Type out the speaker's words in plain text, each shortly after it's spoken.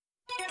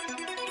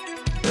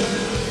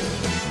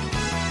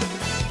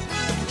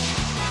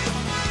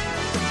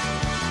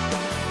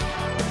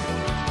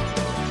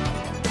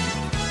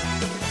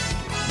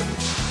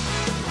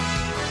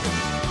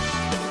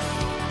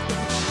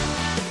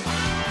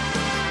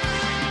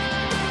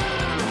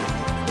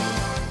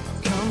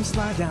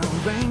Slide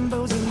down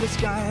rainbows in the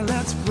sky,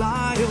 let's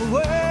fly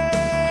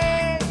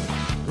away.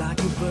 Like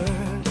a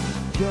bird,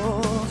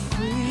 you're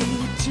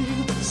free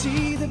to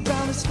see the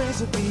boundless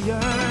face of the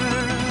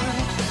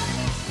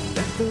earth.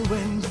 Let the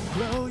wind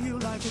blow you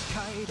like a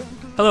kite.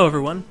 Hello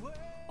everyone,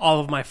 all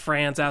of my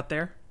friends out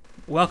there.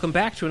 Welcome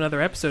back to another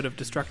episode of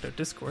Destructo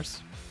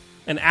Discourse.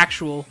 An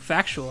actual,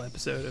 factual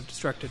episode of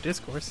Destructo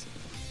Discourse.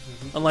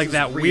 Unlike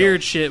that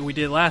weird shit we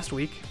did last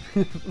week.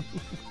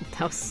 That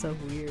was so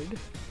weird.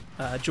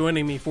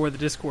 Joining me for the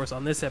discourse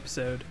on this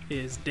episode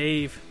is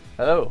Dave.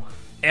 Hello.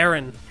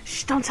 Aaron.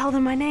 Shh, don't tell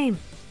them my name.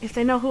 If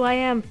they know who I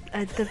am,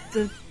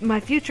 my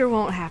future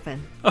won't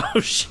happen. Oh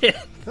shit.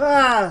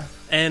 Ah!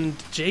 And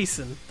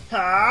Jason.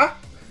 Huh?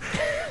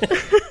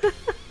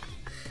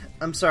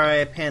 I'm sorry,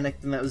 I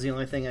panicked and that was the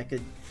only thing I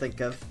could think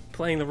of.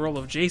 Playing the role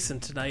of Jason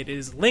tonight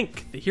is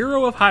Link, the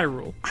hero of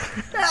Hyrule.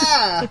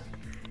 Ah!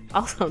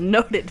 Also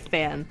noted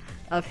fan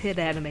of hit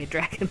anime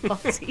Dragon Ball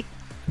Z.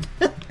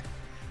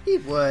 He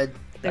would.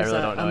 There's I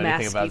really don't know a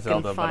anything mask about you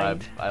Zelda, can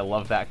find. but I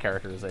love that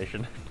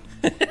characterization.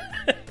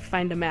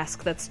 Find a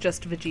mask that's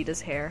just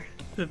Vegeta's hair.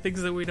 The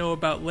things that we know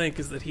about Link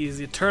is that he is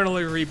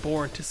eternally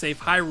reborn to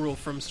save Hyrule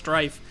from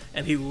strife,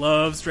 and he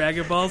loves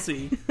Dragon Ball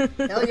Z.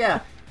 Hell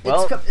yeah.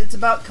 Well- It's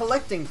about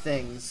collecting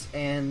things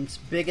and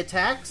big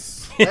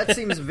attacks. That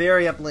seems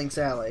very up Link's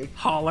alley.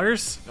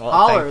 Hollers. Well,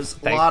 Hollers, a lot of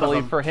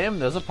thankfully them. for him,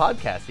 there's a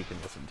podcast he can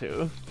listen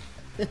to.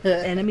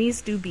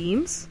 Enemies do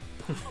beams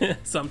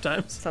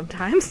Sometimes.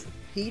 sometimes.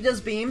 He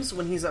does beams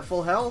when he's at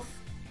full health.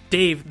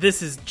 Dave,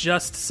 this is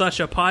just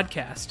such a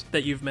podcast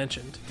that you've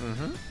mentioned.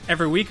 Mm-hmm.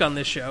 Every week on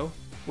this show,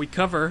 we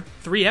cover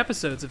 3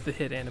 episodes of the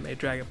hit anime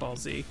Dragon Ball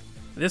Z.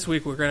 This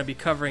week we're going to be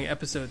covering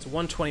episodes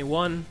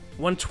 121,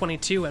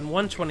 122, and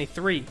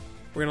 123.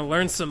 We're going to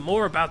learn some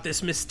more about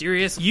this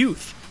mysterious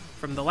youth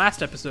from the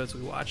last episodes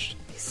we watched.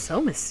 He's so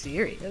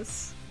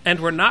mysterious. And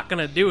we're not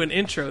going to do an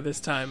intro this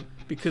time,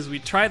 because we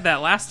tried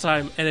that last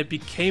time and it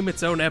became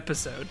its own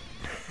episode.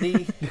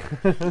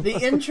 The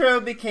intro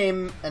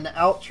became an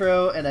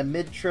outro and a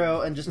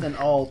midtro and just an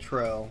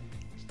alltro.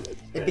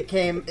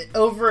 It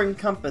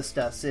over-encompassed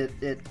us.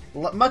 It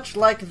much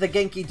like the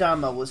Genki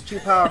Dama was too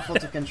powerful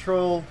to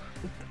control.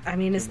 I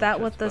mean, is that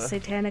what the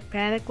Satanic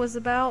Panic was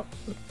about?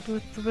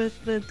 With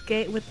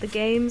the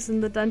games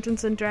and the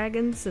Dungeons and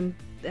Dragons and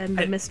the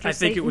Mr. I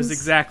think it was Satans?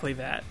 exactly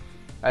that.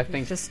 I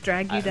think Just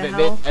drag you to they-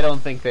 hell? I don't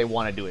think they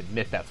wanted to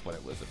admit that's what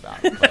it was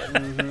about.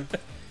 But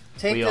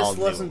Take We all this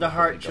knew lesson to what was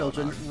heart, really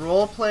children. going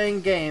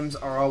Role-playing games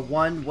are a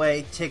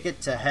one-way ticket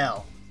to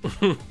hell.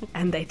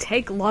 And they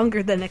take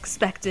longer than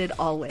expected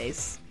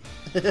always.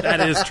 That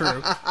is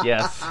true.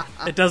 yes.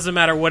 It doesn't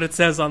matter what it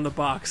says on the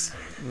box.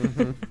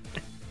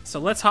 So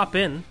let's hop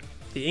in.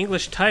 The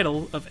English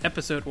title of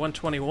episode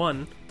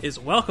 121 is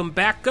Welcome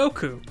Back,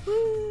 Goku.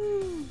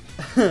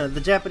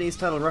 The Japanese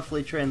title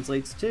roughly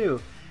translates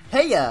to,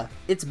 Heya,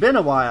 it's been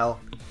a while.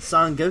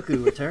 Son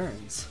Goku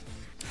returns.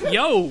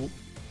 Yo!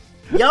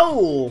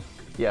 Yo!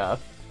 Yeah.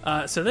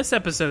 So this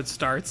episode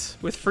starts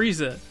with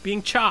Frieza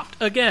being chopped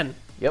again.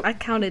 Yep. I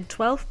counted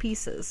 12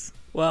 pieces.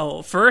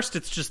 Well, first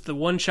it's just the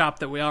one chop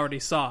that we already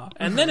saw,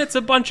 and then it's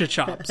a bunch of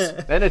chops.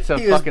 Then it's a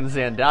He was- fucking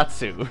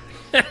Zandatsu.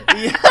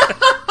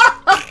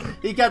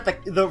 He got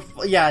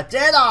the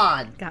dead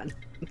on! Got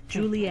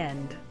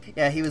Julienne.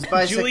 Yeah, he was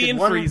bisected Julian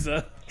one...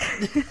 Frieza.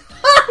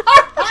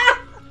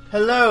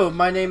 Hello,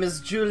 my name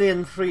is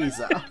Julian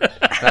Frieza.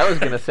 I was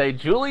gonna say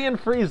Julian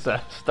Frieza.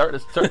 Start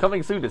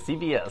coming soon to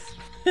CBS.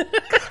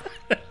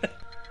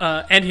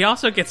 And he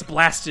also gets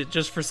blasted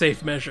just for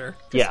safe measure.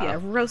 Yeah,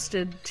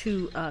 roasted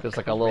to There's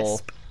like a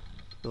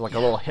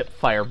little hip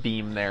fire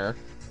beam there.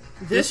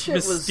 This shit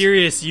was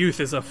Mysterious youth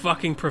is a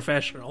fucking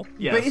professional.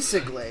 Yes. He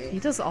basically...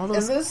 does all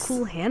those this-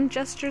 cool hand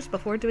gestures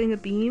before doing a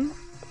beam.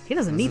 He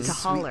doesn't need to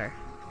holler.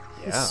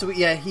 Yeah. Sweet,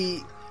 yeah,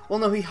 he... Well,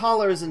 no, he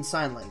hollers in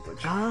sign language.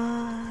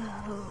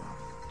 Oh.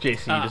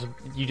 Jason,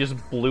 you just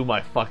blew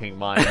my fucking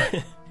mind.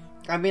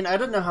 I mean, I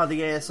don't know how the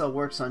ASL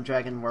works on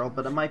Dragon World,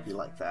 but it might be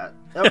like that.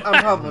 I'm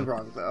probably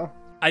wrong, though.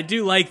 I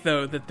do like,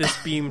 though, that this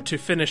beam, to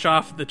finish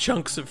off the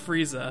chunks of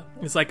Frieza,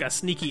 is like a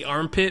sneaky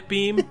armpit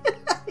beam.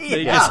 That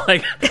he just,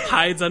 like,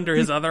 hides under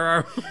his other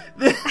arm.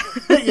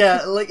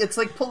 Yeah, like it's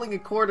like pulling a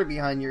quarter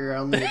behind your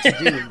arm when it's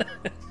doom.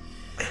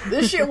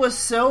 This shit was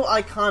so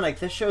iconic.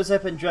 This shows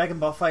up in Dragon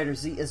Ball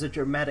FighterZ as a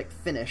dramatic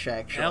finish, Hell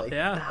actually.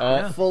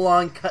 yeah.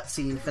 Full-on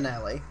cutscene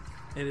finale.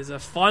 It is a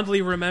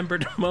fondly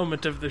remembered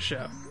moment of the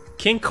show.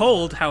 King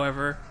Cold,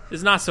 however,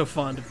 is not so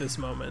fond of this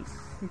moment.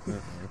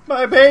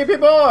 My baby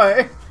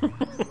boy!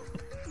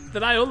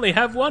 That I only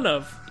have one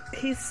of.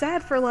 He's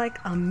sad for like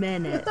a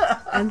minute,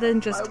 and then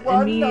just My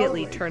one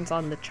immediately only. turns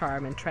on the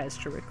charm and tries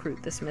to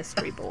recruit this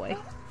mystery boy.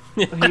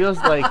 He was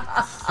like,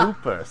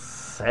 Super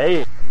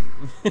Saiyan.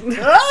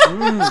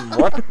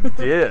 What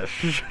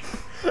dish?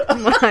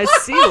 I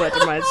see what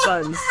my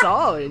son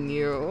saw in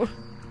you.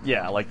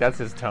 Yeah, like that's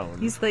his tone.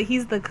 He's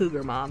the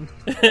cougar mom.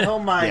 Oh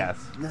my! Yes,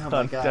 Oh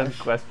my gosh!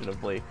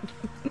 unquestionably.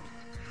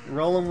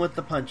 Rolling with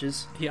the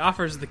punches. He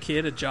offers the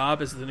kid a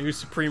job as the new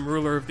supreme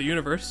ruler of the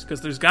universe,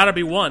 because there's got to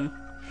be one.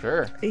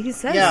 Sure. He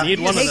says Yeah, he need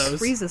one of takes those.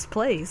 Frieza's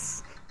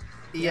place.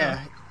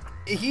 Yeah.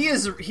 He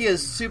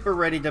is super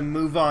ready to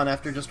move on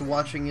after just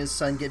watching his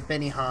son get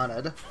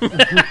Benihanaed.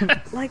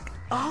 Like,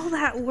 all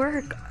that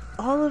work,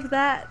 all of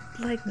that,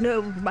 like,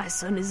 no, my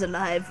son is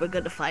alive, we're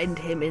gonna find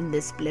him in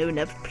this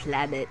blown-up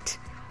planet.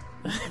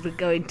 We're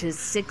going to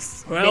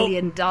 $6 Well-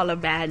 million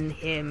man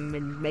him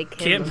and make him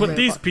Can't a put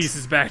these robot.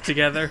 pieces back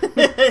together.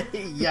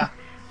 Yeah.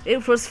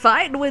 It was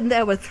fine when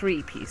there were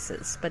 3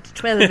 pieces, but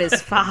 12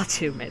 is far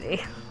too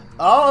many.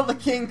 All the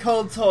King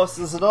Cold's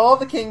horses and all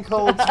the King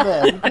Cold's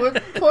men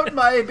put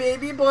my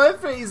baby boy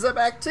Frieza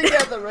back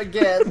together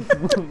again.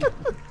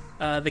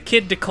 The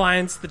kid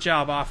declines the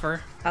job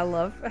offer. I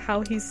love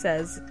how he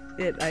says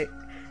it,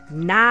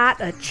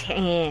 not a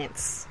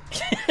chance.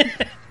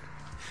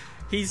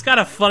 He's got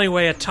a funny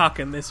way of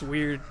talking, this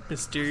weird,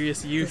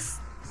 mysterious youth.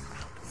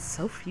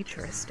 So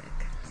futuristic.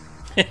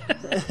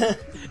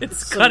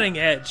 It's cutting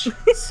edge.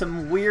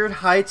 Some weird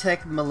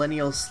high-tech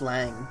millennial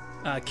slang.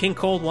 King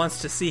Cold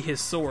wants to see his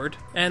sword,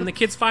 and the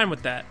kid's fine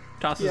with that.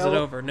 Tosses Yeah, it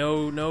well- over.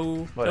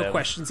 No Whatever.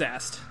 questions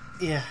asked.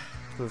 Yeah.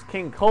 Because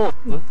King Cold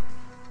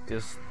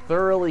is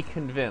thoroughly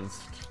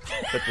convinced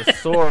that the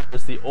sword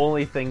is the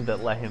only thing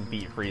that let him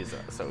beat Frieza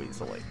so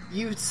easily.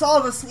 You saw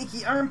the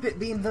sneaky armpit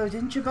beam though,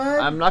 didn't you, bud?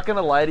 I'm not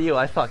gonna lie to you,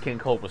 I thought King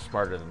Cold was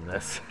smarter than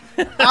this.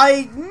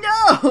 I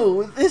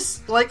know!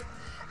 This, like,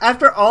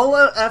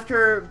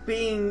 after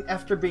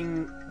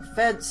being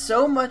fed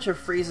so much of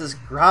Frieza's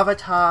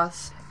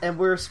gravitas, and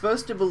we're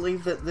supposed to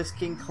believe that this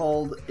King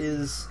Cold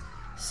is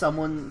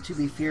someone to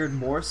be feared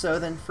more so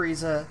than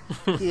Frieza,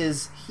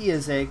 he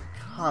is a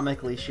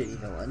comically shitty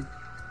villain.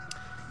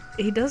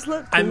 He does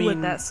look cool mean-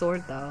 with that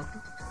sword, though.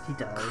 He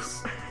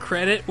does.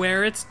 Credit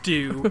where it's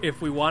due.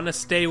 If we want to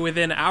stay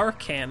within our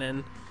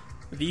canon,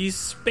 these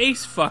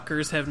space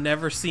fuckers have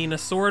never seen a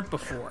sword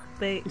before.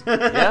 They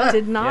Yeah?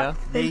 did not Yeah.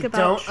 think They about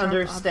don't sharp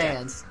understand.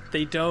 objects.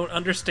 They don't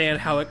understand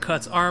how it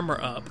cuts armor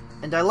up.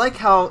 And I like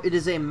how it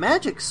is a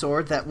magic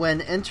sword that,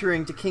 when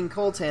entering to King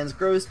Cold's hands,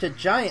 grows to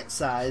giant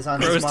size on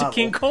Grows his model. to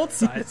King Cold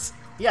size.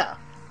 Yeah.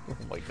 Oh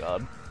my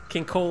god.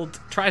 King Cold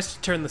tries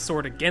to turn the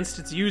sword against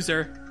its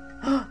user,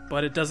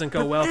 but it doesn't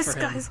go well This for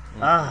him. guy's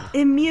Ah.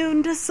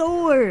 immune to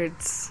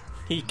swords.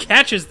 He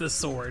catches the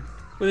sword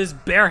with his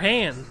bare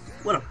hand.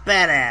 What a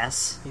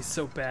badass. He's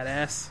so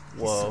badass.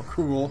 Whoa.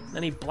 Cool.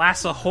 Then he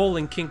blasts a hole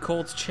in King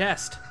Cold's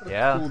chest.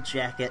 Yeah. Cool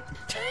jacket.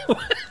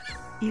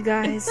 You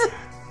guys,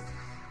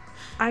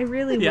 I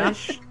really Yeah?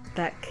 wish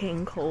that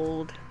King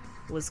Cold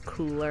was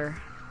cooler.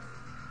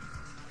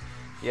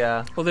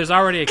 Yeah. Well, there's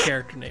already a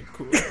character named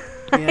Cool.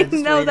 Yeah, just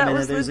No, wait a that minute.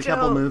 was There's the a joke.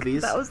 couple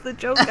movies. That was the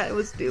joke I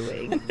was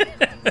doing.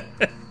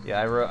 Yeah,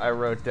 I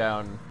wrote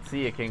down,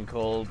 see ya, King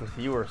Cold.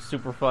 You were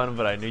super fun,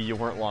 but I knew you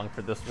weren't long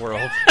for this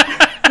world.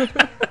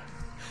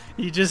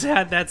 You just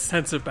had that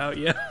sense about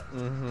you.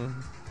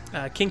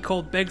 King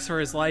Cold begs for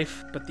his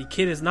life, but the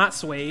kid is not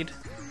swayed,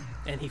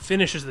 and he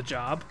finishes the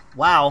job.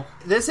 Wow.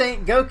 This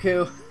ain't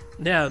Goku.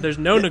 No, there's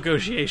no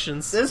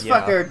negotiations. This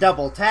Yeah. fucker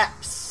double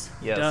taps.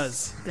 Yes.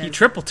 Does. He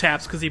triple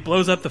taps because he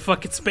blows up the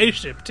fucking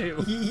spaceship,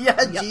 too.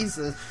 Yeah,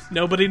 Jesus.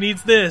 Nobody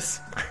needs this.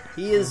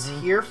 He is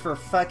here for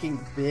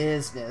fucking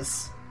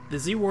business. The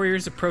Z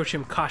Warriors approach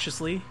him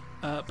cautiously,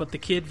 but the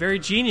kid very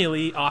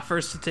genially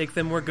offers to take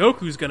them where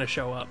Goku's gonna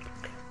show up.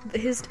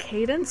 His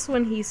cadence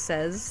when he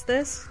says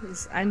this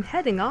is, I'm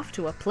heading off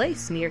to a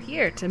place near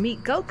here to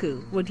meet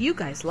Goku. Would you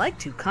guys like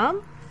to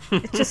come?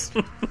 It just...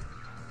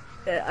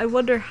 I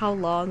wonder how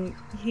long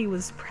he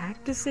was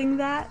practicing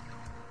that.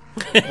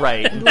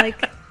 Right.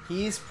 Like,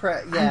 He's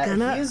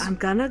I'm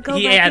gonna go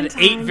He back had in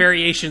time, 8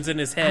 variations in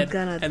his head,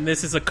 gonna- and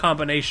this is a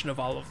combination of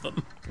all of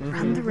them.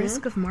 run the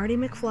risk of Marty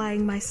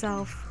McFlying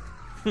myself.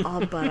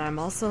 But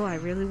I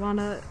really want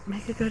to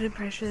make a good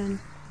impression.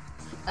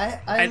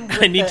 I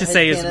need to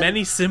say as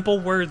many simple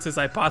words as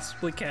I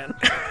possibly can.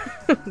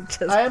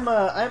 Just, I'm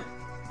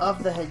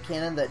of the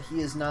headcanon that he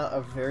is not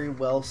a very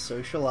well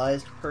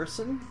socialized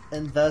person,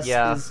 and thus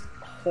Yeah. is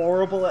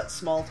horrible at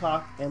small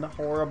talk and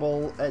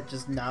horrible at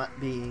just not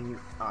being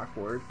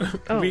awkward.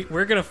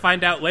 We're gonna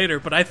find out later,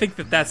 but I think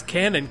that's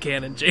canon,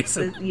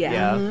 Jason. yeah,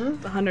 Yeah.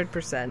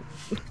 100%.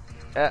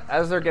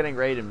 As they're getting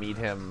ready to meet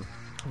him,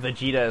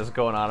 Vegeta is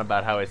going on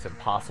about how it's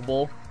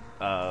impossible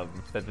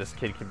that this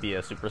kid can be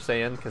a Super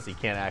Saiyan because he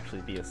can't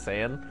actually be a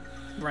Saiyan.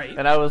 Right.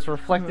 And I was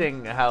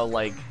reflecting how,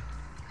 like,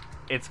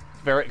 it's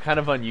very kind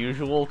of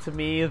unusual to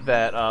me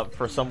that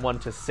for someone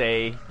to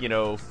say, you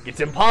know, it's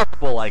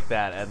impossible like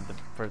that, and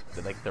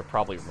they're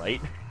probably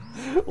right.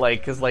 Like,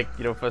 because, like,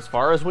 you know, as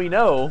far as we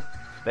know,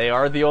 they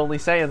are the only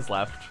Saiyans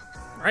left.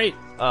 Right.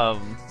 But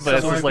So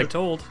it's just we're like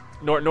told.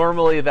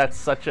 normally that's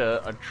such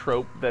a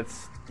trope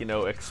that's, you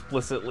know,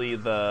 explicitly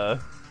the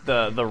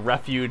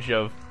refuge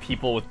of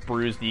people with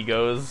bruised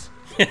egos.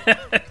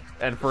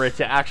 And for it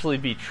to actually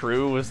be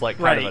true was like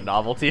kind of a Right.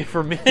 novelty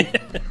for me.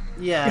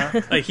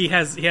 Yeah. Like he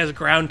has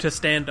ground to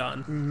stand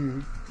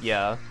on.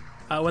 Yeah.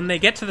 When they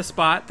get to the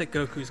spot that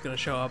Goku's going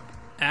to show up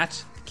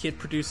at, the kid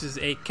produces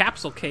a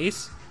capsule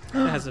case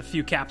that has a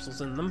few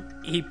capsules in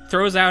them. He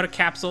throws out a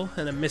capsule,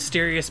 and a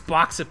mysterious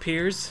box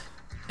appears,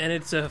 and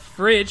it's a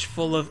fridge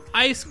full of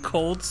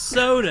ice-cold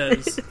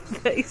sodas.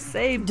 They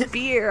say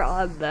beer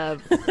on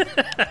them.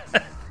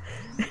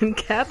 In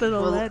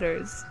capital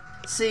letters.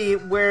 See,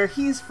 where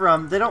he's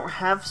from, they don't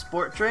have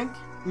sport drink.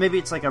 Maybe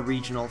it's like a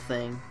regional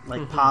thing,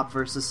 like pop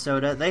versus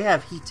soda. They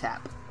have Heat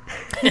Tap.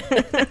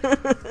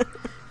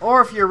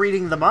 Or if you're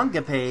reading the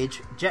manga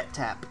page, Jet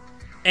Tap.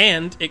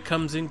 And it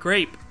comes in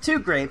grape. 2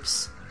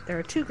 grapes. There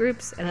are 2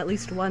 groups and at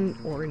least 1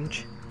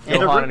 orange. And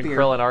a Gohan root and beer.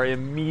 Krillin are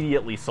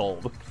immediately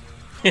sold.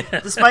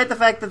 Despite the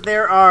fact that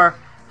there are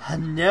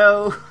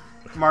no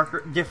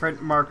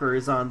different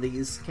markers on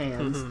these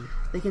cans.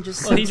 They can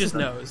just Well, he sense just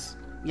them. knows.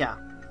 Yeah.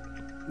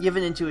 You have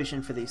an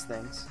intuition for these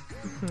things.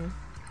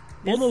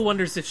 Bulma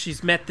wonders if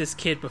she's met this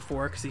kid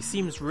before, because he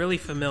seems really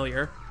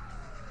familiar.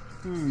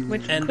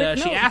 Which And quick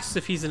she note. asks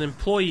if he's an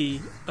employee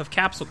of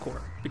Capsule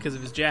Corp because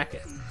of his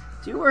jacket.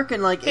 Do you work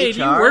in like Hey, HR do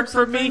you or work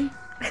for something?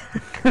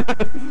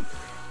 me?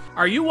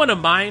 Are you one of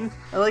mine?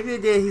 I like the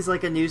idea he's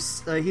like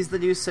he's the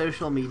new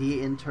social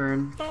media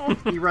intern.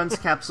 He runs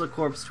Capsule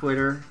Corp's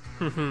Twitter.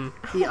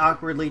 He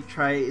awkwardly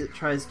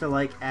tries to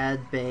like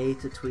add Bay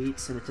to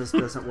tweets and it just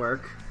doesn't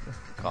work.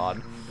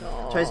 God.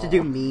 Tries to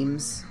do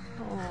memes.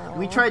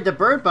 We tried the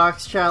Bird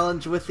Box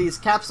challenge with these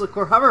Capsule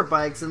Corp hover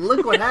bikes and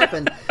look what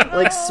happened.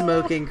 Like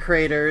smoking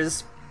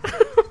craters.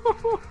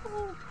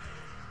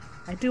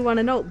 I do want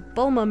to note,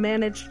 Bulma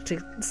managed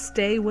to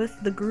stay with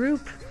the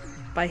group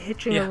by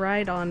hitching Yeah. a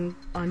ride on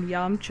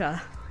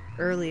Yamcha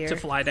earlier. To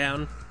fly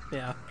down.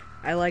 Yeah.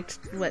 I liked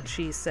what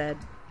she said.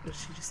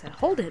 She just said,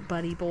 "Hold it,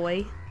 buddy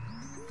boy,"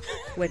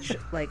 which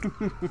like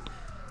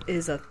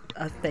is a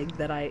thing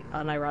that I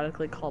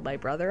unironically call my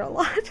brother a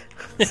lot.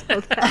 So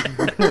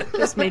that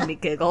just made me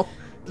giggle.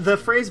 The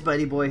phrase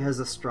 "buddy boy" has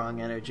a strong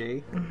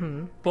energy.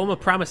 Bulma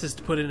promises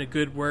to put in a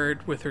good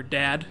word with her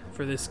dad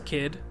for this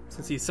kid,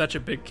 since he's such a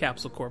big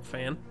Capsule Corp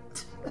fan.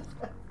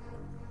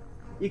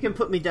 You can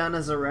put me down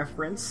as a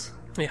reference.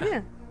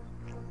 Yeah,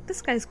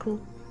 this guy's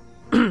cool.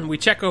 We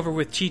check over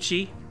with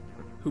Chi-Chi,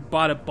 who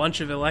bought a bunch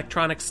of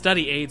electronic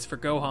study aids for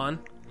Gohan.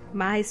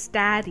 My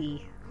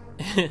statty.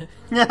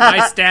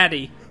 Nice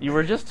daddy. You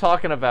were just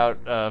talking about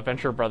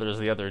Venture Brothers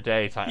the other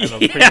day,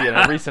 in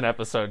a recent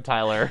episode,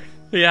 Tyler.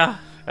 Yeah.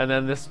 And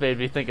then this made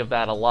me think of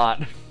that a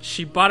lot.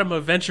 She bought him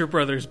a Venture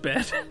Brothers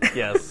bed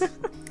Yes.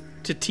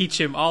 to teach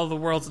him all the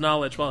world's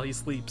knowledge while he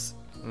sleeps.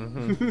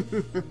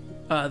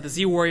 The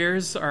Z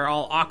Warriors are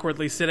all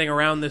awkwardly sitting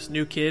around this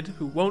new kid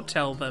who won't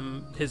tell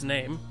them his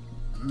name.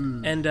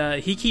 And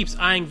he keeps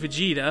eyeing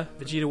Vegeta.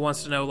 Vegeta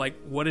wants to know, like,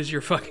 what is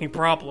your fucking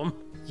problem?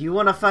 You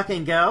wanna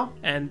fucking go?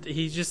 And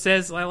he just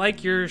says, I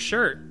like your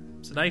shirt.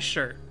 It's a nice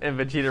shirt. And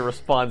Vegeta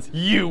responds,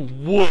 "You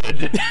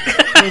would."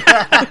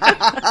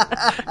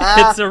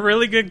 It's a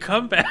really good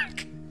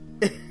comeback.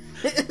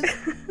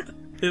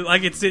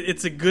 Like,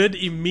 it's a good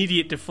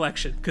immediate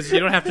deflection, because you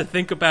don't have to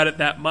think about it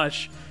that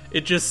much.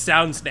 It just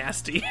sounds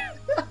nasty.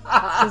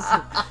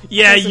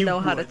 Yeah, Doesn't you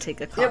know how to would.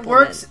 take a compliment. It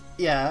works,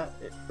 yeah.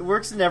 It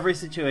works in every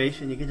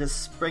situation. You can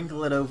just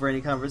sprinkle it over any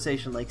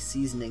conversation like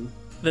seasoning.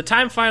 The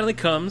time finally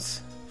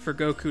comes for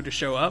Goku to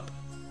show up,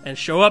 and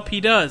show up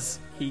he does.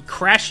 He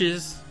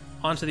crashes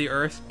onto the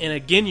Earth in a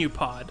Ginyu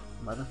pod.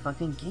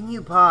 Motherfucking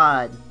Ginyu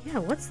Pod. Yeah,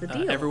 what's the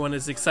deal? Everyone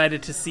is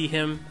excited to see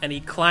him, and he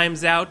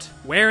climbs out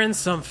wearing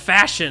some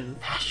fashion.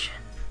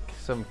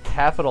 Some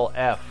capital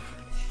F.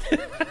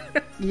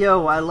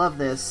 Yo, I love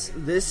this.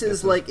 This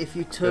is like if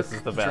you took this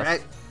is the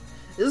best.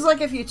 This is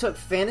like if you took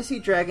Fantasy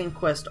Dragon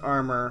Quest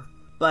armor,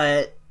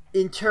 but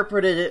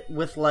interpreted it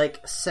with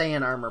like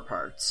Saiyan armor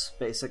parts,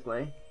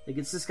 basically. Like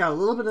it's just got a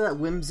little bit of that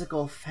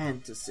whimsical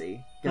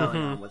fantasy going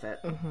on with it.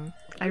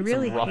 I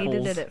really hated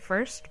ruffles. it at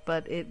first,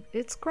 but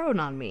it's grown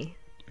on me.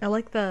 I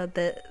like the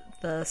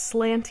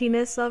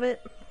slantiness of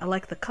it. I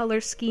like the color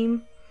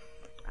scheme.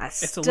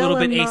 It's a little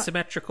bit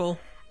asymmetrical.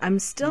 I'm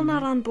still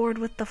not on board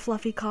with the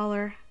fluffy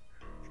collar.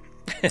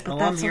 But Oh, I'm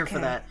that's here okay. for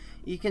that.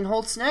 You can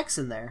hold snacks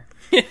in there.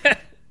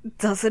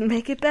 Doesn't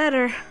make it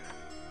better.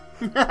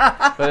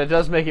 But it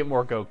does make it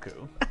more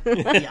Goku.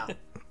 Yeah.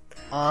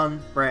 On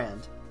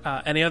brand.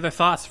 Any other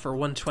thoughts for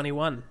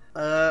 121?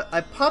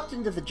 I popped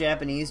into the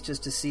Japanese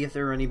just to see if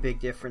there were any big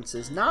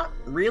differences. Not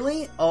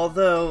really,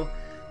 although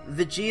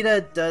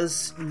Vegeta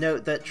does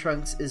note that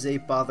Trunks is a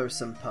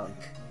bothersome punk.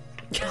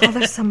 Oh,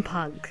 there's some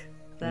punk.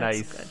 That's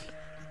Nice. good.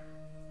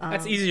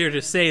 That's easier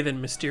to say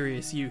than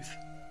mysterious youth.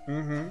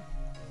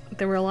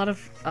 There were a lot of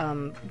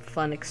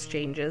fun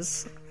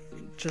exchanges,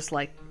 just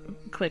like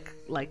quick,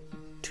 like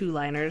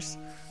two-liners.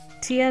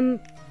 Tien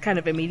kind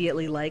of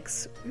immediately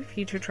likes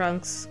Future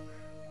Trunks,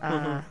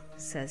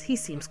 says he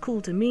seems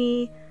cool to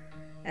me,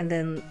 and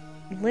then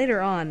later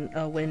on,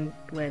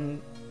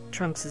 when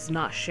Trunks is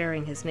not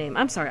sharing his name,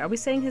 I'm sorry, are we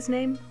saying his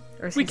name?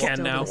 Or is We he can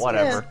still now. listed?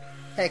 Whatever.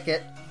 Heck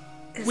it.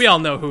 We all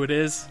know who it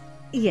is.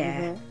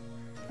 Yeah.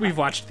 We've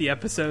watched the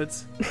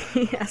episodes.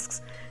 He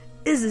asks,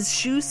 Is his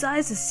shoe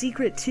size a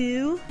secret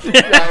too?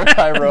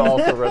 I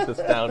also wrote this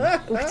down.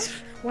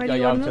 Why do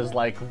you want Yamcha's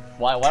like,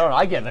 why don't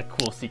I get a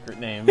cool secret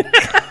name?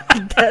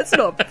 That's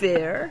not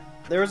fair.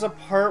 There was a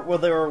part where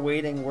they were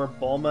waiting where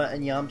Bulma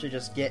and Yamcha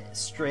just get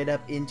straight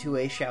up into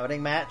a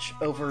shouting match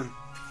over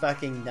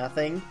fucking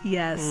nothing.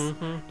 Yes,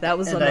 that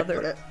was And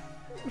another.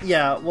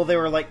 Yeah, well, they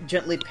were like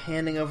gently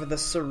panning over the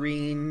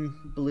serene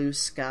blue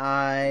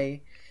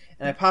sky.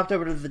 And I popped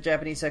over to the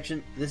Japanese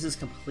section. This is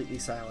completely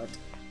silent.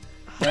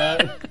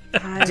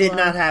 Did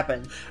not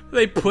happen.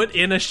 They put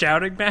in a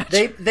shouting match.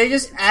 They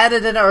just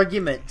added an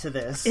argument to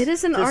this. It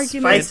is an to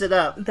argument spice it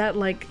up. that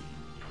like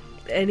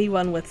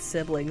anyone with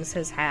siblings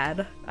has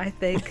had, I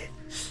think.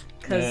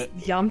 Because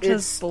Yamcha's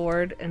It's-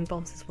 bored and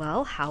Bulma says,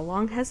 well, how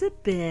long has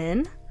it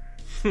been?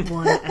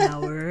 1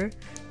 hour.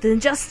 Then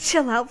just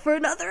chill out for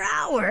another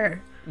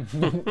hour.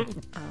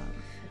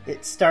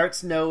 It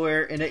starts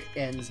nowhere and it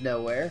ends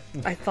nowhere.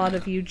 I thought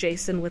of you,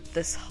 Jason, with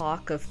this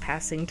hawk of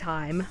passing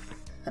time.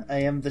 I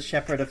am the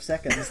shepherd of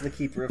seconds, the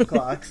keeper of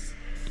clocks.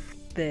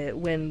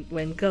 When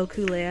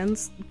Goku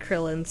lands,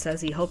 Krillin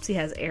says he hopes he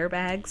has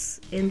airbags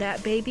in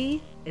that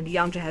baby, and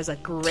Yamcha has a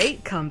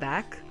great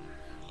comeback.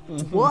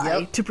 Why?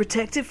 Yep. To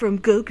protect it from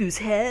Goku's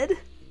head?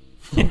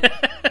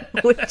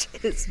 Which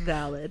is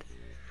valid.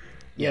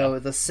 Yo,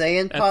 the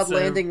Saiyan pod That's,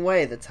 landing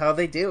way, that's how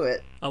they do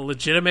it. A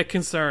legitimate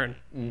concern.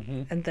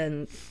 And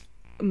then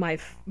my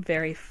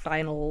very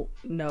final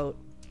note,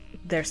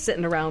 they're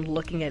sitting around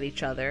looking at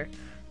each other.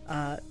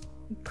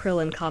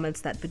 Krillin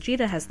comments that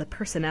Vegeta has the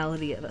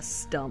personality of a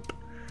stump.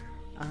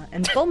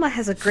 And Bulma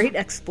has a great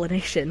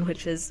explanation,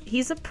 which is,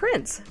 he's a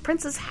prince.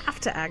 Princes have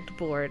to act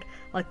bored.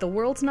 Like, the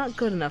world's not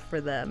good enough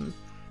for them.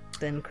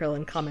 Then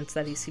Krillin comments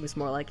that he seems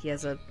more like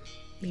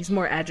he's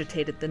more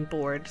agitated than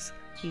bored.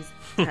 He's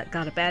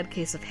got a bad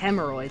case of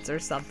hemorrhoids or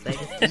something.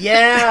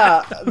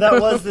 Yeah,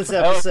 that was this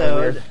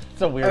episode.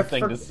 It's a weird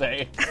thing to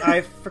say.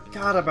 I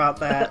forgot about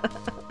that.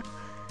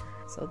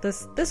 So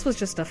this was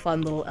just a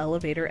fun little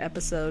elevator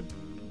episode.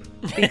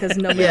 Because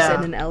nobody's Yeah.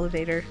 in an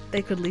elevator.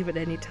 They could leave at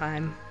any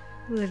time.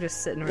 They're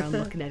just sitting around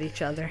looking at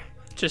each other.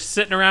 Just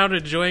sitting around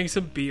enjoying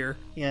some beer.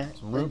 Yeah,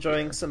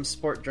 enjoying some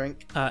sport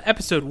drink.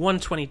 Episode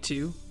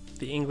 122.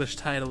 The English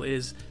title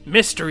is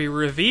Mystery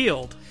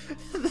Revealed.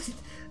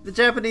 The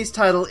Japanese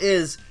title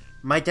is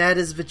My Dad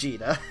is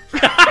Vegeta.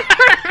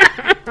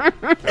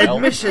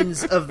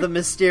 Admissions of the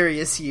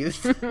Mysterious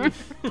Youth.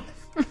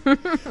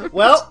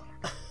 Well,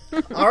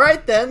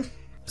 alright then.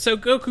 So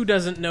Goku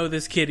doesn't know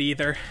this kid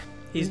either.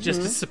 He's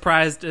just as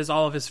surprised as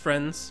all of his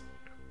friends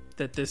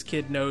that this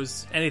kid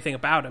knows anything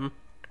about him.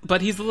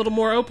 But he's a little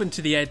more open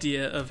to the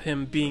idea of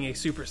him being a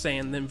Super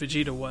Saiyan than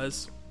Vegeta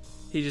was.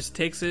 He just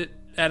takes it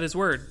at his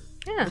word.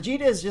 Yeah.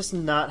 Vegeta is just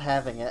not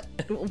having it.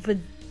 Well,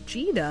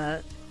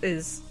 Vegeta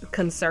is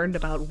concerned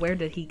about where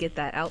did he get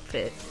that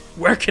outfit.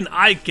 Where can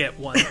I get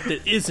one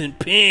that isn't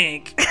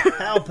pink?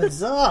 How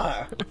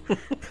bizarre.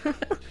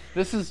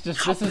 This is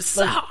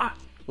Bizarre.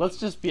 let's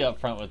just be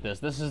upfront with this.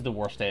 This is the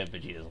worst day of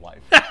Vegeta's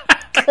life.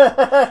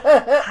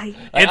 I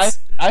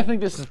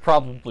think this is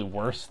probably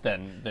worse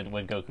than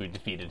when Goku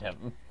defeated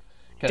him.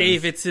 'Cause-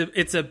 Dave, it's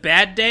a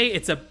bad day.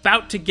 It's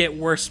about to get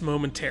worse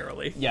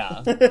momentarily.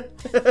 Yeah.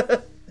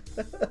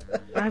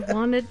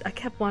 I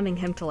kept wanting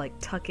him to like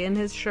tuck in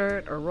his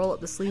shirt or roll up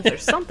the sleeves or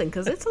something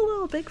because it's a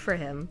little big for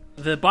him.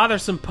 The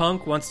bothersome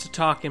punk wants to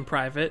talk in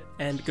private,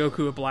 and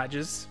Goku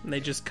obliges. And they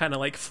just kind of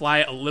like fly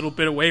a little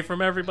bit away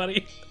from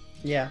everybody.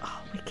 Yeah.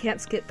 We can't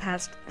skip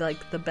past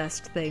like the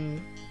best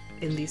thing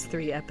in these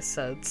 3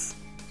 episodes.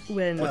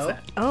 When What's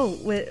that?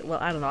 well,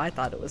 I don't know. I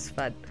thought it was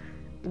fun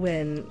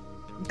when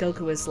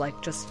Goku is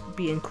like just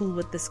being cool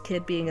with this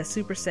kid being a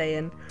Super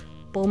Saiyan.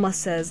 Bulma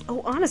says,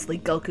 "Oh, honestly,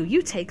 Goku,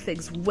 you take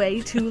things way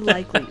too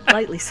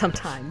lightly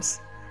sometimes."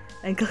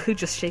 And Goku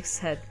just shakes his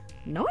head.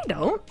 No, I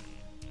don't.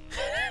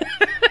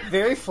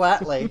 Very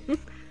flatly.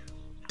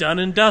 Done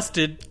and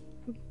dusted.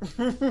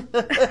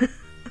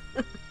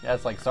 Yeah,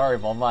 it's like, sorry,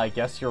 Bulma, I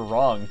guess you're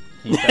wrong.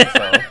 He said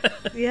so.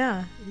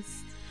 Yeah,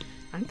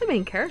 I'm the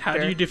main character. How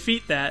do you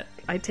defeat that?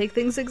 I take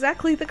things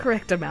exactly the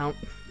correct amount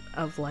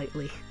of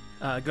lightly.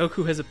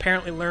 Goku has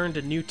apparently learned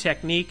a new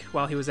technique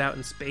while he was out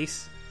in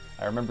space.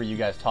 I remember you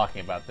guys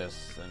talking about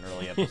this in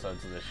early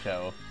episodes of this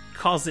show.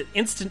 Calls it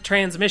instant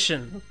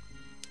transmission.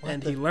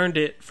 And he learned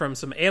it from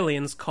some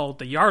aliens called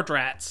the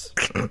Yardrats.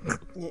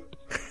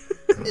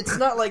 It's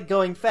not like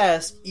going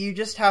fast. You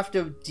just have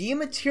to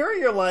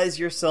dematerialize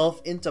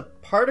yourself into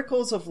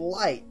particles of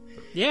light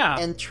Yeah.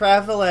 and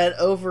travel at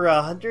over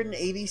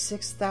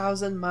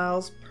 186,000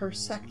 miles per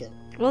second.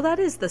 Well, that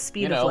is the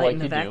speed of light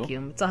in a like you do.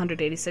 vacuum. It's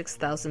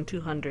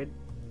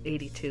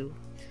 186,282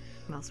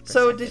 miles per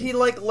So second. did he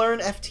like learn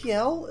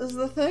FTL is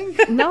the thing?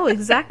 No,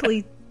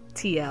 exactly,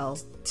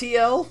 TL.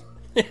 TL?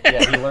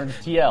 Yeah, he learned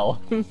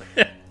TL.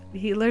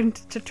 He learned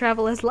to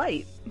travel as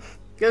light.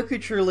 Goku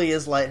truly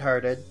is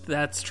lighthearted.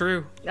 That's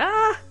true.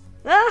 Ah!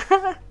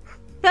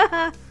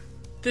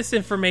 This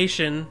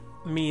information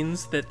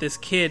means that this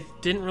kid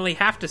didn't really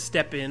have to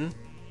step in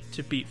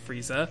to beat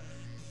Frieza,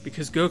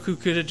 because Goku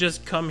could have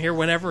just come here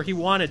whenever he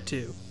wanted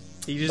to.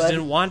 He just But-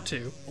 didn't want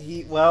to.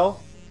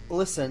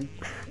 Listen,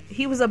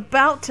 He was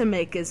about to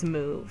make his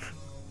move.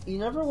 you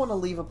never want to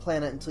leave a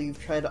planet until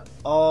you've tried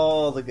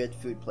all the good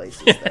food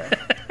places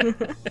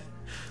there.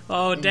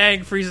 Oh,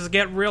 dang, Frieza's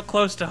getting real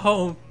close to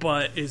home,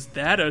 but is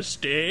that a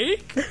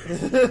steak?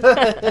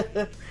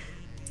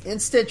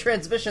 Instant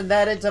transmission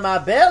that into my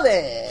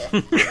belly!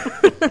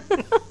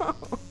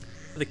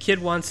 The kid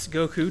wants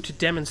Goku to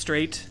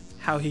demonstrate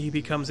how he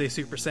becomes a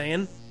Super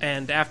Saiyan,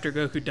 and after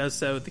Goku does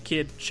so, the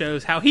kid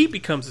shows how he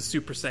becomes a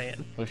Super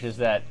Saiyan. Which is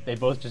that they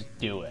both just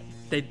do it.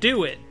 They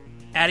do it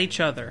at each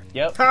other.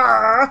 Yep.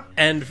 Ah!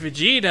 And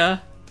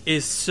Vegeta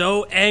is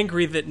so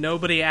angry that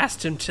nobody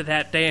asked him to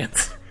that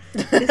dance.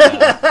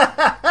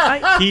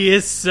 He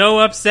is so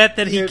upset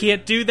that he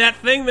can't do that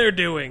thing they're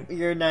doing.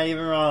 You're not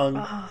even wrong.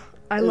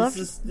 I loved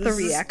the this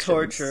reactions. is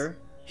torture.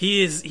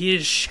 He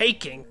is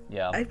shaking.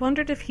 Yeah. I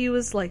wondered if he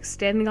was like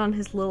standing on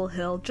his little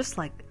hill, just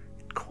like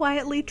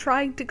quietly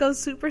trying to go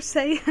Super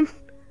Saiyan,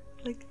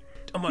 like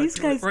I'm gonna These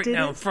do guys it right did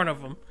now it. in front of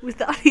him.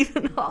 without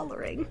even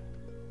hollering.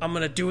 I'm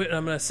gonna do it, and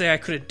I'm gonna say I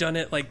could have done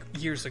it like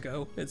years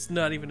ago. It's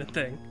not even a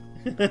thing.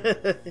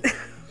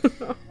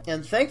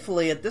 And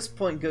thankfully, at this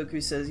point,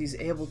 Goku says he's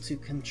able to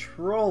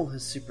control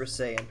his Super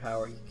Saiyan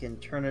power. He can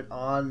turn it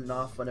on and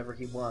off whenever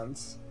he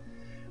wants.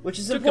 Which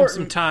is Took him important.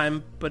 some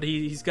time, but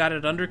he's got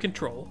it under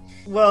control.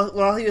 Well,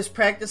 while he was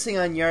practicing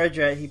on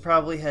Yardrat, he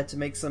probably had to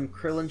make some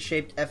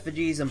Krillin-shaped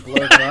effigies and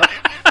blow them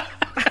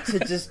up to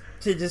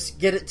just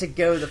get it to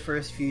go the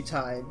first few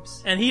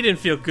times. And he didn't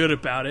feel good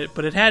about it,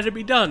 but it had to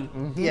be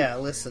done. Yeah,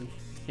 listen,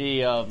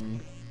 He,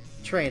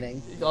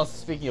 training. also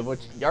speaking of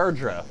which,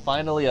 Yardra,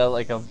 finally a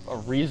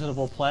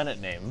reasonable planet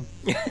name.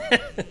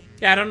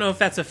 Yeah, I don't know if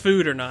that's a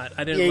food or not.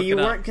 I didn't Yeah, look you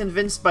it up. weren't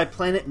convinced by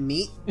Planet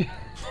Meat?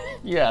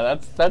 Yeah,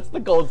 that's the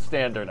gold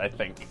standard, I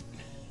think.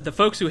 The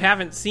folks who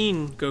haven't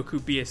seen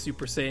Goku be a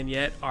Super Saiyan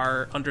yet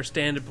are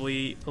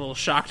understandably a little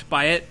shocked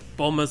by it.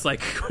 Bulma's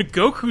like,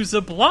 Goku's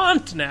a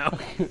blonde now.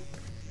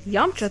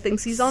 Yamcha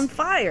thinks he's on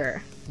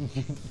fire.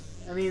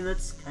 I mean,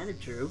 that's kind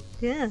of true.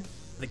 Yeah.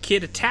 The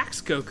kid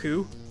attacks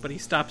Goku, but he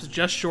stops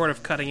just short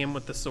of cutting him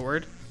with the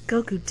sword,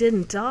 Goku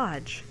didn't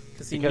dodge.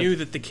 because he Because- knew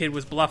that the kid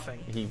was bluffing.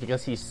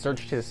 Because he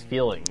searched his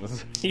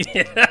feelings.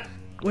 Yeah,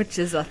 Which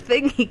is a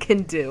thing he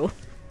can do.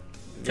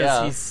 because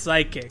Yeah. he's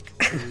psychic.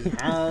 He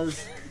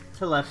has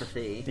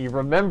telepathy. He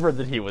remembered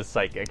that he was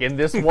psychic in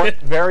this one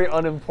very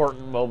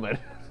unimportant moment.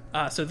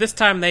 So this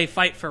time they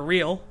fight for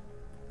real.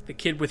 The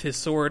kid with his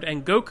sword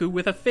and Goku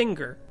with a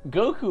finger.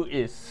 Goku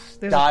is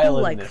There's a styling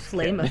cool like this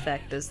flame kid.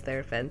 effect as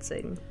they're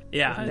fencing.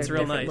 Yeah, Their it's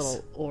real different nice.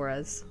 little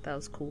auras. That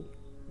was cool.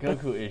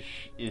 Goku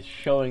is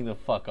showing the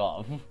fuck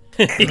off.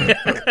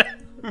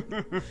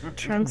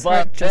 Trunks' But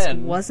heart just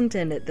then- wasn't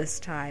in it this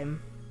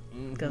time.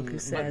 Goku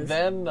But says.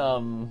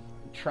 then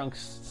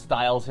Trunks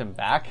styles him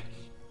back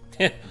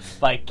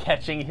by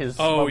catching his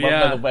Oh,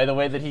 yeah. by the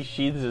way that he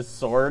sheathes his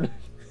sword.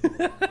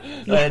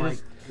 And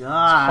just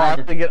God.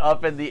 tossing it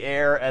up in the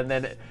air and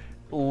then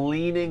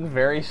leaning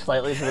very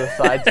slightly to the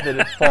side so that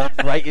it falls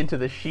right into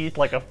the sheath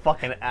like a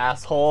fucking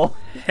asshole.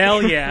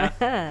 Hell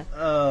yeah.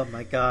 Oh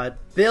my god.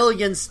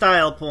 Billion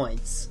style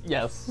points.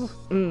 Yes.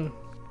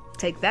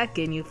 Take that,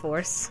 Ginyu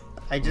Force.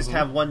 I just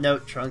have one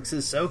note. Trunks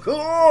is so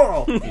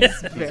cool!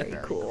 Very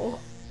cool.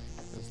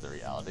 That's the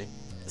reality.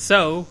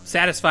 So,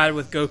 satisfied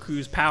with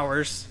Goku's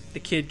powers, the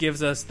kid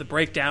gives us the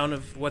breakdown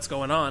of what's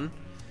going on.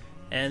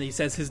 And he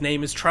says his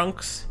name is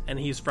Trunks, and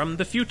he's from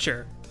the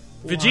future.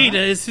 Vegeta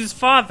is his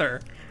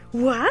father.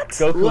 What?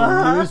 Goku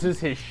What? loses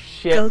his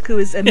shit. Goku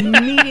is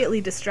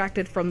immediately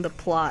distracted from the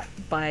plot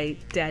by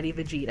Daddy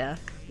Vegeta.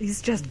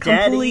 He's just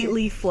Daddy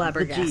completely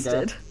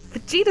flabbergasted.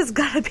 Vegeta's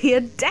gotta be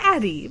a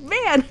daddy!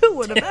 Man, who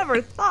would have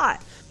ever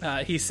thought?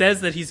 He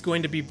says that he's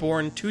going to be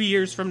born 2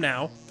 years from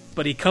now,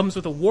 but he comes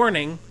with a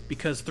warning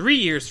because 3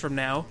 years from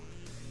now,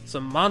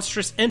 some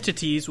monstrous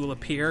entities will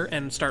appear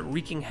and start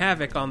wreaking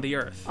havoc on the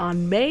Earth.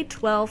 On May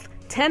 12th,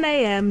 10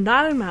 a.m.,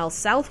 9 miles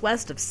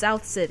southwest of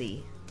South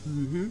City.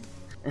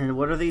 And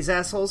what are these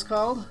assholes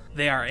called?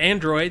 They are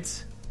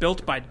androids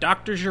built by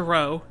Dr.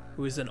 Gero,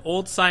 who is an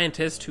old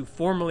scientist who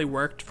formerly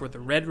worked for the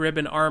Red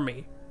Ribbon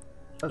Army.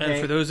 Okay.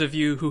 And for those of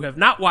you who have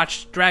not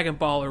watched Dragon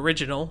Ball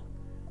Original,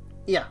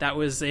 Yeah. that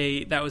was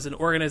an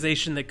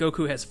organization that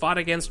Goku has fought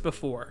against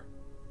before.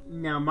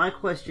 Now, my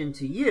question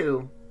to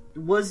you,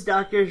 was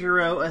Dr.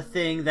 Gero a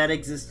thing that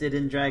existed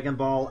in Dragon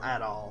Ball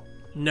at all?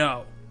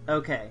 No.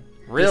 Okay.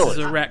 Really? This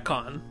is a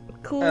retcon.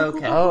 Cool.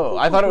 Okay. Oh,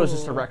 I thought it was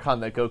just a retcon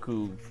that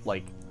Goku,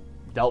 like,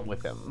 dealt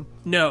with him.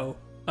 No.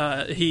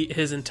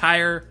 His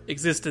entire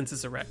existence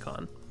is a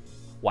retcon.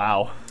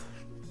 Wow.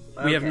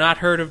 We have Okay. not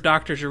heard of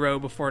Dr. Gero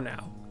before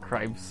now.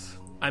 Cripes.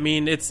 I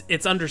mean, it's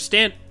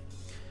understand...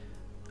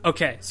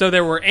 Okay, so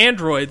there were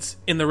androids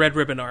in the Red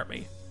Ribbon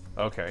Army.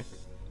 Okay.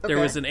 There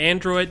Okay. was an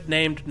android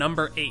named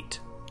Number 8.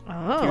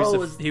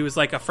 Oh. He was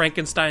like a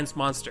Frankenstein's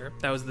monster.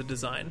 That was the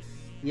design.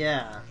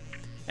 Yeah.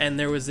 And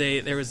there was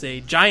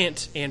a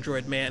giant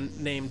android man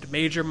named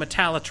Major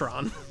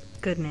Metallotron,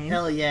 Good name.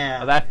 Hell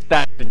yeah.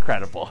 That's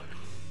incredible.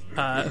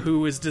 who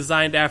was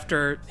designed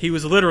after... He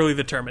was literally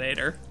the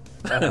Terminator.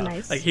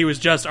 Nice. Like, he was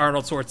just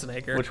Arnold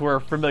Schwarzenegger. Which we're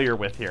familiar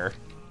with here.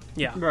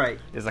 Yeah. Right.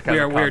 Is a kind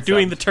of We're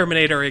doing the concept.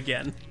 Terminator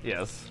again.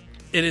 Yes.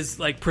 It is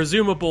like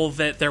presumable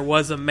that there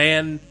was a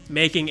man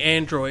making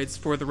androids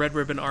for the Red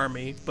Ribbon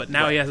Army, but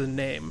now he has a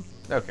name.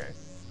 Okay.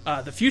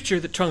 The future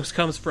that Trunks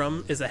comes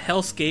from is a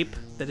hellscape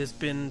that has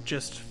been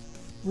just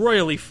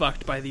royally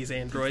fucked by these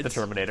androids. The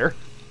Terminator.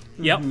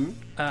 Yep.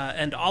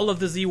 And all of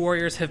the Z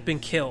Warriors have been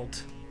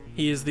killed.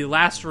 He is the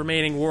last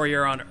remaining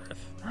warrior on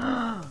Earth.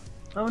 Oh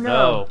no.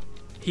 No.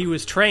 He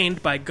was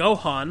trained by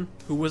Gohan,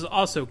 who was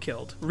also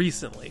killed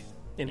recently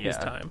in his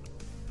Yeah. time.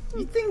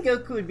 You'd think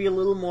Goku would be a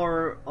little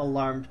more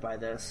alarmed by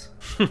this.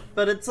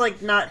 But it's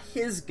like not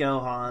his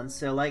Gohan,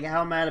 so like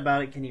how mad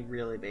about it can he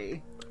really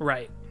be?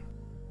 Right.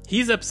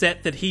 He's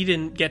upset that he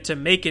didn't get to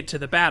make it to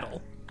the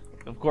battle.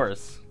 Of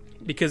course.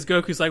 Because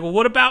Goku's like, well,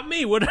 what about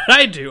me? What did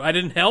I do? I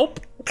didn't help?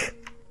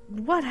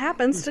 What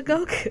happens to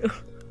Goku?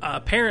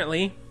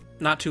 Apparently,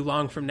 not too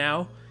long from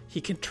now,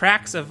 he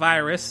contracts a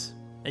virus,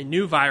 a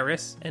new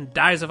virus, and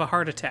dies of a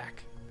heart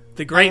attack.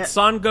 The great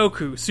Son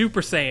Goku,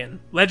 Super Saiyan,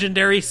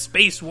 legendary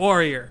space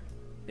warrior,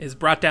 is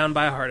brought down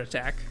by a heart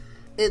attack.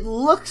 It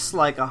looks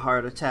like a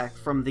heart attack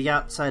from the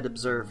outside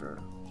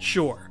observer.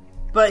 Sure.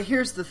 But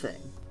here's the thing.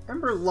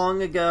 Remember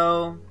long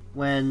ago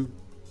when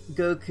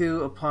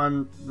Goku,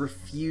 upon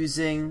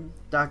refusing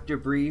Dr.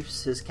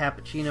 Briefs, his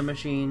cappuccino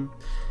machine,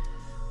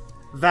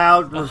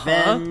 vowed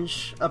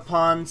revenge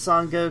upon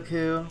Son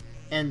Goku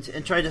and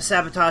tried to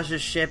sabotage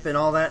his ship and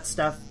all that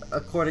stuff,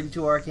 according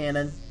to our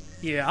canon?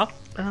 Yeah.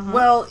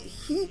 Well,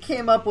 he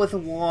came up with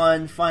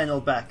one final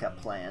backup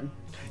plan.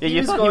 Yeah,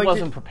 you thought he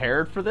wasn't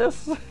prepared for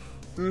this?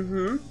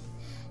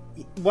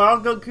 While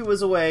Goku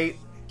was away,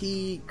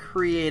 he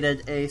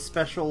created a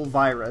special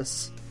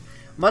virus,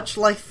 much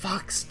like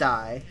Fox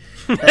Die,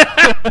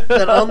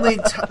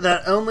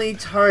 that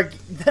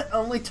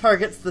only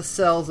targets the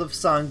cells of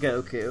Son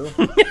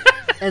Goku,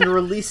 and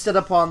released it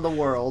upon the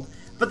world.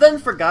 But then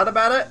forgot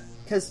about it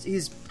because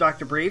he's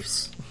Dr.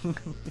 Briefs,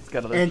 He's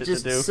got other and shit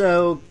just to do.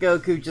 so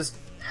Goku just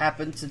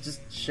happened to just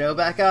show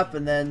back up,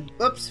 and then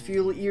whoops, a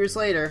few years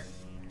later,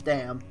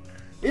 damn,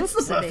 it's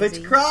the perfect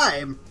Whoopsie-daisy.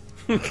 crime.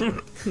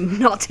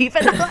 Not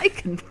even I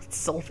can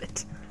solve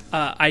it.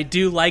 I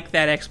do like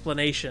that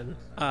explanation.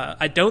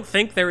 I don't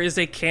think there is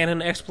a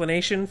canon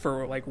explanation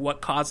for like what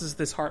causes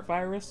this heart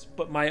virus,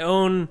 but my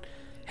own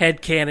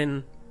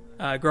headcanon,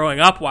 growing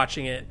up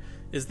watching it,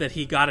 is that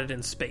he got it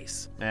in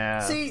space. Yeah,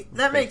 See,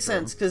 that makes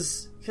sense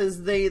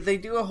because they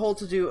do a whole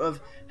to do of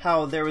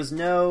how there was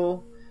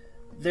no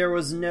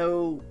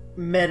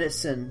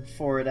medicine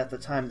for it at the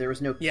time. There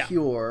was no Yeah.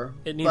 cure.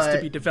 It needs to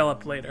but- be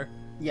developed later.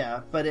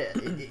 Yeah, but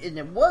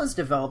it was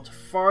developed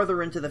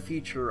farther into the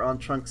future on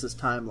Trunks'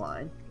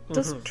 timeline.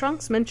 Does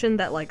Trunks mention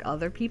that like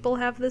other people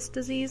have this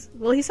disease?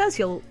 Well, he says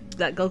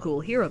that Goku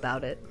will hear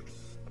about it.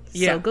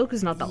 Yeah. So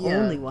Goku's not the Yeah.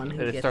 only one who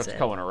that it gets starts it.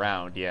 going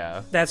around,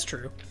 yeah. That's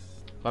true.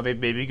 Well,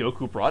 maybe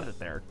Goku brought it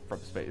there from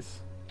space.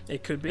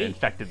 It could It be.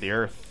 infected the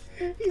Earth.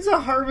 He's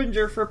a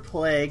harbinger for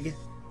plague.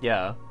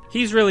 Yeah.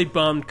 He's really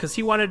bummed because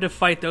he wanted to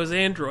fight those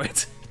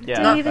androids. Yeah.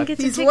 Didn't even get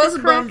to He's take less a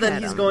crack bummed that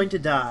at he's him. going to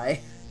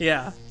die.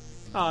 Yeah.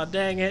 Aw,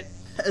 dang it.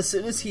 As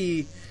soon as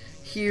he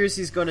hears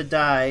he's going to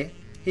die,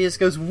 he just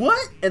goes,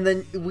 "What?" And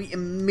then we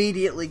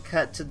immediately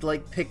cut to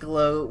like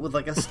Piccolo with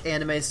like a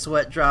anime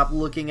sweat drop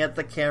looking at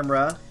the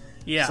camera.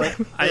 Yeah. It's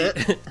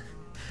like,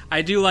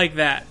 I do like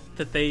that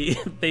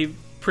they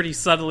pretty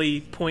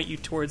subtly point you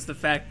towards the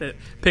fact that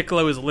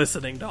Piccolo is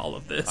listening to all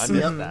of I this.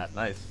 missed that.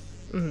 Nice.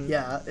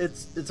 Yeah,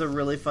 it's a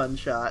really fun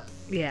shot.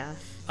 Yeah.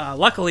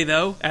 Luckily,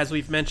 though, as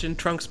we've mentioned,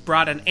 Trunks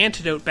brought an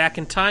antidote back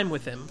in time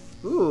with him.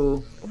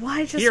 Ooh,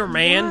 Why just Here,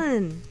 man.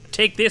 one?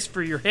 Take this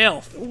for your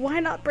health. Why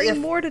not bring If-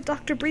 more to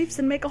Dr. Briefs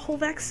and make a whole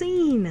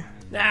vaccine?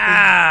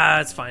 Ah,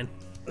 it's fine.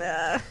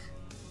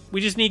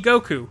 We just need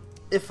Goku.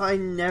 if I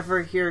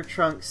never hear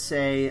Trunks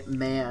say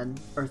 "man"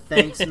 or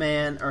 "thanks,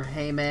 man" or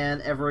 "hey,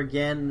 man" ever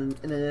again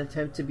in an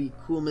attempt to be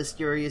cool,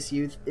 mysterious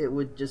youth, it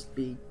would just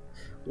be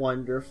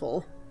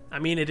wonderful. I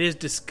mean, it is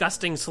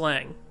disgusting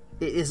slang.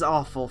 It is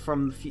awful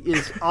it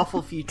is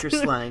awful future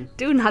slang.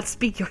 Do not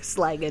speak your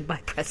slang in my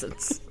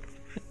presence.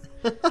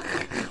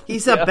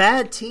 He's a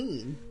bad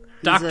teen.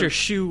 Dr.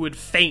 Shu would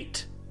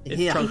faint if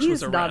Yeah. Trunks He's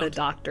was around. not a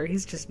doctor.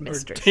 He's just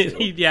Mr. Shu.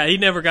 He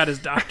never got his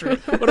doctorate.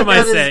 What am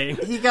I saying?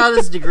 He got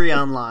his degree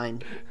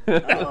online.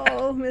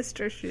 Oh,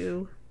 Mr.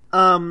 Shu.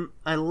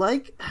 I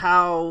like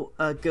how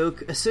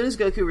Goku, as soon as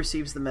Goku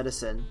receives the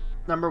medicine,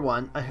 number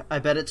one, I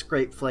bet it's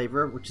grape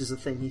flavor, which is a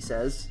thing he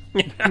says.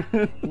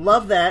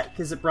 Love that,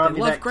 because it brought I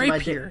me love back to my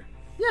grape here.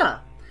 Yeah.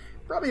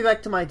 Brought me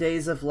back to my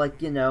days of, like,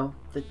 the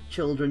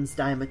children's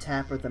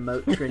Dimetapp or the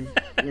Motrin,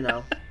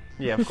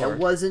 Yeah, of It course.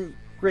 wasn't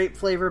grape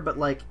flavor, but,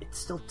 like, it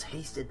still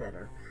tasted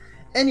better.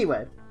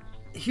 Anyway,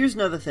 here's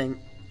another thing.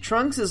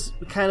 Trunks is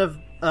kind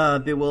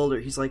of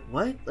bewildered. He's like,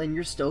 what? And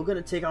you're still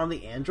gonna take on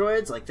the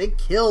androids? Like, they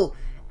kill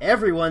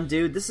everyone,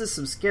 dude. This is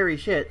some scary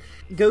shit.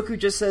 Goku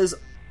just says,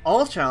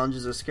 all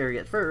challenges are scary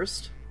at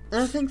first.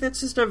 And I think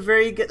that's just a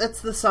very good...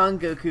 That's the Son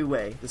Goku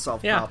way to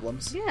solve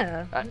problems.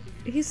 Yeah. I-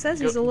 He says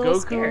he's a little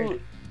Goku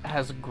scared.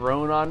 has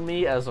grown on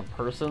me as a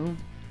person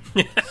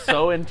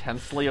so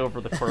intensely over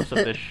the course of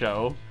this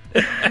show.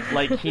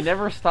 Like, he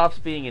never stops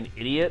being an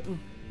idiot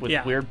with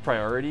Yeah. weird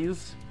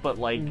priorities, but,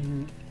 like,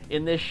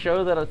 in this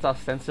show that it's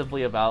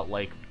ostensibly about,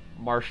 like,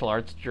 martial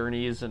arts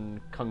journeys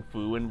and kung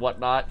fu and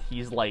whatnot,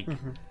 he's, like,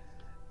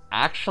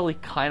 actually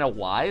kind of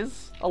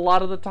wise a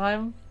lot of the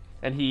time.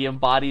 And he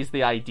embodies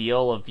the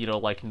ideal of, you know,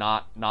 like,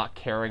 not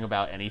caring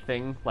about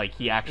anything. Like,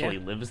 he actually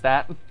lives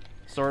that,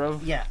 sort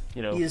of. Yeah,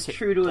 You know, he is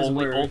true to his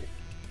word.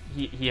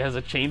 He has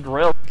a chained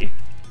royalty.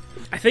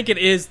 I think it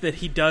is that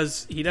he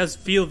does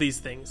feel these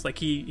things. Like,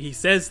 he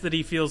says that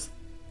he feels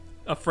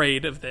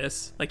afraid of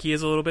this. Like, he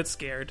is a little bit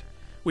scared.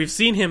 We've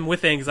seen him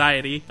with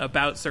anxiety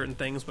about certain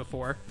things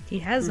before. He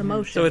has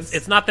emotions. So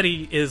it's not that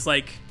he is,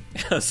 like,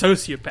 a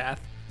sociopath,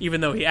 even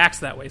though he acts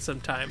that way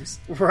sometimes.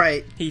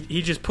 Right.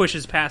 He just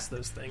pushes past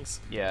those things.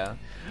 Yeah.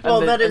 Well,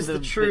 And that is the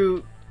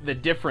true... The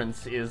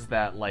difference is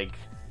that, like,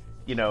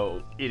 you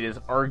know, it is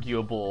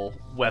arguable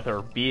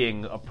whether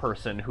being a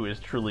person who is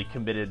truly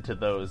committed to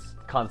those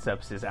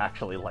concepts is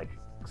actually, like,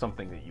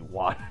 something that you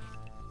want.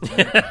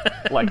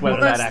 Like,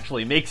 whether that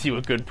actually makes you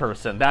a good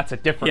person, that's a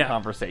different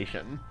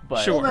conversation.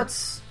 But Sure. Well,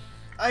 that's...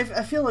 I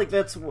feel like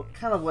that's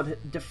kind of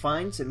what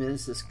defines him,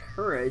 is this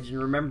courage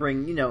and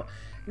remembering, you know,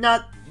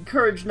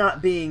 courage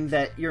not being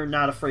that you're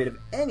not afraid of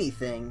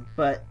anything,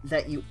 but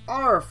that you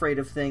are afraid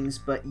of things,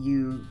 but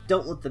you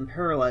don't let them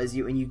paralyze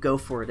you and you go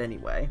for it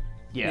anyway.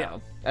 Yeah.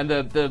 And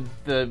the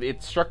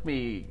it struck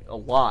me a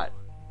lot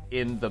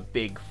in the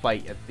big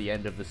fight at the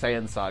end of the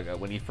Saiyan saga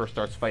when he first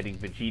starts fighting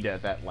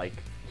Vegeta that, like,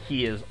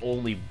 he is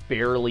only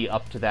barely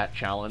up to that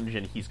challenge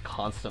and he's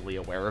constantly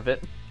aware of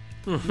it.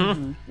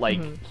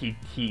 Like,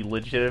 he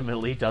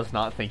legitimately does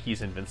not think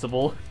he's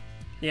invincible.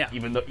 Yeah.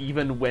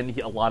 Even when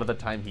a lot of the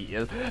time he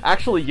is.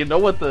 Actually, you know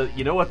what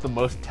the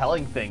most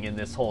telling thing in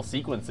this whole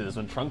sequence is?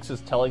 When Trunks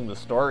is telling the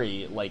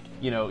story, like,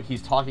 you know,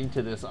 he's talking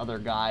to this other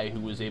guy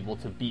who was able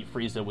to beat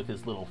Frieza with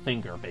his little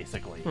finger,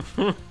 basically.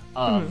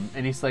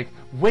 And he's like,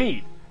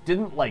 wait,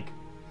 didn't, like,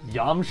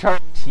 Yamcha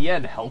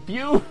Tien help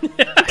you?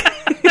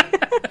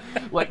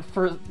 Like,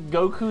 for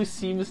Goku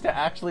seems to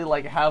actually,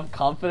 like, have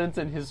confidence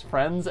in his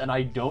friends, and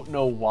I don't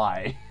know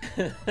why.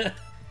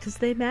 Because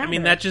they matter. I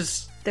mean,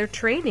 They're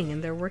training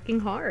and they're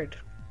working hard.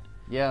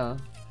 Yeah.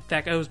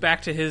 that goes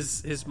back to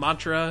his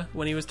mantra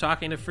when he was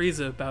talking to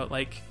Frieza about,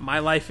 like, my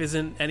life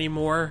isn't any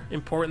more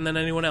important than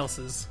anyone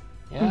else's.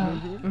 Yeah.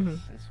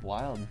 It's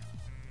wild.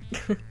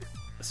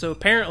 So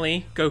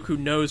apparently, Goku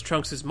knows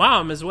Trunks'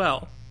 mom as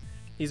well.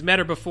 He's met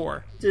her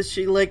before. Does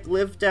she, like,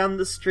 live down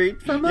the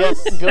street from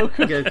Yes, us?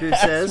 Goku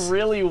That's says.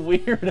 really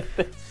weird.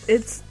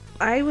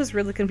 I was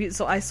really confused,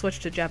 so I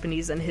switched to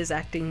Japanese, and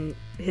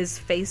his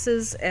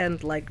faces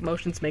and, like,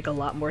 motions make a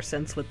lot more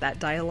sense with that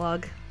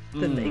dialogue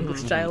than the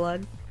English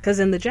dialogue. Because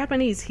in the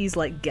Japanese, he's,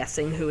 like,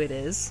 guessing who it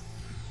is.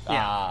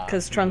 Yeah.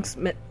 Because Trunks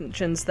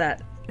mentions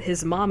that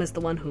his mom is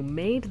the one who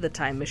made the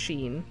time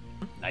machine.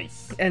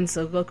 Nice. And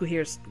so Goku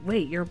hears,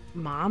 wait, your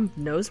mom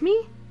knows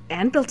me?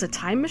 And built a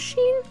time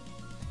machine?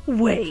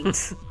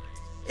 Wait.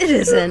 It Who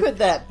isn't. could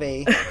that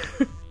be?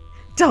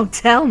 Don't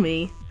tell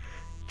me.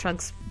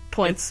 Trunks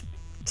points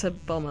to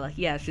Bulma like,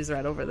 yeah, she's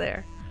right over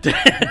there.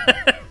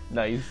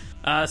 Nice.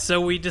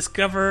 So we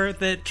discover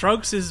that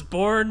Trunks is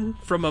born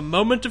from a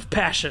moment of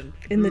passion.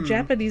 In the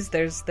Japanese,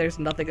 there's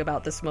nothing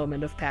about this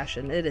moment of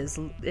passion. It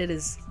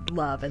is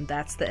love, and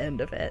that's the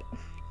end of it.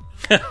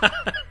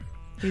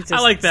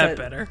 I like that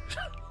better.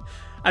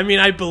 I mean,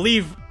 I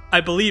believe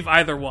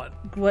either one.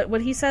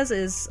 What he says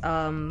is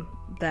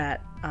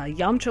that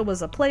Yamcha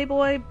was a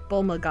playboy.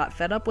 Bulma got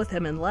fed up with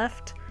him and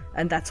left,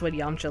 and that's when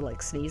Yamcha,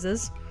 like,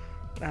 sneezes.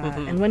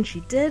 And when she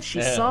did,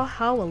 she saw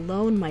how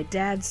alone my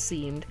dad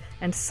seemed,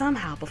 and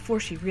somehow, before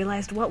she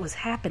realized what was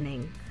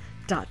happening, ...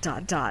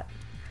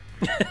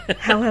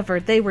 However,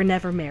 they were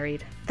never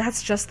married.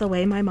 That's just the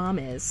way my mom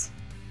is.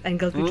 And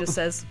Goku just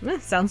says,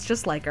 sounds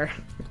just like her.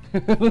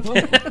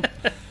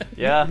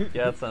 Yeah,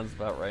 that sounds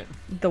about right.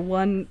 The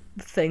one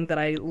thing that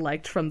I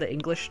liked from the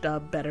English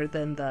dub better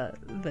than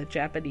the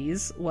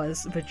Japanese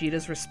was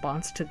Vegeta's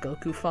response to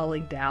Goku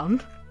falling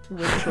down,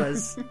 which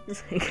was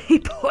he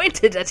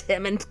pointed at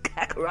him and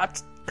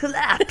Kakarot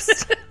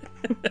collapsed.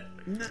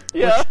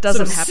 Yeah. Which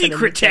doesn't Some happen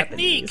secret in the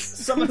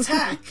techniques. Japanese. Some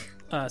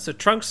attack! So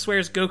Trunks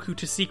swears Goku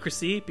to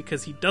secrecy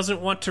because he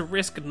doesn't want to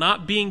risk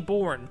not being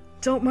born.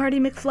 Don't Marty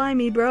McFly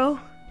me, bro.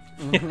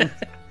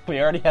 We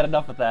already had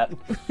enough of that.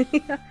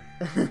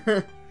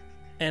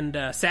 And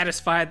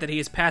satisfied that he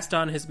has passed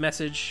on his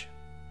message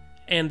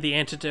and the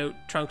antidote,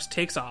 Trunks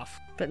takes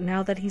off. But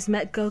now that he's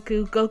met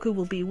Goku, Goku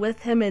will be with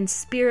him in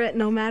spirit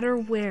no matter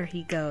where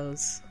he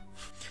goes.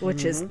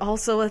 Which is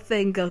also a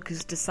thing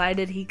Goku's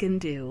decided he can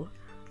do.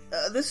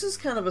 This is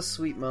kind of a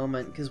sweet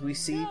moment because we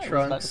see about to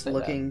Trunks say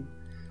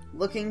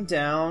looking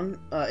down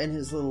in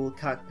his little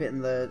cockpit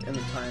in the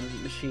time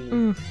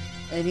machine,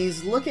 and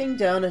he's looking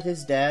down at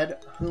his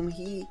dad, whom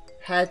he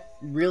had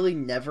really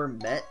never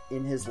met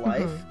in his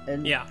life,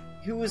 and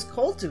who was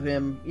cold to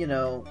him, you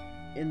know,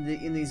 in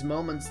these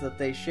moments that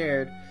they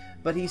shared.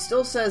 But he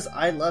still says,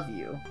 "I love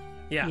you."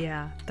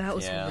 Yeah, that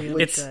was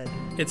really good.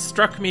 It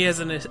struck me as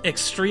an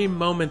extreme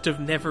moment of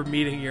never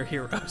meeting your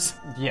heroes.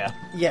 Yeah.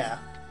 Yeah.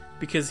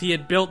 because he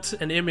had built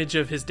an image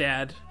of his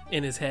dad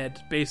in his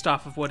head based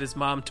off of what his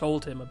mom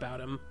told him about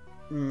him.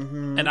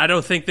 Mm-hmm. And I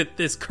don't think that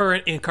this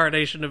current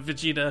incarnation of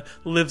Vegeta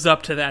lives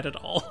up to that at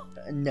all.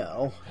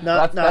 No.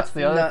 That's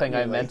the other thing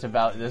really. I meant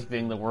about this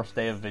being the worst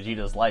day of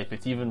Vegeta's life.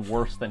 It's even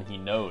worse than he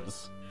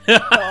knows.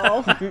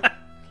 Oh.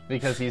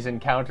 Because he's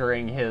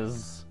encountering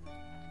his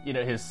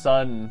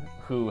son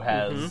who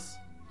has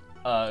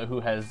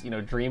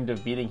dreamed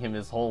of beating him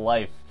his whole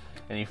life,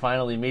 and he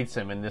finally meets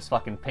him in this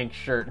fucking pink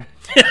shirt.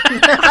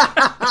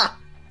 I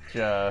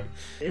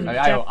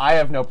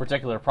have no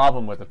particular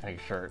problem with the pink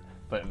shirt,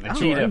 but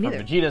Vegeta, from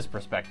Vegeta's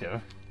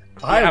perspective,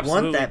 I want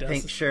absolutely that does.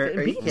 pink shirt.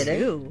 Are Me you kidding?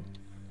 too.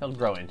 he'll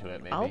grow into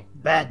it maybe.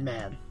 Bad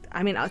man.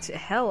 I mean,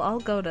 I'll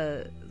go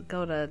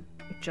to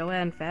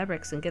Joanne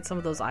Fabrics and get some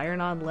of those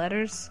iron-on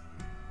letters.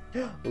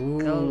 Ooh.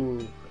 Go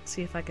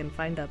see if I can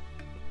find a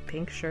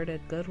pink shirt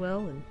at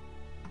Goodwill and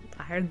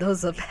iron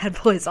those bad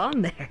boys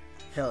on there.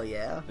 Hell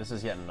yeah. This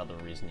is yet another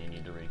reason you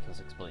need to read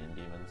Sixpillion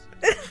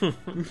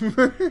Demons.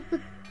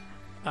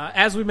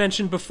 As we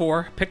mentioned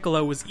before,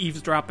 Piccolo was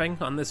eavesdropping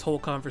on this whole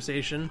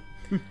conversation.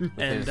 And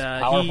His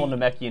powerful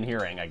Namekian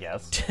hearing, I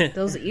guess.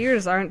 Those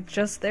ears aren't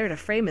just there to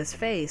frame his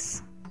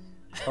face.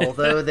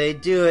 Although they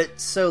do it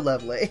so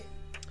lovely.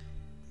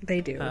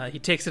 They do. he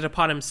takes it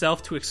upon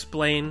himself to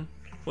explain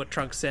what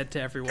Trunks said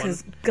to everyone.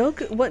 Because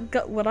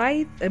Goku, what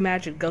I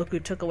imagine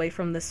Goku took away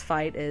from this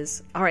fight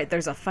is, all right,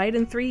 there's a fight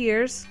in 3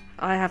 years.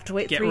 I have to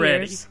wait Get 3 ready.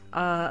 years.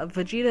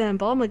 Vegeta and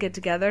Bulma get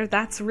together.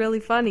 That's really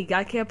funny.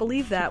 I can't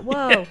believe that.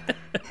 Whoa.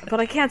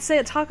 But I can't say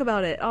it. Talk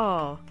about it.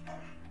 Oh.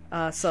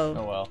 Oh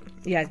well.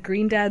 Yeah,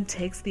 Green Dad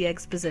takes the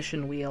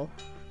exposition wheel.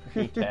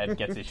 Dad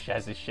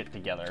has his shit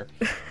together.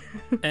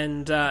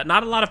 And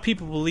not a lot of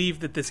people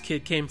believe that this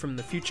kid came from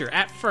the future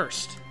at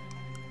first.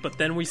 But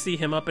then we see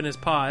him up in his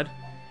pod,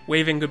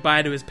 waving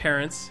goodbye to his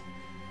parents,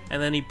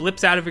 and then he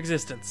blips out of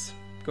existence,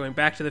 going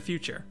back to the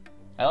future.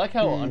 I like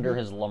how under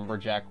his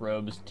lumberjack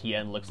robes,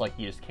 Tien looks like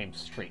he just came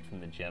straight from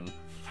the gym.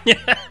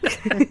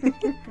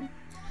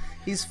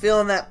 He's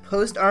feeling that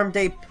post-arm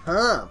day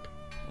pump.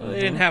 They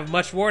didn't have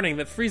much warning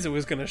that Frieza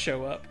was going to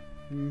show up.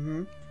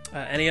 Mm-hmm.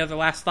 Any other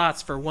last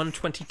thoughts for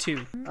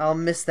 122? I'll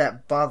miss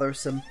that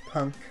bothersome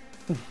punk.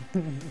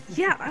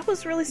 Yeah, I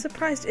was really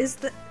surprised. Is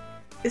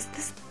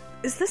this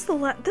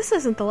this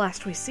isn't the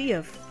last we see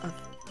of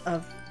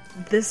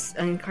this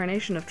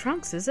incarnation of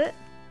Trunks, is it?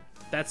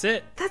 That's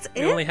it. That's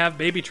We it? only have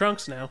Baby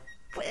Trunks now.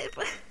 But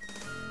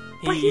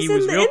He he's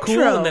was in the real cool,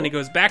 intro. and then he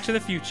goes back to the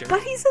future.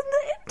 But he's in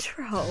the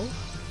intro.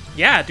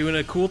 Yeah, doing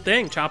a cool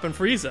thing, chopping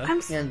Frieza.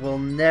 And we'll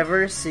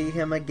never see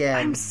him again.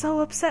 I'm so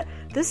upset.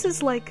 This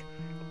was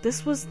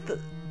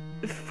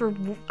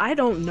I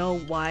don't know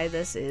why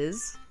this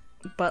is,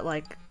 but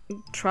like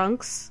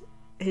Trunks,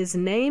 his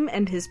name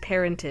and his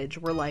parentage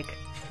were like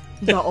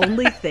the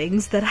only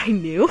things that I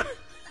knew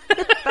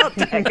about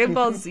Dragon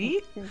Ball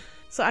Z.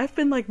 So I've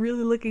been like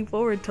really looking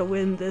forward to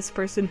when this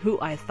person who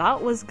I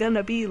thought was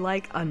gonna be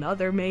like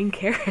another main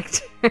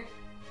character.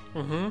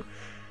 Mm-hmm.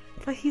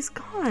 But he's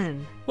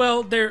gone.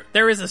 Well,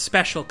 there is a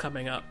special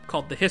coming up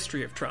called The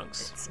History of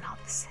Trunks, It's not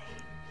the same.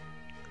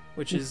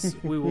 which is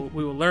we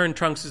will learn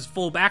Trunks'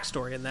 full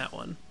backstory in that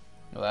one.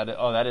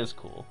 That is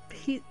cool.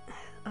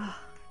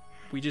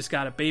 We just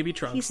got a Baby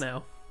Trunks He's-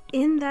 now.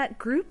 In that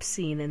group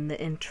scene in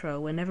the intro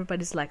when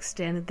everybody's like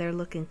standing there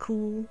looking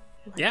cool.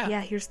 Like,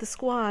 Yeah. here's the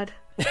squad.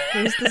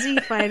 Here's the Z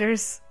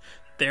Fighters.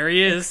 There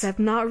he is. Except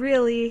not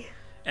really.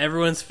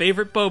 Everyone's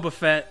favorite Boba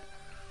Fett.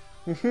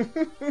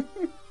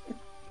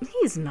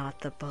 He's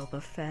not the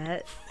Boba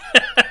Fett.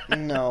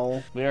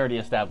 No. We already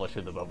established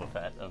who the Boba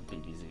Fett of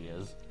DBZ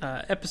is.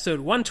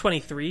 Episode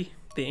 123.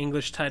 The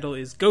English title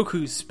is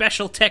Goku's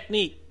Special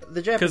Technique.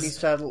 The Japanese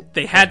title.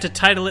 They had to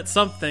title it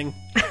something.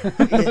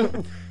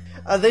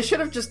 They should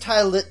have just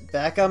titled it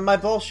Back on My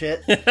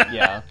Bullshit.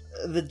 Yeah.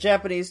 The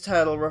Japanese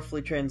title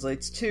roughly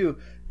translates to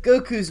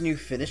Goku's New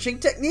Finishing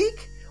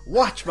Technique?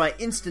 Watch my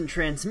instant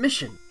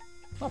transmission.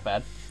 Not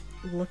bad.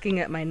 Looking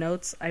at my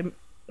notes,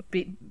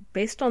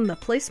 based on the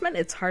placement,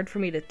 it's hard for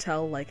me to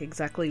tell like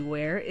exactly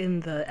where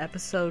in the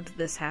episode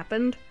this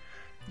happened.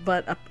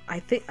 But I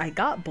think I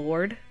got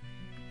bored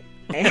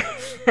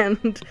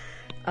and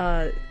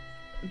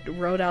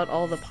wrote out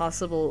all the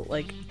possible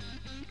like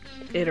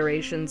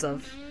iterations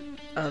of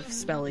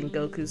spelling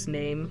Goku's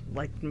name,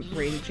 like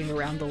ranging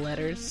around the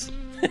letters.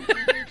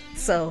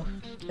 So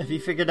Have you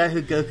figured out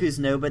who Goku's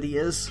nobody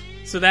is?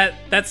 So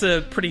that's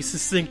a pretty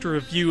succinct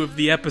review of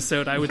the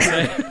episode, I would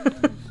say.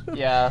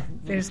 Yeah.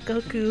 there's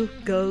Goku,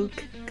 Guko,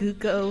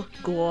 Guok,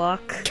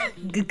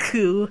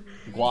 Goku,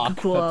 Guac.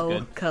 Guo,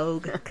 That's good.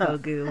 Kog,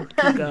 Kogu,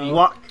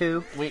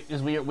 Gugo.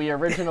 Waku. We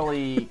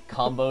originally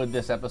comboed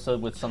this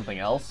episode with something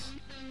else,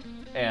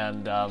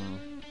 and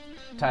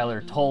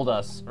Tyler told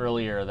us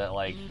earlier that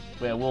like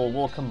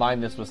we'll combine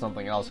this with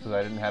something else because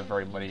I didn't have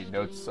very many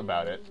notes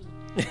about it.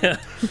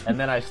 And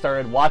then I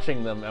started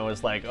watching them and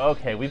was like,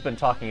 okay, we've been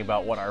talking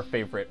about what our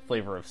favorite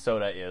flavor of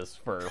soda is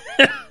for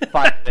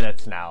 5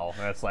 minutes now,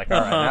 and it's like,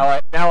 all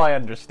right, now I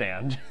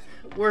understand.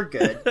 We're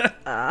good.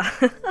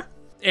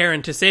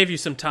 Aaron, to save you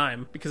some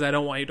time, because I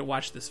don't want you to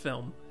watch this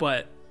film,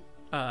 but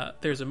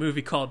there's a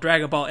movie called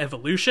Dragon Ball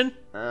Evolution,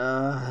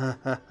 Uh-huh.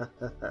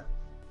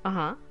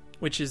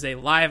 which is a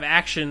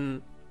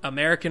live-action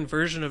American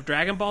version of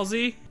Dragon Ball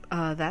Z.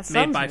 That sounds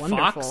Made by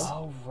wonderful. Fox.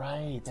 Oh,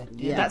 right.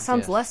 That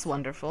sounds less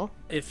wonderful.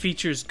 It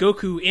features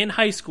Goku in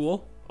high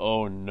school,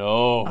 Oh,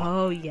 no.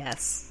 Oh,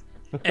 yes.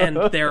 and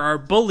there are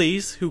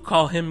bullies who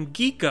call him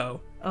Geeko.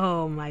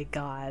 Oh, my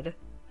God.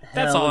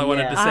 That's Hell all I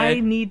wanted yeah. to say. I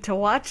need to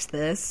watch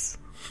this.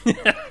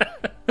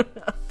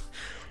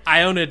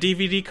 I own a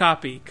DVD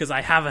copy because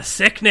I have a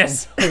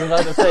sickness. I was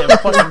about to say, of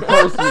fucking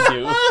course you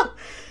do.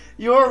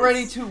 You're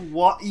ready to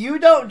walk. You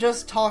don't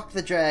just talk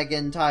the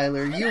dragon,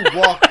 Tyler. You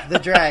walk the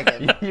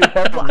dragon. You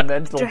have a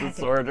mental Dragon,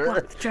 disorder.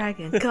 walk the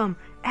dragon, come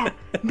at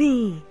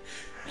me.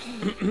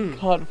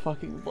 God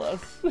fucking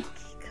bless.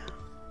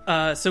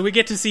 So we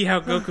get to see how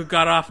Goku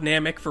got off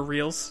Namek for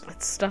reals.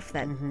 It's stuff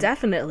that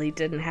definitely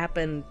didn't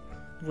happen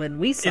when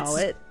we saw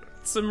It's- it.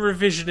 Some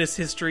revisionist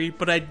history,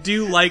 but I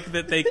do like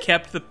that they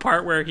kept the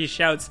part where he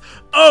shouts,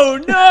 "Oh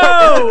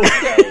no!"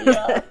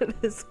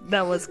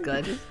 That was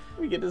good.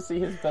 We get to see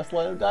his best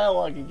line of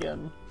dialogue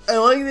again. I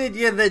like the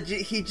idea that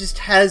he just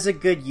has a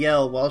good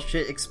yell while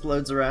shit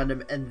explodes around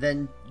him and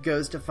then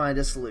goes to find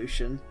a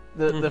solution.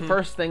 The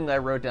first thing that I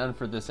wrote down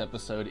for this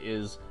episode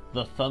is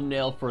the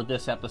thumbnail for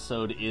this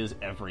episode is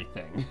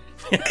everything.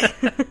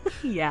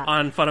 Yeah.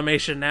 On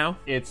Funimation now.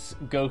 It's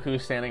Goku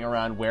standing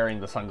around wearing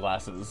the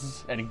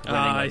sunglasses and grinning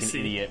I like an see.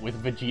 idiot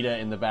with Vegeta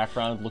in the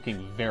background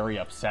looking very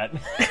upset.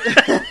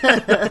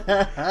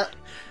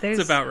 There's,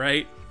 It's about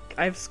right.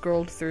 I've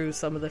scrolled through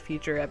some of the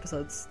future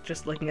episodes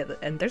just looking at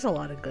and there's a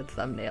lot of good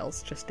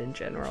thumbnails just in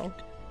general.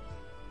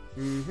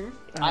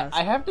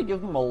 I have to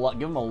give them a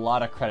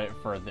lot of credit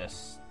for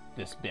this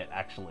bit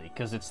actually,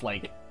 because it's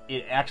like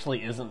it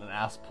actually isn't an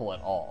ass pull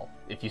at all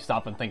if you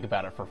stop and think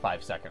about it for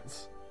 5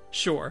 seconds.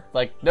 Sure.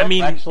 Like, no, I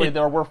mean, actually, it-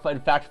 there were in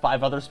fact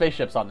 5 other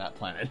spaceships on that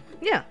planet.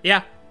 Yeah.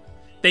 Yeah.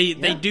 They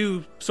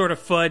do sort of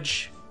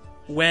fudge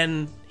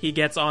when he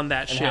gets on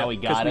that And ship. how he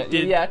 'cause got we it.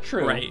 did- Yeah,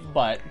 true. Right.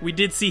 But We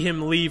did see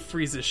him leave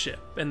Frieza's ship,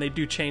 and they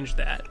do change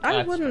that. I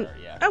That's wouldn't fair,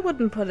 yeah. I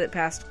wouldn't put it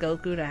past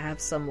Goku to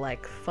have some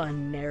like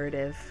fun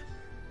narrative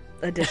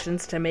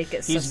additions to make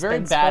it he's very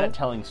bad at suspenseful.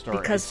 telling stories.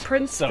 Because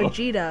Prince so-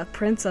 Vegeta,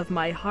 Prince of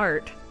my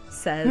heart,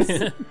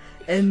 says,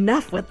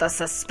 "Enough with the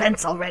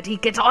suspense already.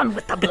 Get on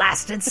with the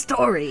blasted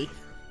story."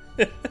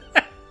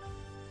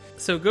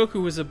 So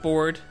Goku was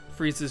aboard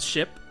Frieza's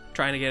ship,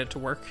 trying to get it to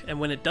work, and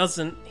when it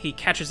doesn't, he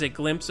catches a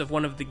glimpse of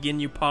one of the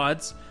Ginyu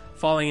pods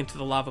falling into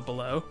the lava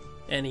below,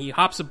 and he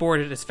hops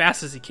aboard it as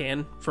fast as he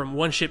can from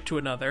one ship to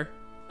another.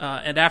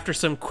 And after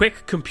some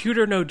quick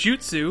computer no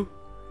jutsu,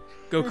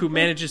 Goku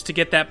manages to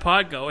get that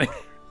pod going.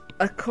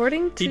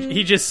 According to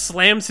He just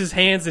slams his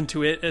hands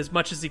into it as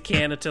much as he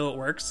can until it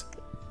works.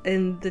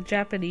 in the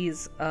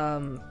Japanese,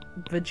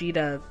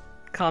 Vegeta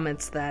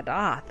comments that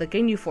the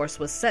Ginyu Force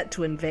was set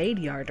to invade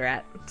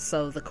Yardrat,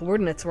 so the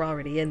coordinates were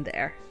already in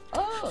there.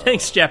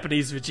 Thanks,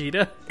 Japanese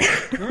Vegeta.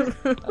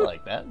 I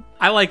like that.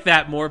 I like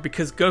that more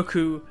because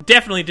Goku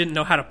definitely didn't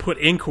know how to put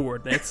in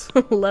coordinates.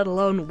 Let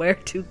alone where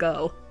to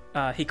go.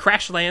 He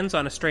crash lands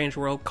on a strange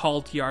world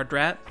called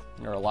Yardrat.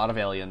 There are a lot of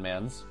alien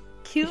mans.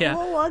 Cute Yeah.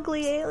 little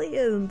ugly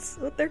aliens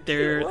with their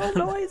They're- cute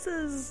little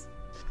noises.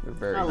 They're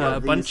very I A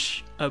love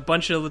bunch of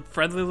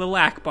friendly little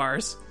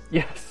Akbars.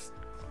 yes.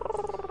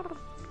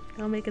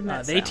 How making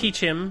that They sound? teach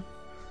him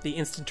the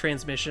instant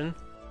transmission,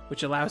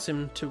 which allows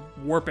him to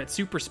warp at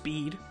super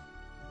speed.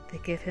 They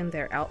give him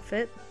their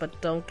outfit, but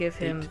don't give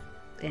him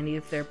any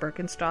of their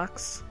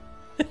Birkenstocks.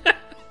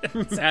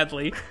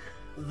 Sadly,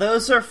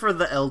 Those are for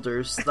the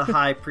elders, the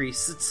high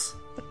priests.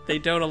 they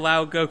don't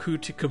allow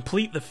Goku to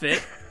complete the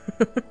fit.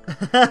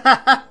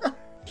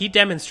 He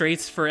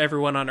demonstrates for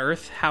everyone on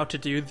Earth how to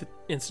do the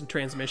instant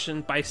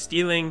transmission by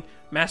stealing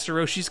Master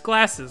Roshi's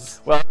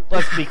glasses. Well,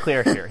 let's be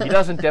clear here. He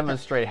doesn't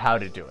demonstrate how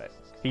to do it.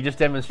 He just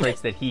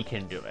demonstrates that he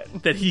can do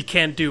it. That he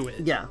can do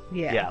it. Yeah.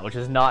 Yeah, which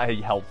is not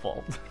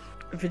helpful.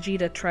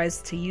 Vegeta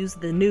tries to use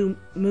the new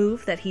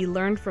move that he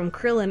learned from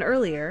Krillin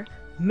earlier,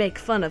 make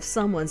fun of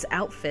someone's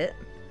outfit.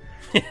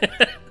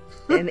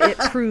 And it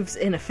proves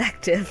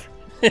ineffective.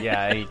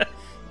 Yeah,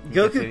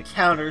 Goku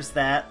counters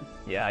that.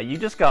 yeah. You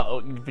just got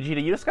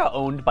Vegeta. You just got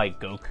owned by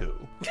Goku.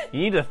 You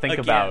need to think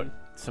Again. about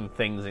some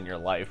things in your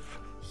life.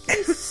 He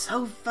is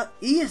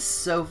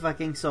so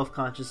fucking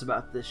self-conscious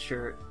about this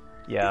shirt.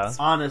 Yeah.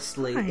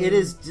 Honestly, fine. it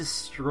is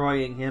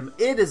destroying him.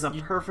 It is a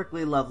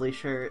perfectly lovely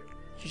shirt.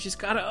 You just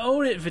gotta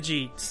own it,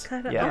 Vegeta.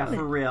 Kinda Yeah. own it.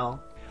 For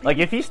real. Like,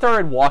 if he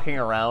started walking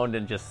around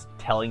and just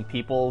telling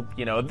people,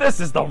 you know, this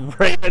is the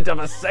raiment of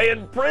a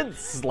Saiyan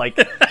prince, like,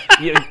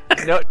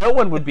 no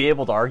one would be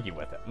able to argue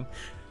with him.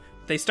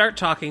 They start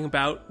talking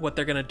about what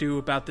they're gonna do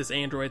about this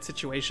android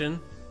situation.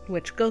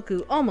 Which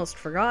Goku almost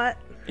forgot.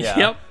 Yeah.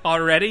 Yep,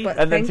 already. But-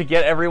 And then to Thank-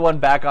 get everyone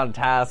back on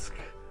task,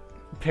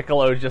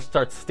 Piccolo just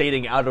starts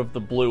stating out of the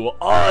blue,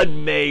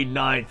 on May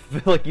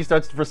 9th. Like, he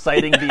starts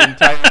reciting the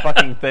entire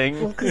fucking thing.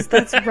 Well, because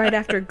that's right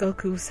after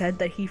Goku said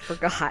that he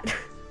forgot.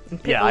 And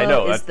Yeah, Piccolo I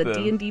know, is that's the the-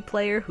 D&D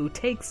player who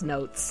takes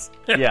notes.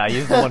 Yeah,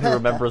 he's the one who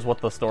remembers what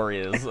the story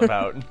is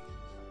about.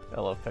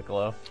 I love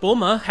Piccolo.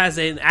 Bulma has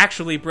an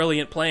actually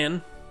brilliant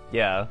plan.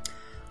 Yeah.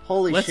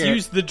 Holy Let's shit.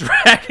 use the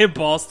Dragon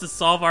Balls to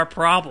solve our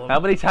problem. How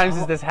many times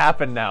has this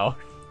happened now?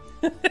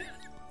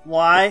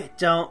 Why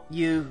don't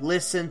you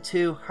listen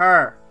to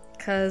her?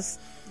 Because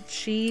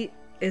she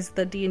is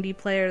the D&D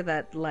player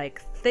that,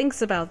 like,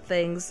 thinks about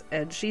things,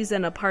 and she's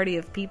in a party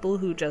of people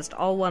who just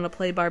all want to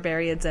play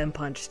barbarians and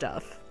punch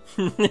stuff.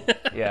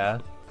 Yeah.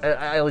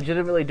 I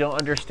legitimately don't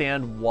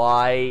understand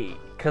why,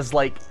 because,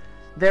 like,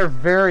 they're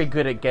very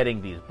good at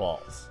getting these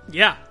balls.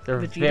 Yeah, They're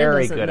Vegeta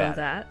very doesn't good know at it.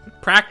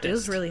 that. practice. It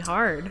was really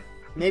hard.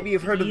 Maybe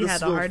you've heard of He this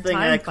had a little hard thing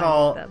time I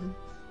call finding them.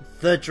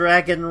 the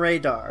Dragon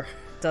Radar.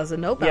 Doesn't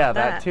know about Yeah,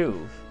 that. that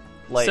too.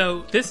 Like,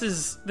 So this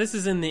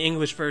is in the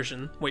English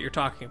version, what you're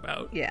talking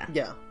about. Yeah.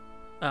 Yeah.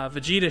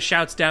 Vegeta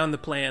shouts down the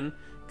plan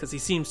because he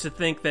seems to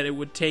think that it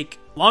would take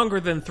longer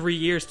than 3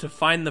 years to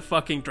find the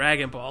fucking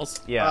Dragon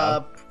Balls.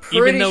 yeah.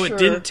 Even though Pretty it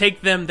sure- didn't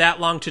take them that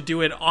long to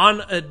do it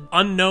on an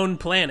unknown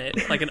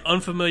planet, like an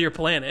unfamiliar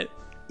planet.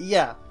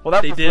 Yeah. Well,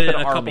 that They was did with it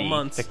an in a couple army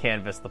months. to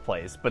canvas the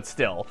place, but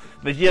still,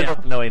 Vegeta Yeah.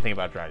 doesn't know anything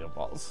about Dragon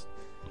Balls.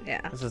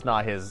 Yeah. This is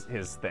not his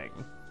thing.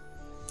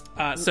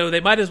 So they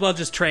might as well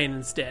just train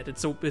instead.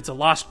 It's a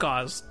lost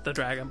cause, the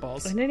Dragon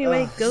Balls. And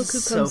anyway, Ugh, Goku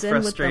so comes in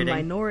with the frustrating.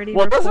 minority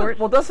Well, report.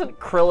 doesn't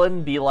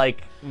Krillin be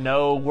like,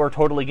 no, we're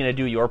totally gonna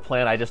do your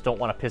plan, I just don't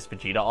want to piss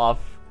Vegeta off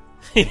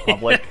in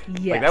public?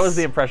 Yes. Like, that was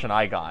the impression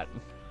I got.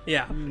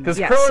 Yeah. Because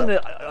Yeah, Krillin,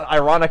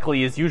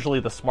 ironically, is usually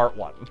the smart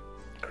one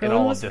in Krillin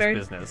all was of this very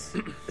business.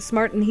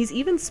 smart, and he's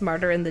even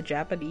smarter in the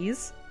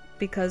Japanese,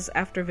 because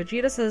after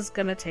Vegeta says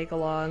gonna take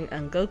along,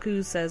 and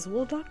Goku says,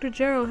 well, Dr.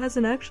 Gero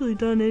hasn't actually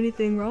done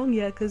anything wrong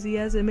yet because he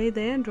hasn't made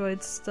the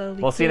androids, so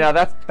we Well, see, can't-"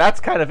 now that's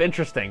kind of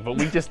interesting, but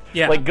we just,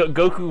 Yeah. like,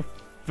 Goku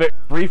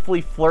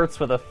briefly flirts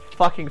with a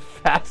fucking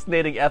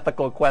fascinating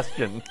ethical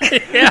question,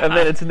 and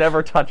then it's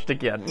never touched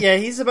again. Yeah,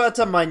 he's about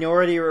to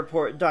minority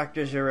report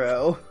Dr.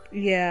 Gero.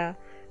 Yeah,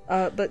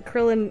 but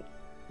Krillin,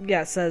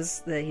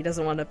 says that he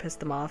doesn't want to piss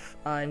them off,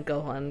 and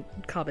Gohan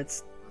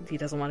comments he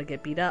doesn't want to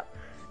get beat up.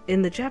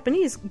 In the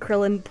Japanese,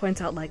 Krillin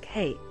points out, like,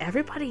 hey,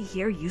 everybody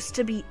here used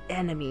to be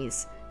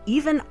enemies.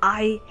 Even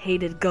I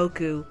hated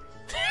Goku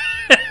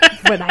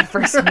when I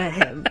first met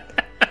him.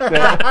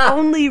 The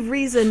only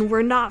reason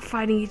we're not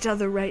fighting each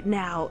other right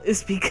now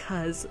is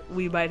because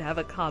we might have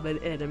a common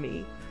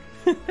enemy.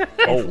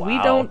 If we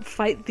wow. don't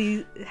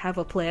have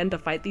a plan to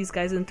fight these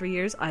guys in 3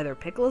 years, either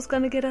Piccolo's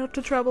gonna get out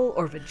to trouble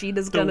or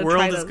Vegeta's The gonna world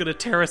try is going to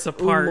tear us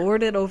apart.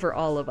 lord it over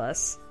all of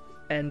us.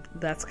 And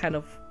that's kind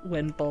of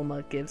when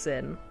Bulma gives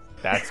in.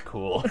 That's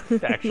cool,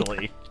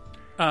 actually.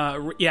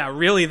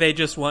 Really, they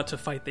just want to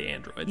fight the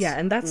androids. Yeah,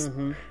 and that's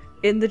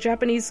in the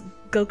Japanese,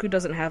 Goku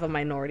doesn't have a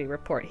minority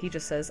report. He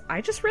just says,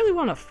 I just really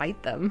want to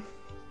fight them.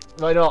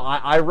 No,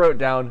 I wrote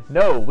down,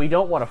 no, we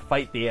don't want to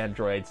fight the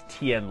androids.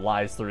 Tien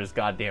lies through his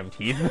goddamn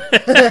teeth.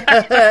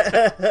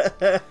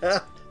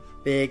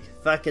 Big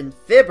fucking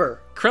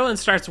fibber. Krillin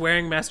starts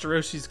wearing Master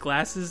Roshi's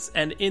glasses,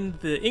 and in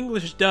the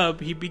English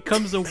dub, he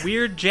becomes a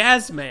weird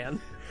jazz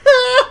man.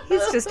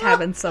 He's just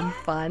having some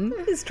fun.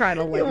 He's trying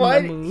to lighten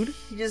Why the mood.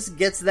 he just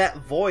gets that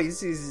voice?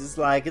 He's just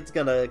like, it's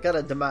gonna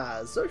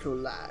demise social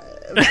life.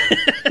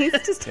 He's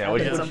just Yeah, having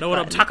which is- You some know what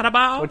I'm fun. talking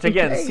about? Which,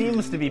 again,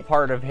 seems to be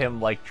part of him,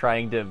 like,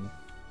 trying to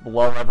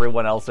lull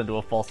everyone else into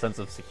a false sense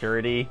of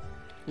security,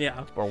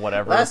 Yeah. or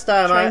whatever. Last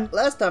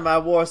time I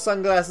wore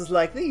sunglasses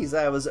like these,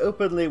 I was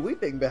openly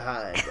weeping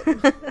behind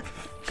them.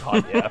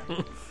 God, yeah.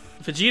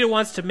 Vegeta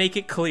wants to make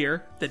it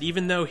clear that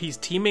even though he's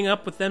teaming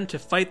up with them to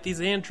fight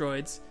these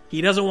androids, he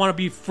doesn't want to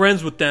be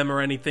friends with them or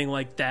anything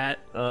like that.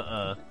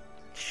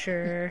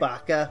 Sure.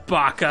 Baka.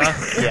 Baka.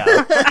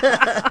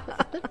 Yeah.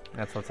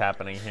 That's what's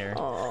happening here.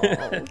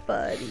 Oh,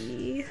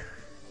 buddy.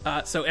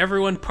 So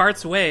everyone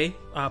parts ways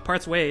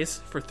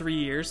for 3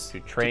 years To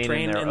train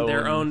in in their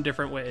their own- own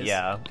different ways.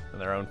 Yeah, in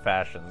their own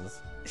fashions.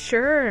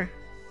 Sure.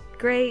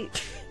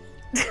 Great.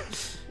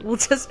 We'll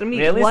just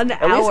meet I mean, 1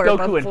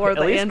 hour before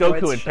the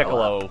androids Goku and show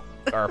Piccolo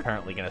up. are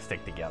apparently going to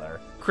stick together.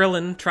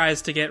 Krillin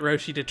tries to get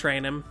Roshi to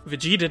train him.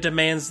 Vegeta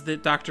demands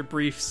that Dr.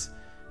 Briefs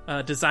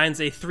designs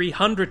a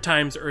 300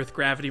 times Earth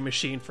gravity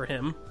machine for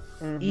him.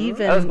 I was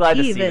Even glad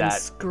to see that.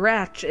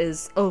 Scratch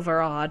is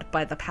overawed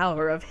by the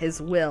power of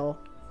his will.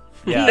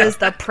 Yeah. He is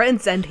the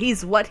prince, and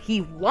he's what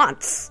he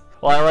wants.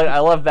 Well, I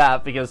love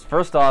that because,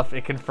 first off,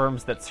 it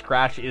confirms that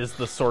Scratch is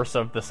the source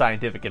of the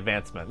scientific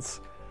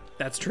advancements.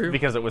 That's true.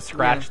 Because it was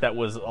Scratch that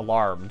was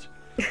alarmed.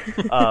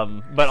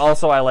 But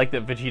also, I like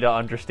that Vegeta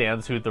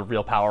understands who the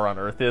real power on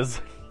Earth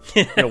is.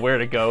 You know, where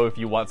to go if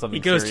you want something he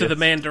goes to serious. the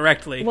man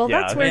directly. Well,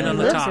 Yeah, that's where man he on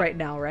the lives top. right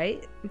now,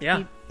 right?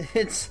 Yeah.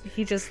 It's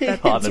He just Oh, he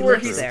that's where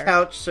lives he's there.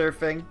 couch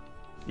surfing.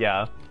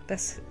 Yeah.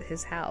 That's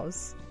his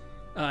house.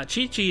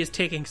 Chi-Chi is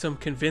taking some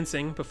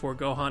convincing before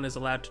Gohan is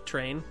allowed to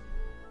train.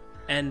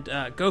 And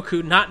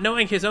Goku, not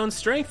knowing his own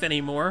strength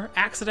anymore,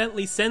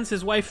 accidentally sends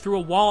his wife through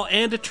a wall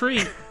and a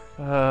tree.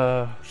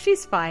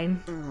 She's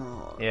fine.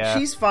 Yeah.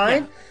 She's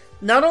fine. Yeah.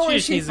 Not only She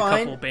is just she needs a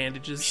fine, couple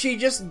bandages. she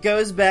just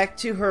goes back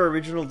to her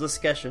original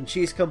discussion.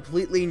 She's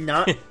completely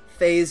not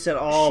phased at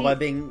all She- by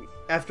being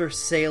after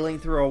sailing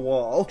through a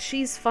wall.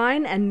 She's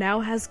fine and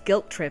now has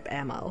guilt trip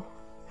ammo.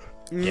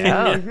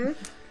 Yeah.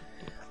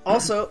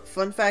 Also,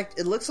 fun fact,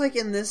 it looks like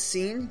in this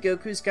scene,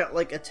 Goku's got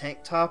like a tank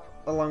top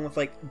along with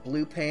like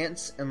blue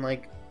pants and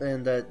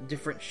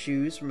different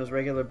shoes from his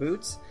regular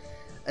boots.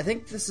 I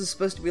think this is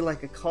supposed to be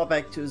like a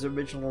callback to his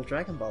original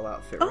Dragon Ball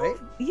outfit, right?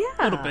 Oh, yeah.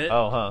 A little bit.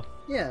 Oh, huh.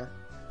 Yeah.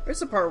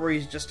 There's a part where he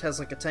just has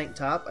like a tank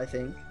top, I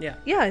think. Yeah.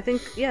 Yeah, I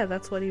think,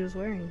 that's what he was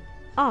wearing.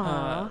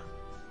 Aww.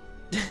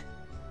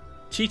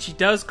 Chi-Chi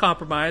does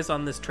compromise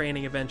on this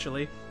training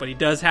eventually, but he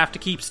does have to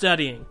keep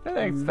studying. I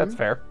think that's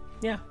fair.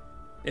 Yeah.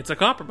 It's a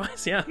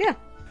compromise, yeah. Yeah.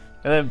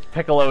 And then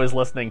Piccolo is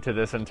listening to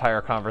this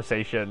entire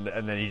conversation,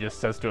 and then he just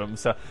says to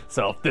himself,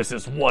 "This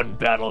is one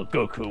battle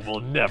Goku will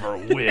never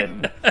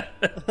win."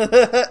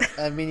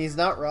 I mean, he's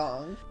not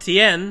wrong.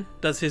 Tien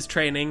does his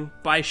training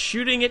by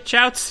shooting at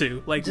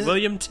Chaozu, like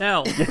William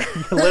Tell.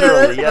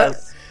 Literally,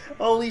 yes.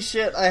 Holy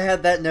shit, I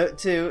had that note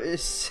too. It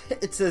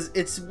says,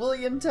 it's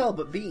William Tell,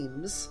 but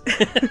beams.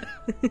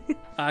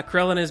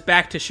 Krillin is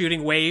back to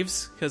shooting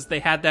waves, because they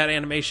had that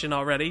animation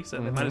already, so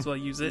they might as well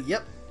use it.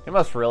 Yep. It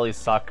must really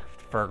suck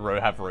for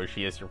have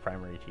Roshi as your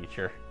primary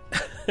teacher.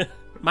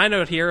 My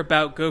note here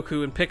about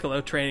Goku and Piccolo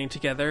training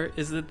together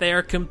is that they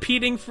are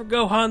competing for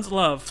Gohan's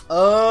love.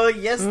 Oh,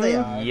 yes, they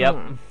are. Yep.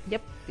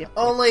 Yep.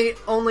 Only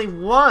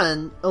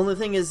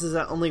thing is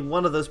that only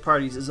one of those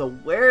parties is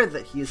aware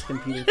that he is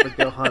competing for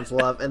Gohan's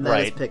love, and that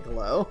is Right.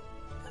 Piccolo.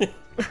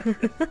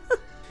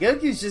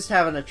 Goku's just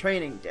having a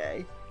training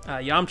day.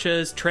 Yamcha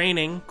is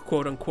training,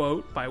 quote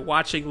unquote, by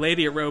watching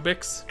lady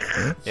aerobics.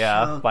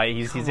 Yeah, Oh,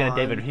 he's in come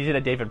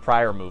a David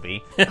Pryor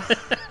movie.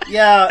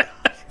 Yeah,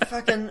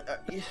 fucking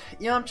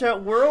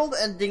Yamcha,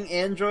 world-ending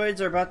androids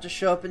are about to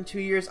show up in 2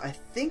 years. I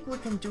think we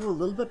can do a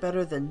little bit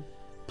better than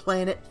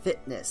Planet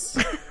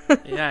Fitness.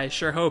 Yeah, I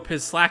sure hope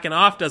his slacking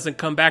off doesn't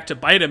come back to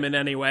bite him in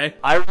any way.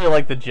 I really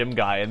like the gym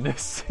guy in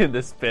this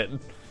bit.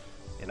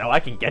 You know,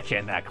 I can get you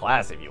in that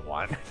class if you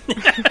want.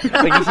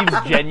 Like, he seems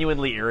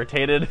genuinely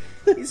irritated.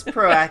 He's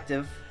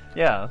proactive.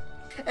 Yeah.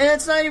 And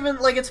it's not even,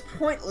 like, it's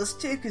pointless,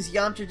 too, because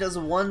Yamcha does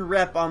one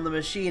rep on the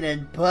machine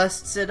and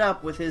busts it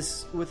up with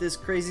his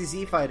crazy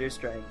Z-Fighter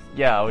strength.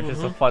 Yeah, which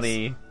is a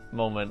funny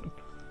moment.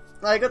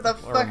 Like, what the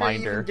fuck are you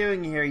reminder. even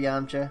doing here,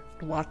 Yamcha?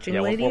 Watching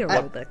Yeah, lady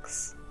well,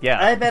 aerobics. Yeah.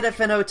 I bet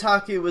if an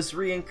otaku was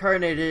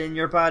reincarnated in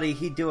your body,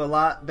 he'd do a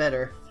lot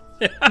better.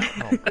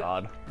 Oh,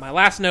 God. My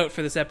last note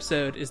for this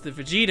episode is that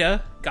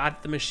Vegeta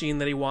got the machine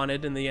that he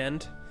wanted in the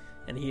end,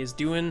 and he is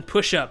doing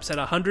push-ups at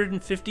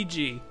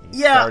 150G.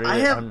 Yeah, Started I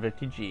at have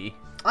 150G.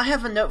 I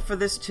have a note for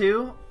this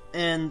too,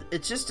 and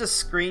it's just a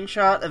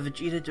screenshot of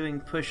Vegeta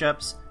doing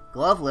push-ups,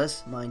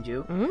 gloveless, mind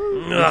you,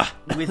 Ugh.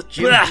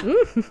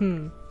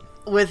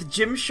 with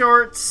gym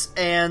shorts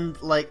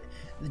and like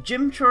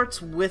gym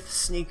shorts with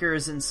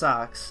sneakers and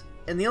socks.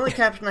 And the only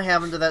caption I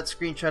have under that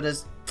screenshot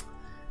is,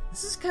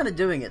 "This is kind of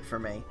doing it for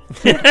me."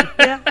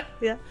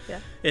 Yeah.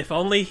 If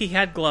only he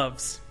had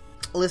gloves.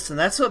 Listen,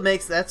 that's what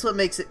makes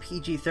it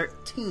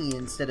PG-13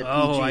 instead of PG.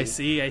 Oh, I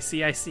see.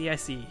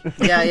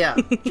 Yeah.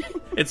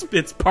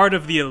 It's part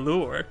of the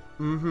allure.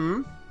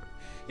 Mm-hmm.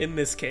 In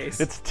this case.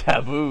 It's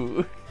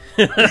taboo.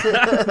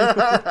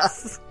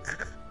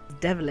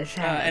 Devilish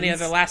hands. Any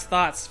other last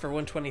thoughts for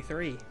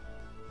 123?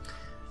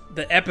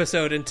 The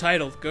episode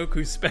entitled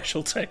Goku's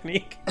Special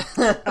Technique.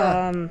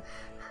 I mean,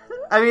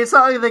 it's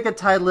not like they could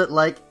title it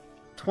like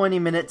 20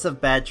 minutes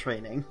of bad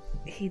training.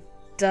 He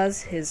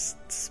does his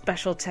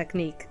special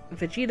technique.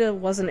 Vegeta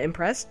wasn't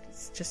impressed.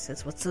 He just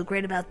says, "What's so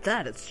great about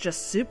that? It's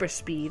just super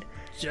speed."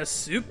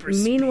 Just super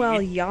speed.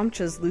 Meanwhile,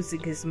 Yamcha's losing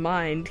his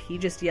mind. He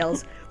just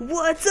yells,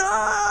 "What's up?"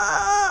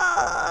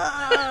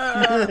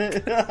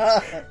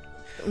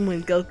 And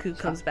when Goku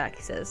comes back,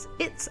 he says,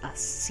 "It's a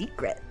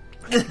secret."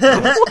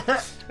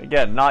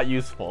 Again, not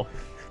useful.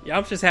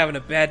 Yamcha's having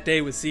a bad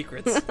day with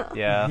secrets.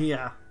 Yeah.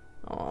 Yeah.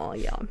 Aw,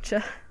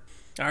 Yamcha.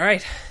 All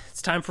right,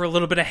 it's time for a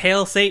little bit of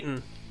Hail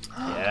Satan.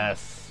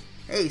 Yes.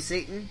 Hey,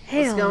 Satan.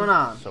 Hail. What's going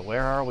on? So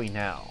where are we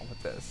now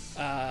with this?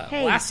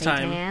 Hey, last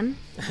time,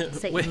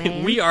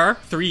 Satan we are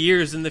 3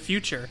 years in the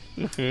future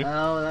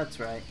Oh, that's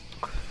right.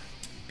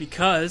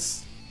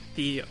 because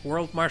the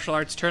World Martial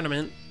Arts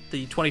Tournament,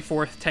 the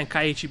 24th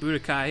Tenkaichi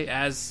Budokai,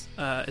 as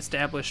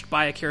established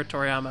by Akira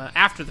Toriyama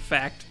after the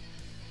fact,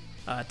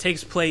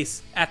 takes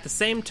place at the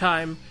same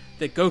time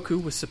that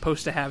Goku was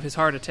supposed to have his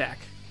heart attack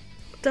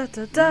Da,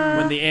 da, da.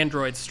 when the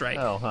androids strike.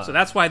 Oh, huh. So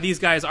that's why these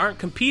guys aren't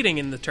competing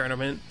in the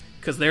tournament,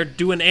 because they're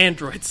doing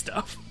android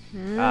stuff.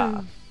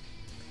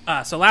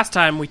 So last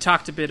time we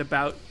talked a bit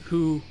about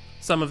who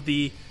some of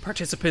the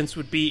participants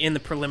would be in the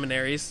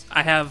preliminaries.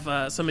 I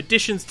have some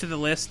additions to the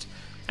list,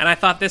 and I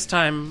thought this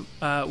time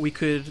we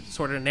could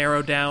sort of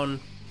narrow down.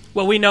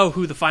 Well, we know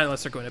who the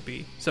finalists are going to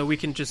be, so we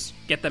can just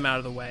get them out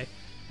of the way.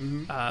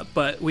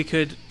 But we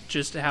could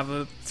just have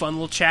a fun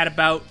little chat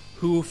about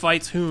who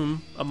fights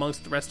whom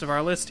amongst the rest of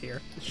our list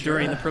here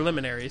during the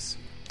preliminaries.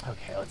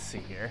 Okay, let's see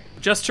here.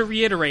 Just to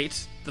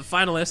reiterate, the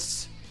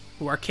finalists,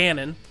 who are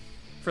canon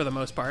for the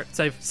most part,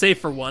 save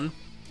for one,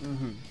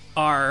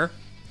 are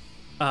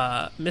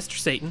Mr.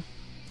 Satan,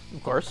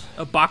 Of course.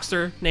 a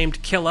boxer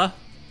named Killa,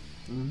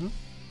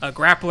 a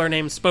grappler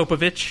named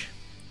Spopovich,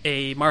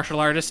 a martial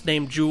artist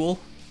named Jewel,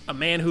 a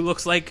man who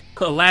looks like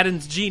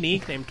Aladdin's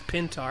genie named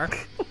Pintar.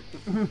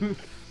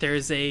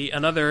 There's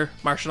another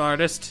martial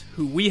artist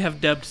who we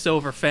have dubbed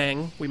Silver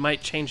Fang. We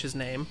might change his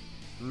name.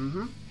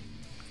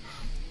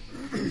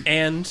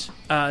 And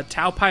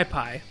Tao Pai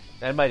Pai.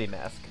 And Mighty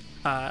Mask.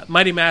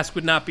 Mighty Mask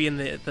would not be in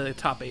the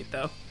top 8,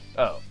 though.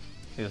 Oh.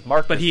 He was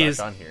marked, But as he such is-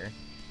 on here.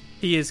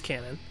 He is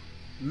canon.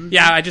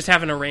 Yeah, I just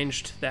haven't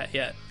arranged that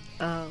yet.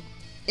 Oh.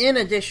 In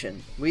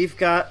addition, we've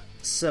got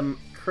some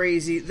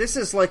crazy... This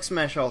is like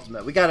Smash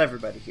Ultimate. We got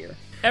everybody here.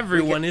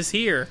 Everyone is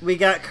here. We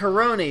got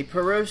Karoni,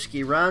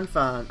 Peroshki,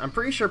 Ranfan. I'm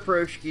pretty sure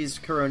Peroshki's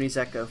Karoni's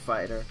Echo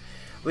Fighter.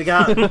 We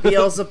got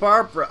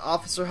Beelzebarbara,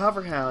 Officer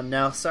Hoverhound,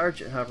 now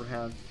Sergeant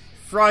Hoverhound.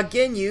 Frog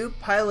Ginyu,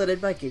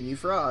 piloted by Ginyu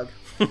Frog.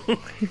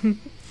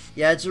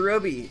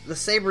 Yajirobe, the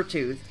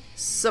Sabretooth,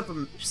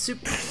 Superman.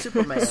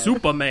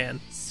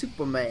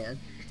 Superman.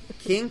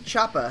 King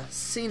Choppa,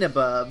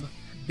 Cenobub,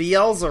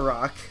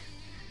 Beelzerok,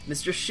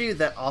 Mr. Shu,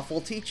 that awful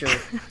teacher.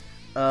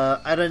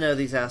 I don't know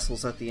these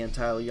assholes at the end,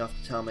 Tyler. You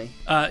have to tell me.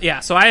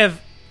 So I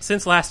have,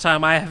 since last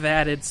time, I have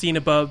added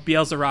Cenobub,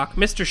 Beelzerok,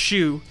 Mr.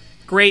 Shu,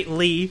 Great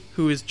Lee,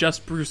 who is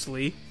just Bruce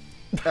Lee.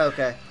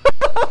 Okay.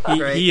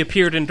 Great. He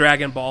appeared in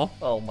Dragon Ball.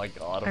 Oh my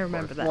god. I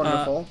remember that.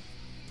 Wonderful.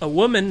 A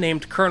woman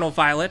named Colonel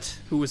Violet,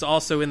 who was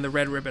also in the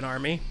Red Ribbon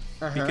Army,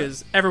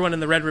 because everyone in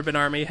the Red Ribbon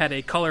Army had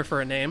a color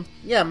for a name.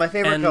 Yeah, my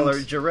favorite and- color,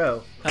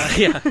 Jiro.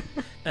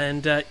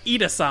 And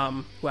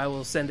Ida-sam, who I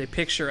will send a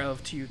picture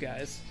of to you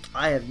guys.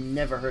 I have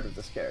never heard of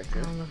this character.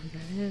 I don't know who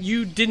that is.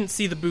 You didn't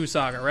see the Boo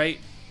Saga, right?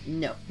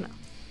 No.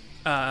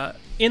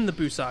 In the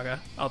Boo Saga,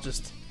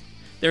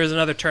 there is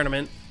another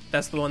tournament.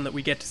 That's the one that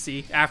we get to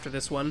see after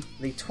this one.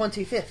 The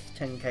 25th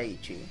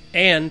Tenkaichi.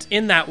 And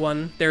in that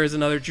one, there is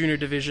another junior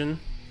division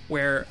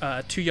where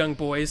 2 young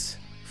boys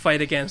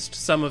fight against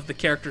some of the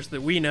characters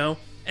that we know.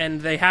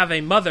 And they have a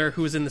mother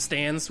who is in the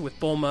stands with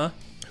Bulma,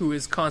 who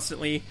is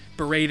constantly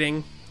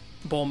berating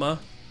Bulma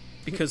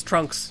because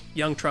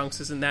young Trunks,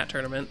 is in that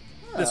tournament.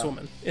 This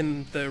woman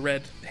in the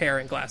red hair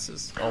and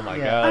glasses. Oh my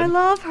Yeah. I god.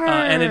 love her.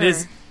 And it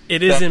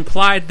is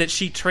implied that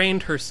she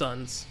trained her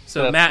sons. So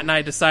That's- Matt and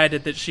I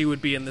decided that she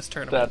would be in this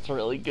tournament. That's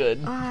really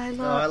good. I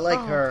Oh, I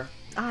like her.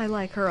 I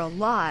like her a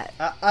lot.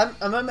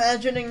 I'm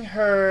imagining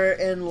her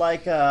in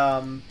like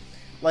a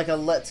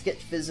Let's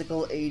Get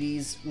Physical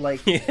 80s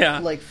Yeah.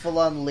 like full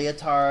on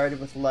leotard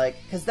with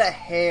because that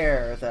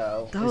hair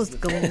though. is Those the-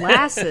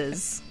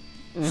 glasses.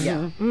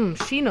 Yeah.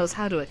 She knows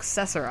how to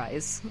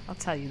accessorize. I'll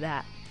tell you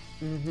that.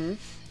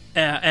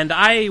 And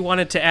I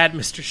wanted to add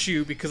Mr.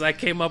 Shu because I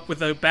came up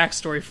with a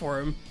backstory for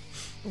him.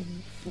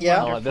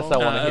 Yeah. Oh, this I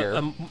want to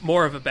hear.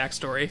 More of a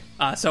backstory.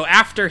 So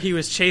after he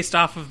was chased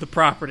off of the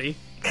property,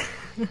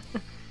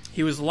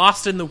 he was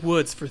lost in the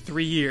woods for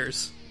 3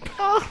 years.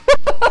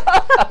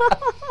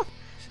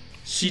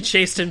 She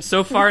chased him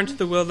so far into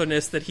the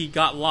wilderness that he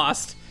got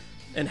lost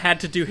and had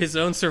to do his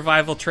own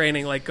survival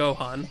training like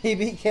Gohan. He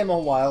became a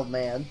wild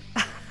man.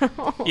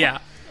 Yeah.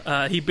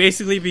 He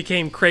basically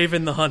became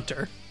Kraven the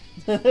Hunter.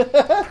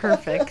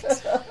 Perfect.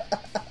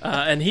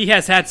 And he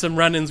has had some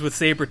run-ins with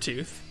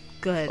Sabretooth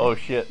Good. Oh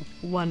shit.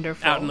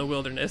 Wonderful. out in the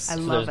wilderness. I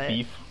So love there's it.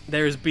 beef.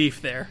 There's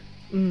beef there.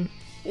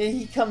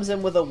 He comes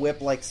in with a whip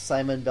like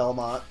Simon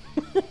Belmont.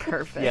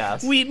 Perfect. Yeah.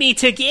 We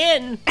meet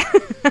again.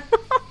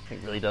 He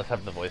really does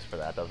have the voice for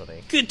that, doesn't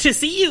he? Good to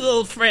see you,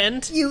 old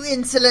friend. You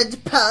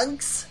insolent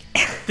punks!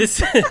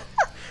 This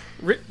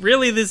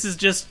really, this is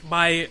just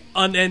my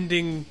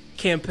unending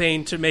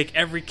campaign to make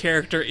every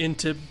character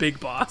into Big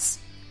Boss.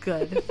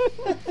 Good.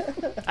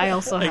 I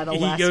also had a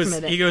Like, last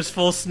minute. he goes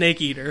full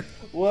Snake Eater.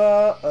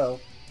 Whoa.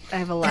 I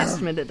have a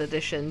last minute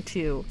edition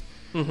too.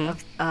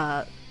 Mm-hmm.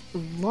 Of,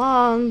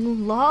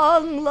 long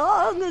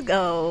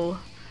ago,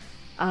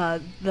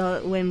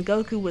 when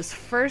Goku was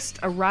first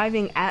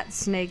arriving at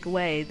Snake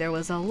Way, there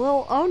was a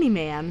little Oni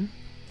man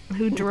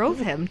who drove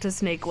him to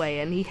Snake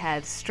Way, and he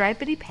had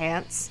stripedy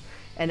pants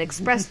and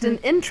expressed an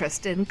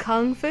interest in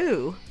kung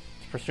fu.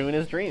 Pursuing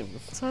his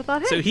dreams. So I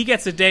thought, hey, So he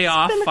gets a day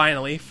off been a-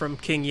 finally from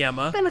King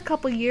Yema. it's been a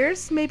couple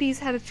years. Maybe he's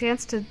had a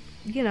chance to,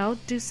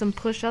 do some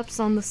push-ups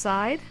on the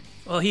side.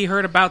 Well, he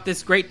heard about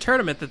this great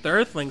tournament that the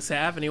Earthlings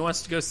have, and he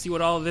wants to go see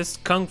what all of this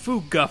kung fu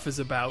guff is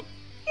about.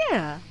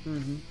 Yeah.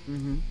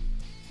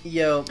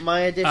 Yo,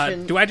 my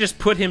edition. Do I just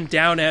put him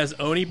down as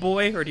Oni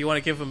Boy, or do you want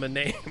to give him a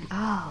name?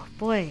 Oh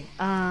boy.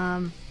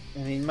 I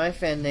mean, my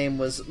fan name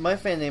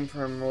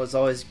for him was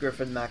always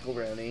Griffin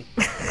McElroney.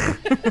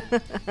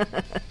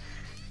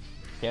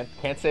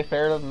 Can't say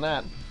fairer than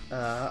that.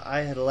 I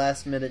had a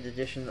last minute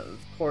edition. Of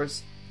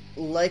course,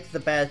 like the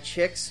bad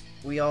chicks,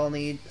 we all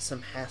need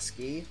some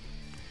Husky.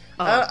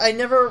 I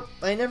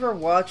never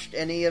watched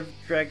any of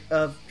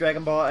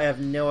Dragon Ball. I have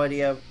no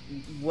idea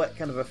what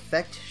kind of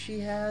effect she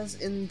has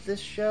in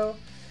this show.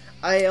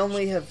 I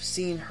only have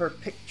seen her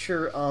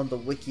picture on the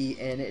wiki,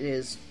 and it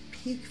is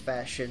peak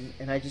fashion,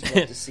 and I just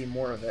want to see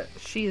more of it.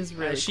 She is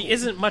really She cool.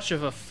 isn't much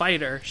of a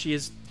fighter. She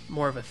is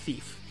more of a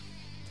thief.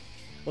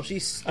 Well,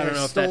 she's. I don't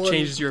know if that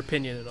changes your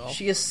opinion at all.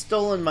 She has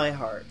stolen my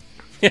heart.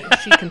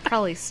 She can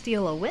probably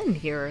steal a win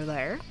here or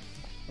there.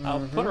 I'll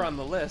put her on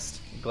the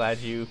list. Glad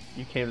you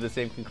came to the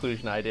same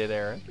conclusion I did,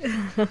 Aaron.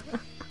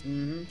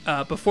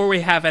 Before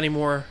we have any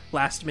more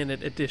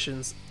last-minute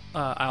additions,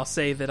 I'll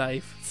say that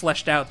I've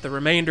fleshed out the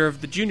remainder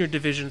of the junior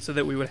division so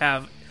that we would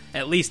have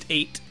at least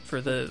 8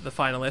 for the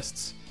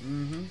finalists.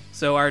 Mm-hmm.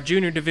 So our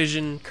junior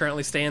division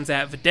currently stands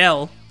at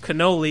Videl,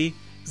 Cannoli,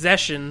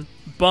 Zeshin,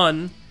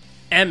 Bun,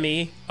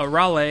 Emmy,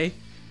 Arale,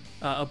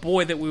 a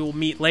boy that we will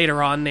meet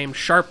later on named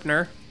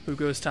Sharpner, who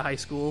goes to high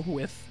school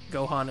with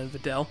Gohan and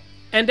Videl,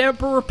 and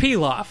Emperor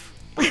Pilaf,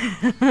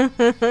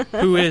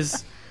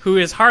 who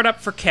is hard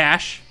up for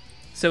cash,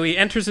 so he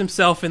enters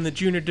himself in the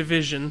junior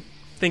division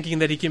thinking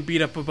that he can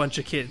beat up a bunch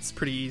of kids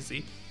pretty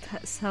easy.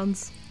 That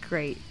sounds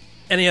great.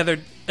 Any other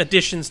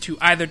additions to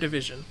either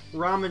division?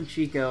 Rom and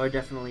Chico are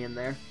definitely in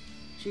there.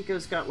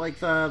 Chico's got like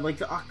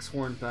the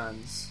oxhorn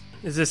buns.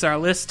 Is this our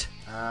list?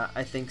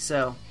 I think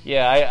so.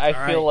 Yeah, I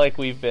All feel right. like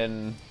we've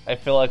been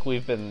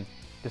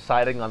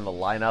deciding on the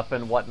lineup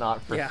and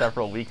whatnot for Yeah.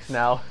 several weeks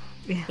now,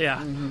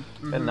 Yeah.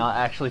 and not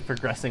actually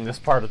progressing this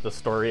part of the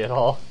story at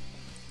all.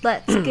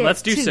 Let's get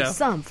Let's do to so.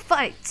 some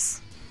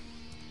fights.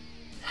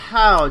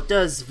 How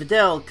does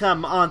Videl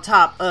come on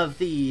top of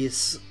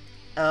these?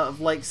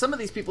 Like some of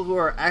these people who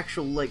are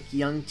actual like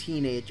young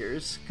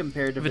teenagers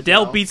compared to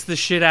Videl beats the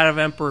shit out of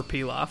Emperor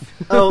Pilaf.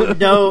 Oh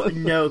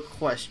no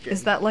question.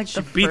 Is that like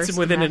She the beats first him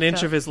within an inch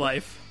matchup? of his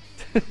life.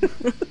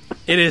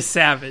 It is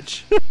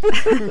savage.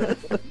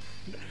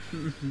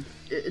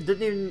 It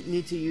didn't even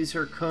need to use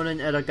her Conan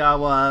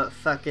Edogawa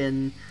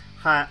fucking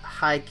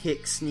high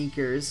kick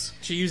sneakers.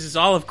 She uses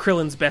all of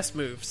Krillin's best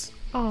moves.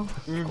 Oh,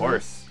 Of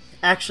course.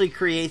 Actually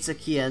creates a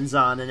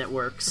Kienzan and it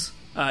works.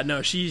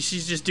 No, she's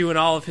just doing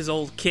all of his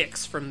old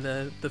kicks from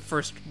the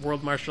first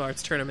World Martial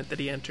Arts tournament that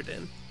he entered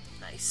in.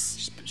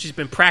 Nice. She's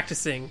been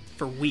practicing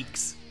for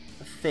weeks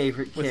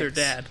Favorite with her kicks.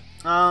 dad.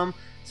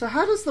 So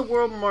how does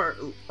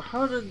the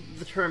how did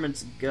the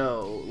tournaments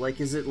go? Like,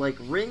 is it like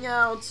ring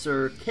outs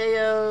or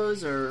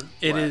KOs or?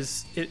 It what?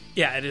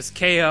 is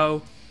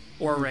KO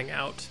or ring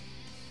out.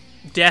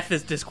 Death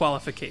is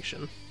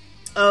disqualification.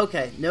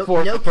 Okay, no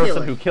For no the person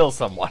killing. who kills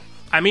someone.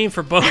 I mean,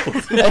 for both.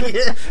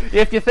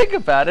 If you think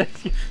about it.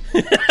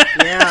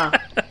 Yeah,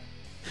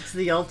 it's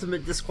the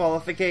ultimate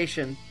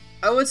disqualification.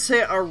 I would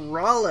say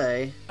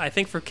Arale. I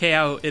think for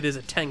KO it is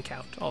a 10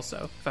 count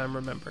also, if I'm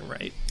remembering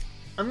right.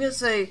 I'm gonna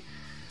say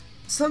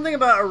something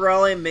about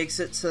Arale makes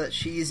it so that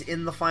she's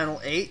in the final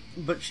 8,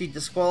 but she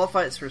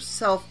disqualifies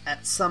herself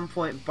at some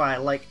point by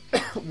like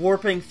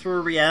warping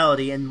through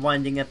reality and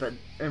winding up on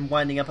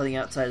the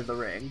outside of the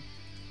ring.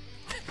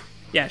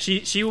 Yeah,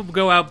 she will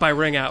go out by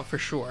ring out for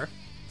sure.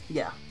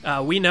 Yeah.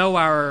 We know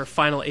our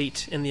final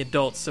 8 in the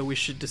adults, so we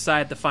should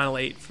decide the final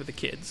 8 for the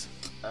kids.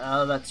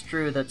 Oh, that's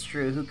true. That's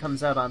true. Who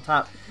comes out on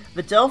top?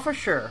 Videl for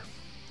sure.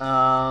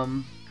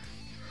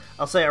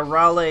 I'll say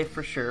Arale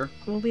for sure.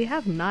 well, we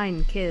have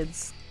 9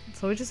 kids,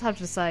 so we just have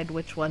to decide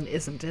which one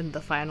isn't in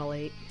the final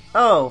 8.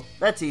 Oh,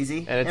 that's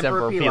easy. And it's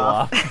Emperor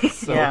Pilaf.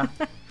 So, Yeah.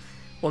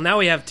 Well, now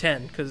we have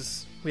 10,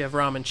 because we have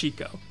Ram and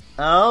Chico.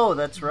 Oh,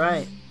 that's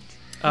right.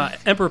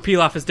 Emperor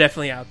Pilaf is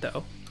definitely out,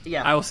 though.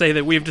 Yeah. I will say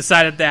that we've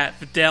decided that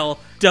Videl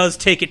does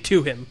take it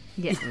to him.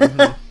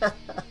 Yeah.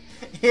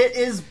 It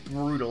is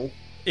brutal.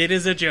 It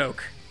is a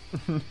joke.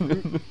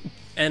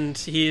 And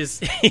he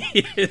is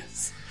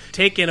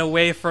taken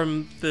away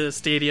from the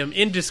stadium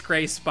in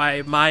disgrace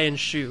by Mai and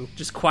Shu,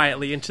 just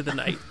quietly into the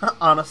night.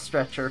 On a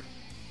stretcher.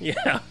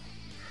 Yeah.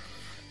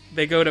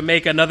 They go to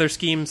make another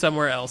scheme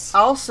somewhere else.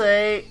 I'll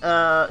say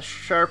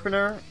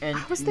Sharpener and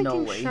I was thinking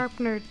Noli.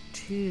 Sharpener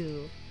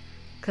too,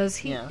 because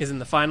he. Yeah. Is in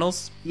the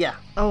finals? Yeah.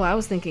 Oh, I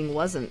was thinking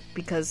wasn't,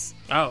 because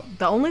Oh.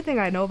 the only thing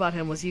I know about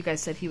him was you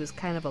guys said he was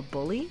kind of a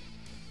bully.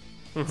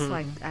 It's Mm-hmm.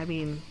 like, I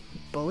mean,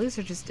 bullies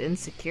are just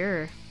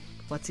insecure.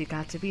 What's he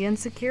got to be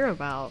insecure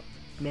about?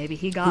 Maybe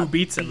he got Who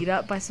beats him? beat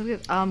up by somebody.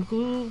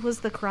 Who was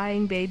the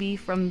crying baby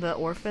from the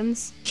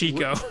orphans?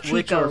 Chico.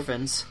 Which Chico.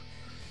 orphans?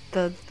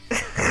 The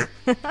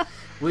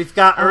We've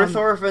got Earth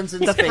orphans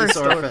and the Space first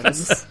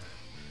orphans.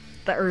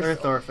 the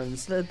Earth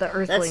orphans. the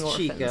Earthling That's orphans.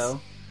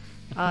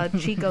 Chico.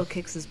 Chico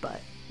kicks his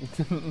butt.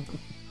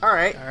 All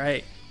right. All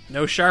right.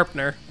 No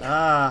sharpener.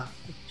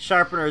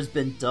 Sharpener has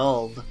been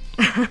dulled.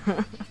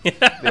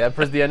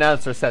 the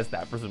announcer says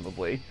that,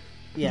 presumably.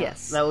 Yeah,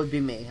 Yes. that would be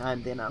me.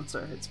 I'm the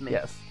announcer. It's me.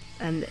 Yes.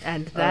 And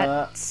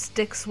that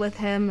sticks with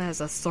him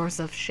as a source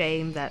of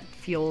shame that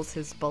fuels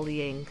his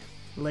bullying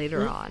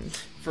later on.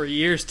 For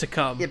years to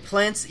come. It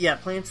plants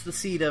the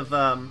seed of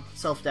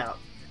self-doubt.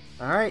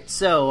 All right,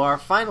 so our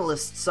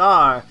finalists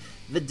are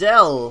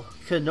Videl,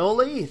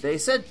 Cannoli. They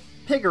said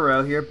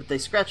Pigaro here, but they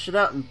scratched it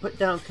out and put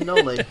down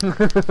Cannoli.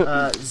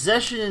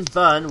 Zeshin and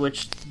Bun,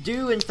 which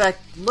do in fact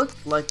look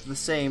like the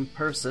same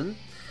person.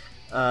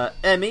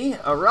 Emmy,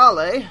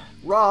 Arale,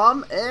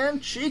 Rom,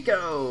 and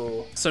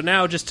Chico. So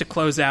now, just to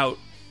close out,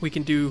 we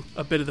can do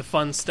a bit of the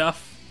fun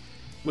stuff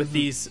with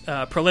these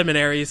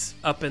preliminaries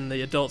up in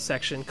the adult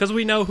section, because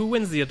we know who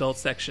wins the adult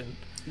section.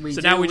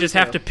 So now we just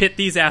have to pit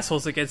these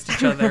assholes against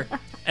each other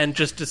and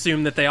just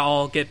assume that they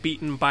all get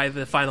beaten by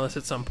the finalists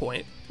at some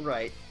point.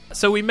 Right.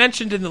 So we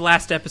mentioned in the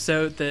last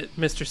episode that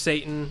Mr.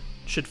 Satan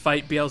should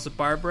fight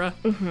Beelzebarbara.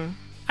 Mm-hmm.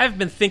 I've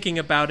been thinking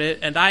about it,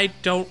 and I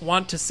don't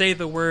want to say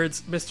the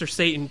words Mr.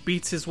 Satan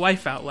beats his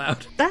wife out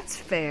loud. That's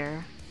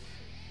fair.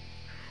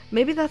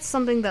 Maybe that's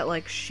something that,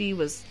 like, she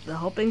was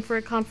hoping for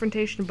a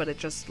confrontation, but it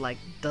just, like,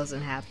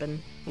 doesn't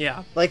happen.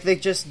 Yeah, Like, they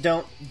just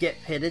don't get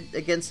pitted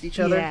against each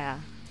other? Yeah.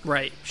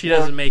 right. She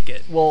doesn't make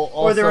it. Well,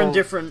 also, Or they're in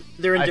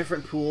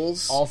different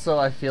pools? Also,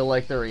 I feel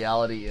like the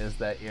reality is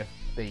that if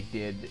they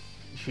did,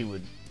 she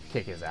would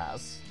kick his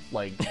ass.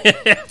 Like,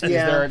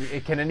 Yeah.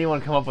 can anyone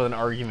come up with an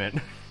argument?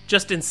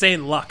 Just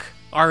insane luck.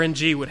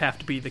 RNG would have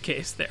to be the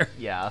case there.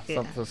 Yeah,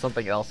 so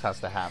something else has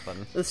to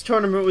happen. This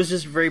tournament was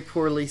just very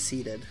poorly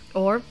seated.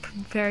 Or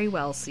very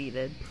well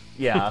seated.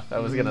 Yeah, I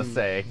was gonna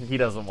say he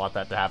doesn't want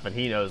that to happen.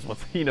 He knows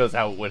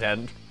how it would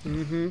end.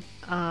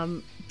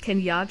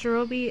 Can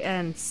Yajirobe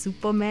and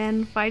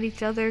Superman fight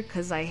each other?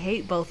 Because I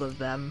hate both of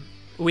them.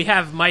 We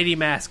have Mighty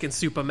Mask and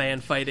Superman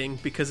fighting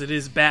because it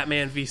is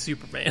Batman v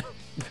Superman.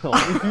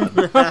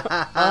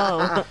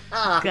 Oh,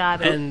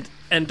 got it.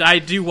 And I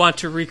do want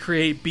to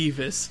recreate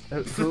Beavis.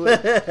 Who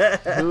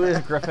is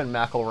Griffin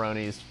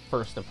McElroney's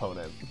first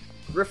opponent?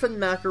 Griffin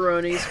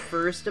Macaroni's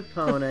first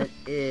opponent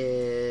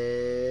is...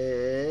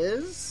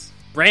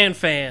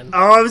 Ranfan.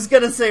 Oh, I was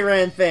gonna say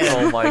Ranfan.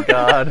 Oh my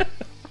god.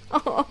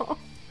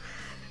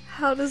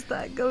 How does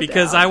that go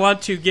Because down? I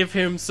want to give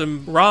him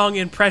some wrong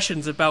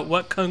impressions about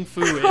what Kung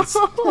Fu is.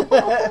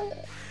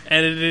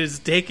 And it is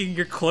taking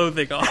your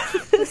clothing off.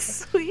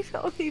 Sweet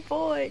homie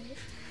boy.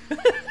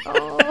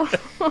 Oh.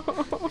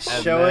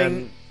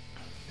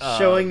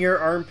 Showing your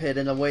armpit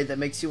in a way that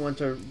makes you want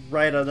to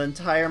write an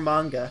entire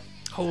manga.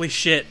 Holy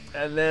shit.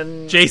 And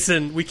then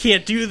Jason, we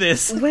can't do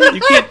this. Wait.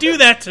 You can't do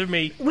that to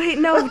me. Wait,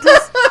 no,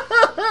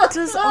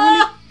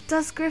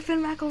 does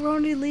Griffin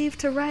McElroney leave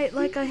to write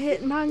like a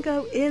hit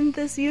manga in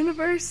this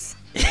universe?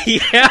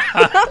 Yeah.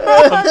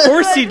 Of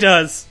course he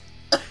does.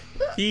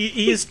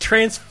 He is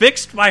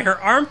transfixed by her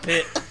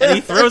armpit, and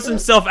he throws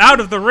himself out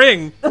of the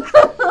ring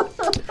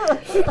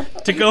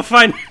to go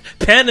find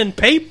pen and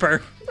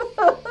paper.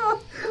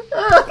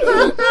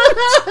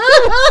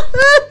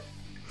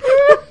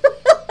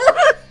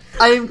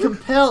 I am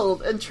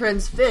compelled and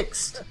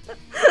transfixed.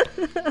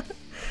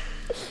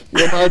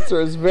 your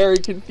monster is very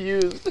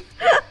confused.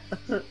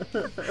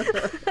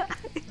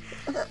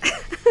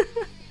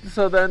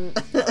 So then,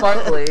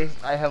 finally,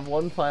 I have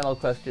one final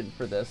question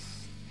for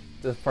this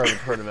part of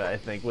the tournament, I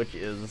think, which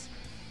is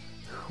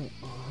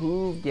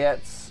who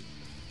gets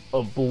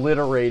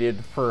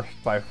obliterated first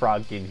by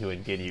Frog Ginyu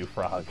and Ginyu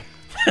Frog?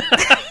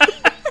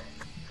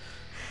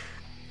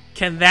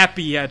 Can that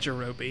be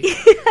Yajirobe?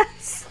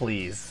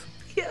 Please.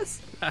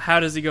 Yes. How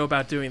does he go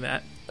about doing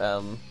that?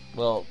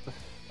 Well,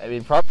 I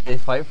mean, probably they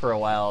fight for a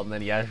while, and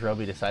then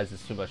Yajirobe decides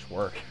it's too much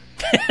work.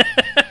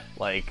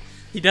 Like,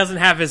 He doesn't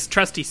have his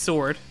trusty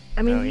sword.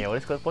 I mean, oh yeah,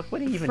 what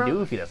would he even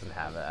do if he doesn't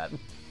have that?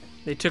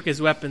 They took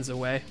his weapons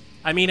away.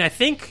 I mean, I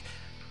think,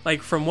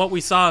 like, from what we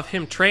saw of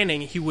him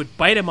training, he would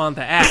bite him on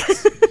the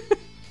ass.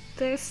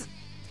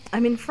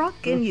 Frog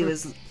Ginyu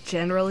is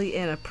generally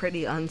in a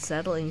pretty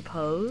unsettling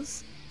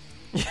pose.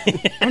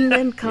 And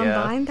then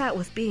combine that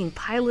with being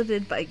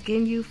piloted by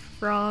Ginyu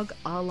Frog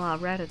a la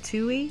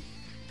Ratatouille.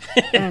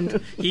 And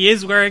He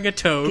is wearing a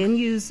toga.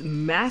 Ginyu's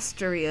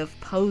mastery of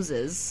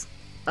poses.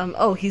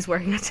 He's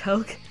wearing a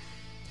toga.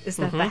 Is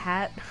that the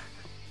hat?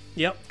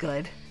 Yep.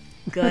 Good.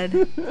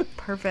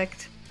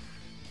 Perfect.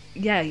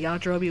 Yeah,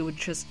 Yajirobe would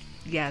just,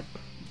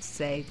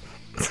 say,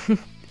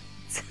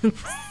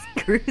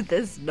 screw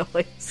this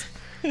noise.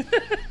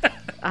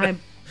 I'm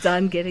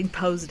done getting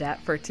posed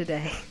at for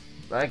today.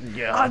 I can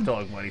get hot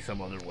dog money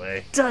some other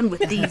way. Done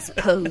with these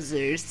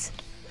posers.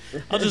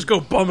 I'll just go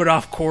bum it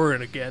off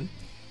Korin again.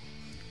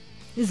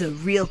 He's a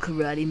real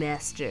karate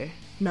master.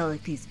 Not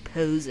like these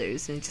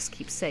posers. And he just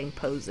keeps saying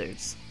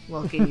posers.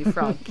 While Ginyu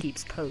Frog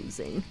keeps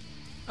posing.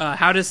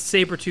 How does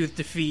Sabretooth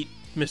defeat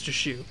Mr.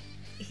 Shu?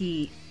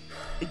 He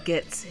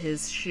gets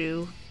his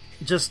shoe.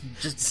 Just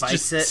bites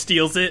Just it.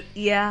 steals it?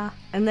 Yeah.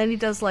 And then he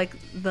does, like,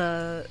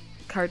 the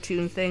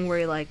cartoon thing where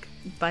he, like,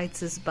 bites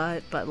his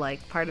butt, but,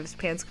 like, part of his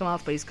pants come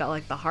off, but he's got,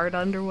 like, the hard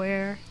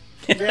underwear.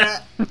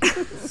 Yeah.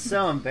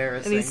 So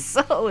embarrassing. And he's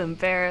so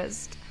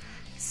embarrassed.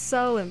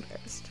 So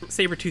embarrassed.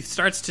 Sabretooth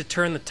starts to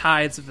turn the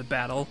tides of the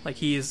battle, like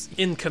he is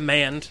in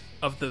command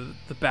of the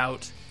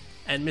bout,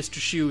 and Mr.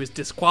 Shu is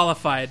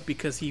disqualified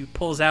because he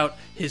pulls out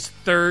his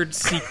third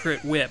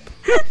secret whip,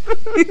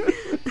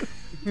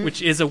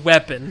 which is a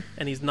weapon,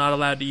 and he's not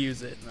allowed to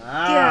use it. Get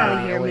out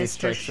of here, only Mr.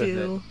 strikes with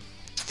Shu.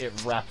 It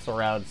wraps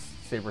around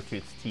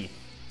Sabretooth's teeth.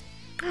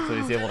 So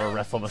he's able to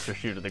wrestle Mr.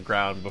 Shu to the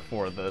ground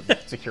before the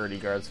security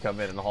guards come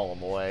in and haul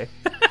him away.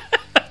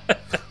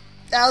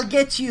 I'll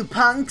get you,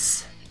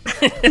 punks.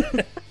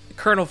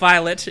 Colonel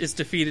Violet is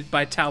defeated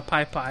by Tao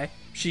Pai Pai.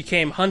 She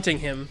came hunting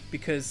him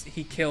because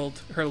he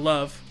killed her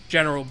love,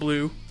 General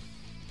Blue,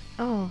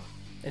 Oh.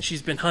 and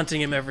she's been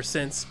hunting him ever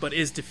since, but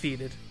is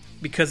defeated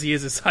because he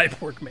is a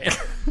cyborg man.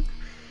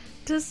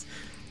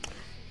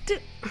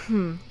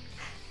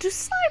 Do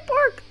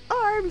cyborg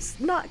arms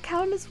not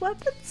count as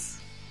weapons?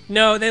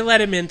 No, they let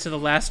him into the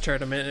last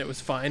tournament and it was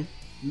fine.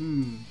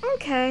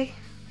 Okay.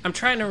 I'm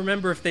trying to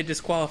remember if they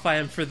disqualify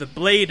him for the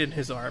blade in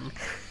his arm.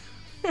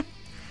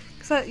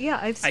 So, yeah,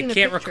 I've seen I a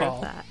can't picture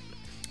recall. of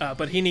that.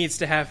 But he needs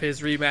to have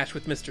his rematch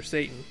with Mr.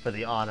 Satan. For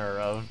the honor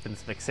of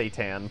Vince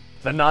McSatan.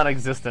 The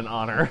non-existent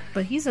honor.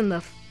 But he's in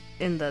the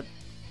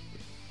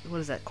what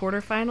is that,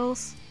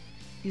 quarterfinals?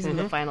 He's in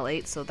the final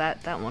 8, so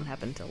that won't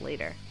happen till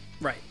later.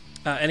 Right.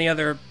 Any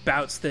other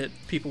bouts that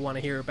people want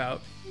to hear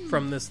about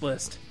from this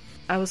list?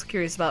 I was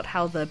curious about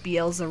how the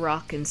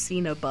Beelzebub and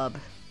Cenobub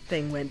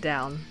thing went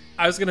down.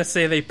 I was going to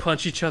say they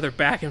punch each other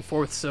back and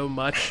forth so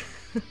much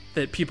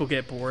that people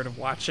get bored of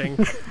watching,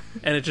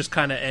 and it just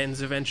kind of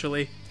ends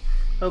eventually.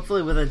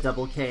 Hopefully with a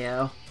double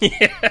KO.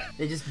 Yeah.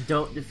 They just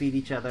don't defeat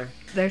each other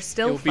They're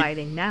still It'll be-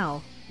 fighting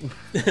now.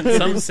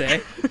 Some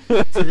say.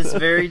 to this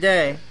very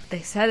day. They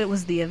said it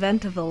was the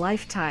event of a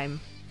lifetime,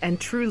 and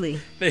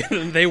truly,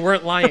 They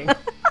weren't lying.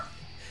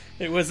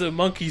 It was a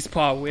monkey's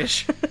paw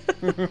wish.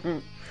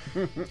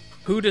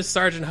 Who does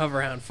Sergeant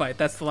Hoverhound fight?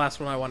 That's the last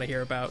one I want to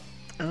hear about.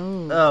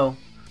 Oh,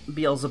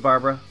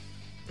 Beelzebarbara.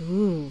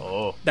 ooh,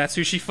 Oh, That's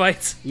who she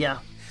fights. Yeah.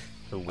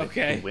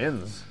 Okay. Who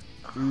wins?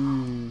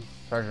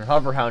 Sergeant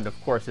Hoverhound, of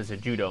course, is a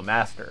judo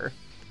master.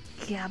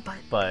 yeah, but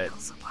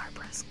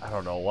Beelzebubra's, I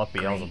don't know what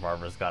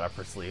Beelzebarbara's got up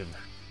her sleeve.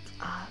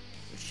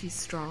 she's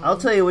strong. I'll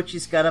tell you what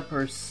she's got up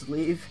her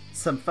sleeve.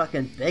 Some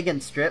fucking begging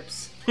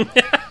strips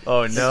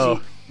Oh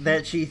no,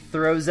 that she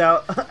throws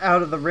out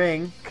of the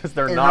ring. because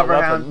they're And not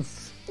Hoverhound. weapons.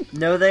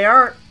 No, they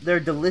aren't. They're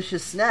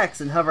delicious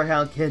snacks, and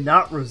Hoverhound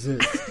cannot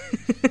resist.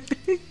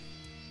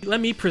 Let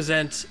me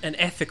present an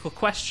ethical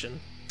question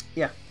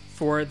Yeah.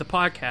 for the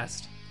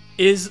podcast.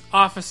 Is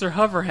Officer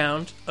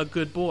Hoverhound a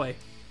good boy?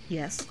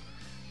 Yes.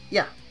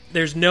 Yeah.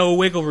 There's no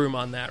wiggle room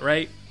on that,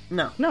 right?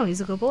 No. No,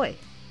 he's a good boy.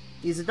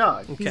 He's a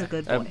dog. He's a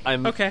good boy.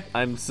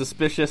 I'm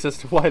suspicious as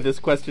to why this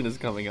question is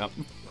coming up.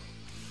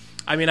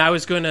 I mean, I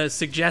was going to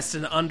suggest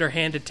an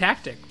underhanded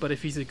tactic, but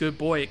if he's a good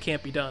boy, it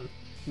can't be done.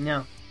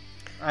 No.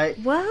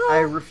 Well, I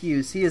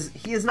refuse. He is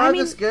not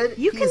just good,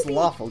 he is be,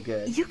 lawful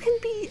good. You can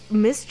be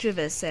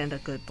mischievous and a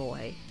good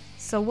boy.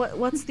 So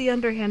what's the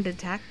underhanded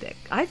tactic?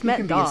 I've met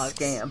can be a dogs.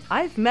 scamp.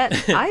 I've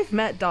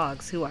met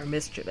dogs who are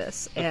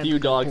mischievous and A few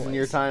good dogs boys. in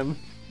your time.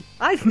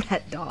 I've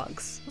met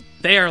dogs.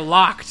 They are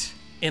locked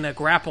in a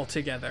grapple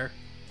together,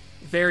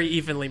 very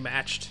evenly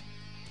matched.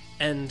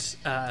 And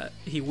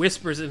he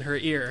whispers in her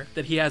ear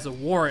that he has a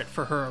warrant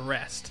for her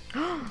arrest.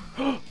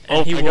 And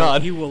Oh my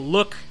god. He will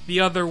look the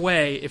other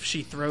way if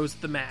she throws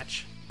the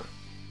match.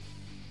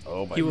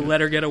 Oh my He will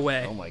let her get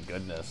away. Oh my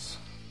goodness.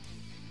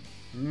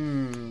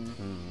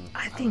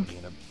 I think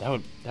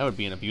That would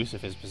be an abuse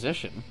of his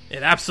position.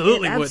 It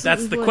absolutely It would. That's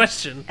absolutely the would.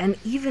 question. and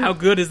even How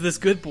good is this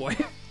good boy?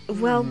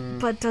 well,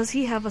 but does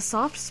he have a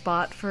soft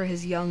spot for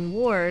his young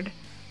ward,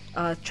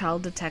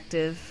 child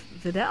detective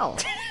Vidal?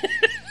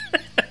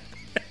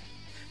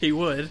 He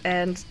would.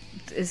 And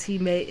is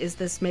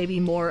this maybe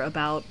more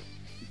about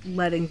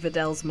letting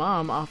Vidal's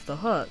mom off the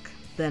hook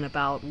than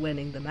about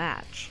winning the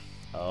match?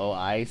 Oh,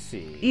 I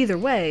see. Either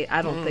way,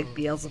 I don't think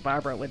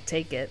Beelzebarbara would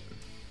take it.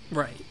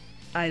 Right.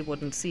 I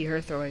wouldn't see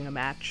her throwing a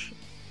match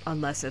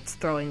unless it's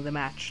throwing the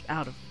match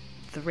out of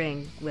the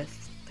ring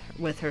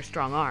with her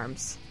strong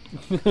arms.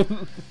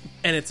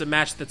 And it's a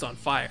match that's on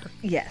fire.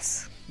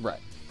 Yes. Right.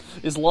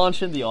 Is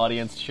Launch in the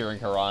audience cheering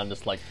her on,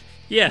 just like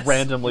Yes.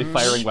 randomly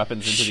firing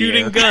weapons into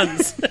Shooting the air?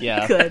 guns.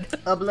 Yeah. Good.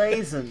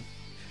 Ablazing.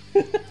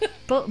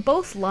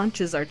 Both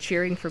launches are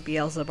cheering for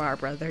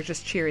Beelzebarbara. They're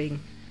just cheering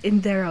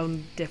in their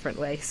own different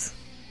ways.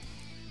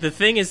 The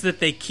thing is that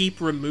they keep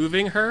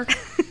removing her,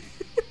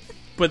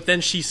 but then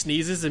she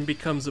sneezes and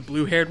becomes a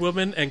blue-haired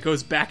woman and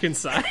goes back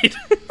inside.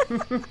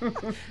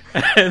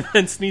 And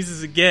then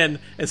sneezes again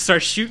and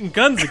starts shooting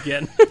guns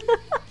again.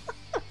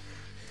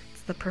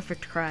 It's the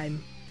perfect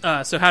crime.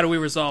 So how do we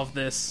resolve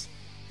this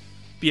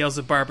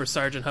Beelzebarbara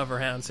Sergeant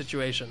Hoverhound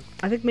situation?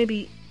 I think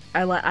maybe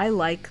I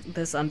like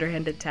this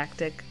underhanded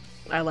tactic.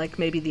 I like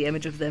maybe the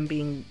image of them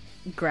being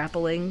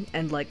grappling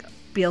and like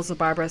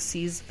Beelzebarbara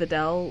sees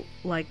Vidal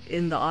like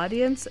in the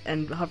audience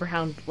and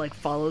Hoverhound like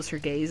follows her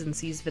gaze and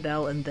sees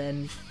Vidal and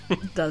then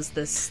does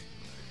this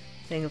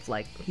thing of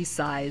like he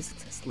sighs and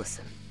says,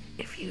 "Listen,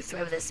 if you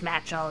throw this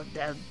match, I'll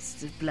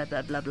blah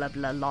blah blah blah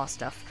blah law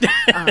stuff."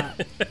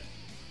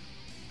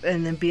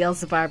 And then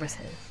Beelzebarbara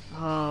says,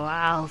 "Oh,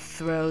 I'll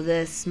throw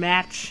this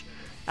match.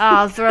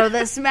 I'll throw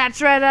this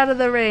match right out of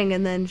the ring."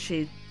 And then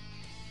she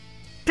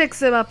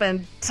picks him up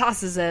and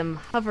tosses him,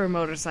 hover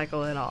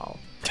motorcycle and all.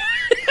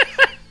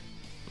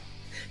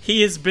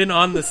 He has been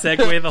on the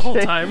Segway the whole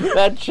time.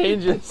 That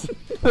changes.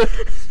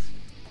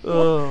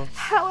 Oh,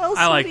 How else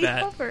I would like he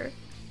that. hover?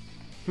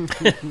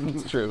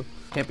 it's true.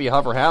 Can't be a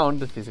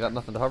Hoverhound if he's got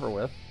nothing to hover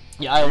with.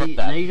 Yeah, I Now like you,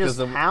 that. now you just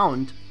then,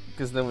 hound.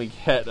 because then we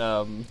get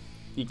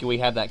we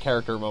have that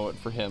character moment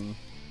for him.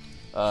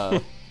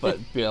 But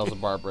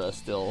Beelzebarbara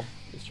still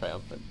is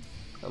triumphant.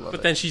 I love But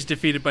it. then she's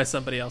defeated by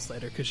somebody else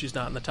later because she's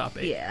not in the top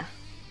 8. Yeah.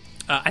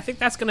 I think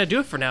that's going to do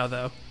it for now,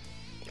 though.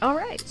 All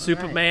right.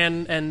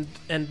 Superman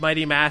and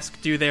Mighty Mask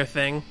do their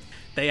thing.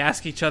 They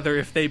ask each other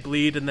if they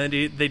bleed, and then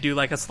they do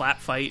like a slap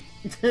fight.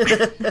 Then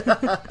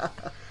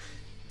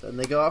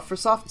they go out for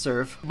soft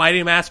serve.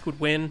 Mighty Mask would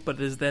win, but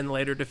is then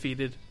later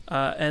defeated.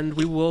 And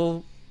we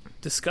will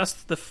discuss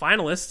the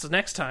finalists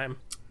next time.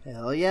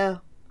 Hell yeah.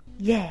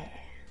 Yeah.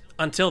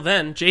 Until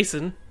then,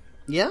 Jason,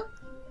 Yeah?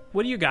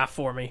 what do you got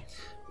for me?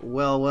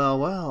 Well,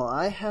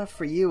 I have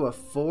for you a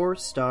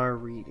 4-star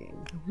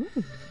reading.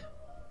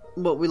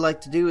 What we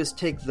like to do is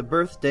take the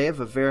birthday of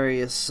a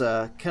various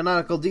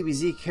canonical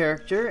DBZ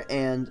character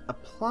and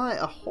apply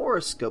a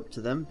horoscope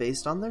to them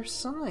based on their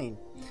sign.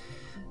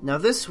 Now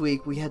this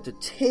week we had to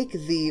take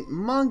the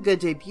manga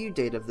debut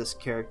date of this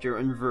character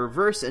and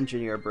reverse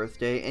engineer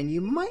birthday, and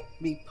you might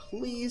be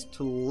pleased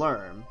to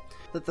learn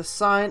that the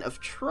sign of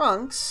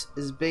Trunks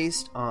is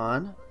based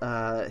on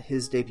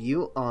his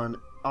debut on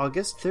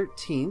August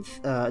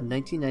 13th,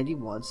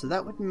 1991, so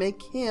that would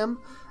make him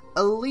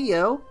a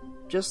Leo,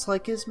 just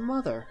like his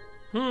mother.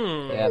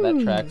 Yeah, that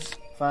tracks.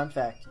 Fun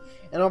fact.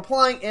 And I'm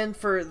applying, and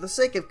for the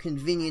sake of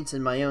convenience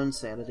and my own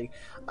sanity,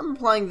 I'm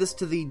applying this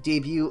to the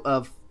debut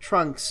of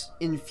Trunks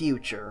in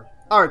future.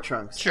 Our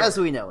Trunks, Sure. as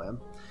we know him.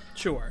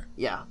 Sure.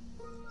 Yeah.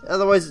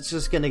 Otherwise, it's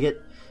just gonna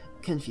get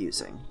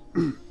confusing.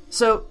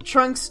 So,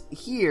 Trunks,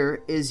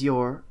 here is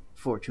your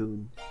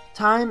fortune.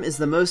 Time is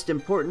the most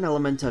important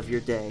element of your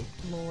day.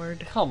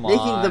 Lord. Come Making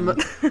on.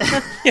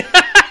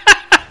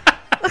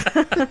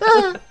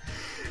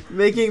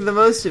 Making the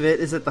most of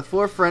it is at the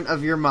forefront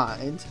of your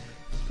mind.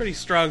 Pretty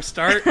strong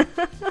start.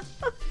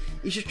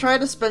 You should try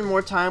to spend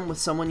more time with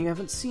someone you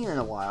haven't seen in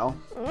a while.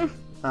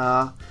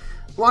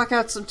 Block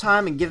out some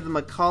time and give them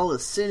a call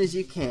as soon as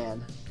you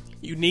can.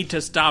 You need to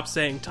stop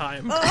saying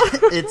time.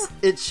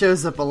 It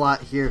shows up a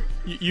lot here.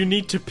 You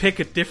need to pick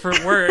a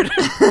different word.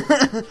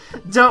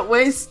 Don't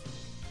waste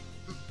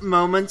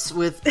moments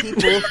with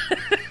people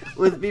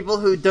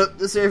who don't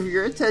deserve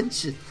your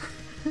attention.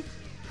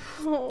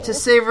 To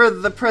savor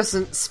the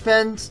present,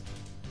 spend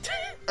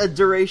a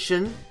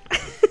duration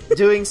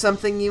doing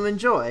something you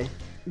enjoy.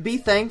 Be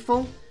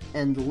thankful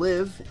and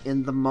live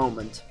in the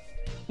moment.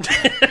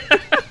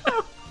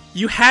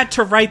 You had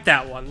to write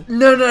that one.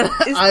 No,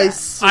 I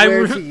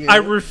swear to you. I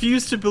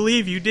refuse to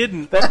believe you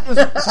didn't. That is,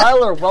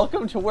 Tyler,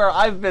 welcome to where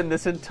I've been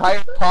this entire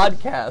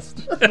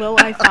podcast. Will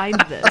I find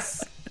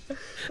this?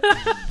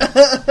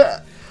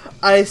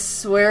 I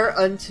swear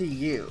unto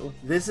you,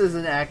 this is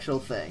an actual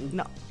thing.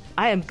 No.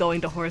 I am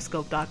going to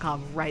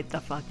horoscope.com right the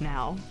fuck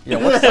now.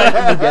 Yeah, what site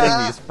are you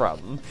getting these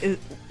from?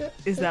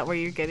 Is that where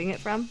you're getting it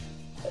from?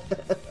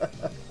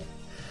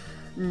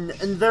 And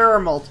there are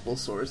multiple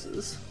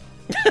sources.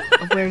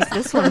 Where's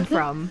this one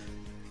from?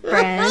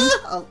 Friend?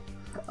 I'll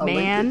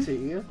Man? link it to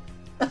you.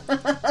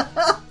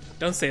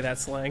 Don't say that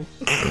slang.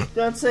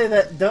 Don't say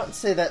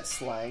that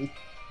slang.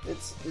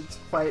 It's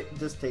quite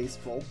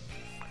distasteful.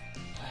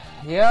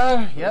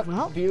 Yeah, yep.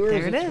 Well, Viewers,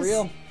 there it it's is.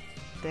 real.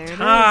 There it is.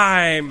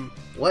 Time.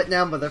 What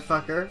now,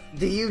 motherfucker?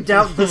 Do you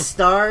doubt the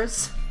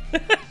stars?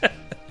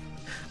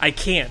 I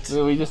can't.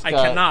 We just I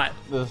got, cannot.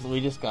 We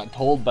just got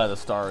told by the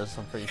stars,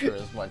 I'm pretty sure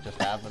is what just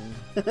happened.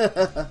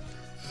 The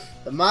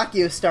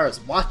Makio star is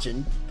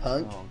watching,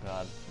 punk. Oh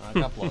god, I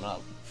got blown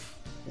up.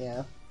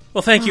 Yeah.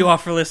 Well, thank you all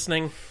for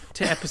listening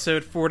to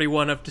episode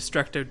 41 of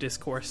Destructo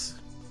Discourse.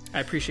 I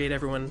appreciate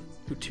everyone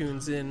who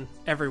tunes in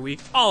every week.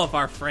 All of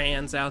our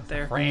fans out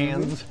there.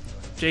 Friends.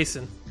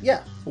 Jason,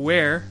 Yeah.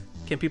 where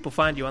can people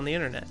find you on the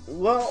internet?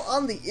 Well,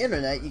 on the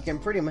internet, you can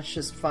pretty much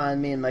just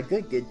find me and my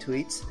good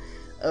tweets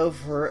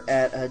over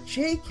at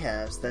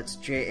JCalves. That's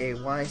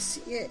JAYCALVES.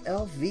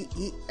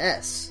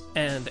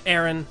 And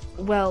Aaron,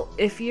 Well,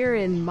 if you're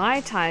in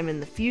my time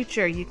in the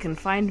future, you can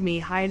find me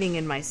hiding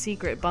in my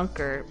secret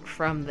bunker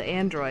from the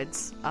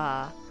androids.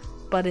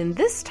 But in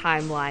this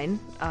timeline,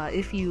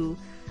 if you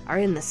are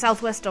in the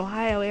Southwest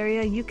Ohio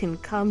area, you can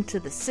come to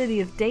the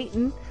city of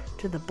Dayton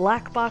to the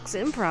Black Box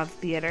Improv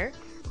Theater.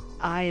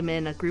 I am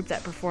in a group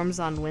that performs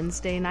on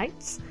Wednesday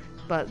nights,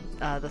 but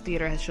the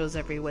theater has shows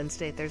every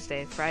Wednesday,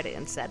 Thursday, Friday,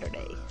 and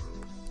Saturday.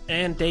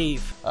 and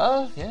Dave.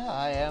 Yeah,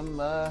 I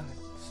am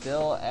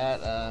still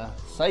at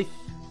Scythe,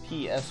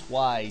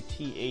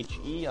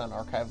 PSYTHE, on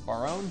Archive of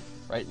Our Own,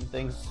 writing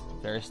things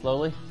very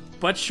slowly.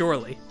 But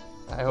surely,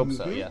 I hope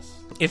so, yes.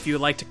 if you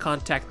would like to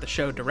contact the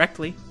show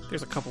directly,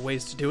 there's a couple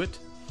ways to do it.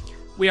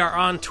 We are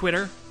on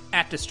Twitter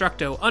at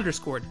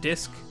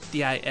Destructo_disc,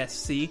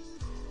 DISC,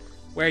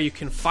 where you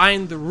can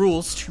find the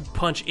rules to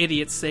Punch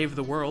Idiots Save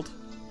the World.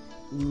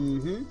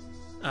 You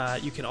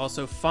can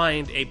also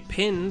find a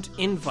pinned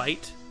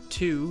invite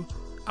to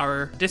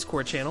our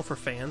Discord channel for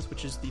fans,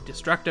 which is the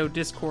Destructo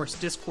Discourse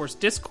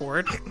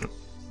Discord.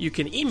 You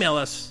can email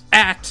us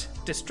at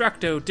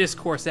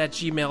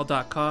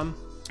destructodiscourse@gmail.com.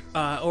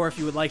 Or if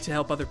you would like to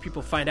help other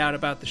people find out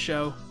about the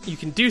show, you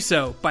can do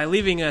so by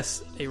leaving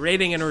us a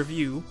rating and a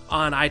review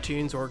on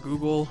iTunes or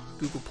Google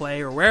Play,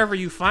 or wherever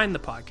you find the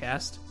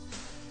podcast.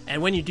 And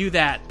when you do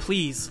that,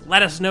 please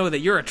let us know that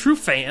you're a true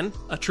fan,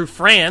 a true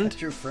friend,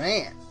 True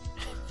friend.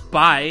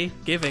 by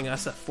giving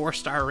us a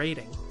 4-star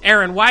rating.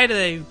 Aaron, why do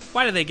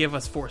they give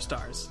us 4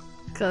 stars?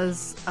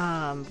 'Cause,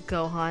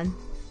 Gohan.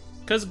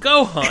 Because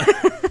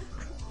Gohan.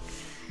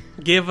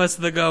 Give us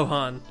the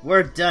Gohan.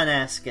 We're done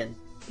asking.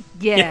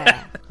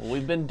 Yeah. Well,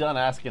 we've been done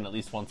asking at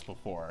least once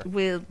before.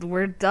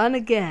 We're done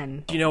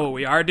again. Do you know what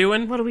we are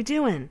doing? What are we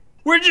doing?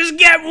 We're just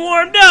getting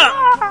warmed up!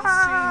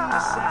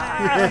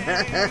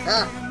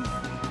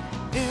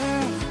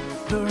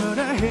 If the road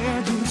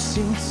ahead you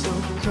seem so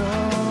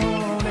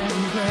cold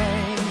and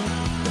gray,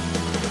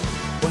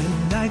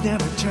 when night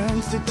never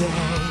turns to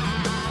day,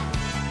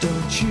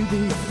 don't you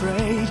be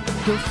afraid,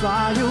 you'll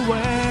fly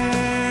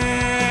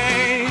away.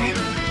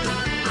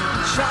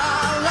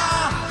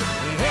 Inshallah,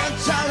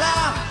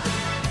 inshallah,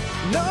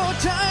 no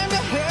time to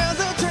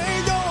hesitate.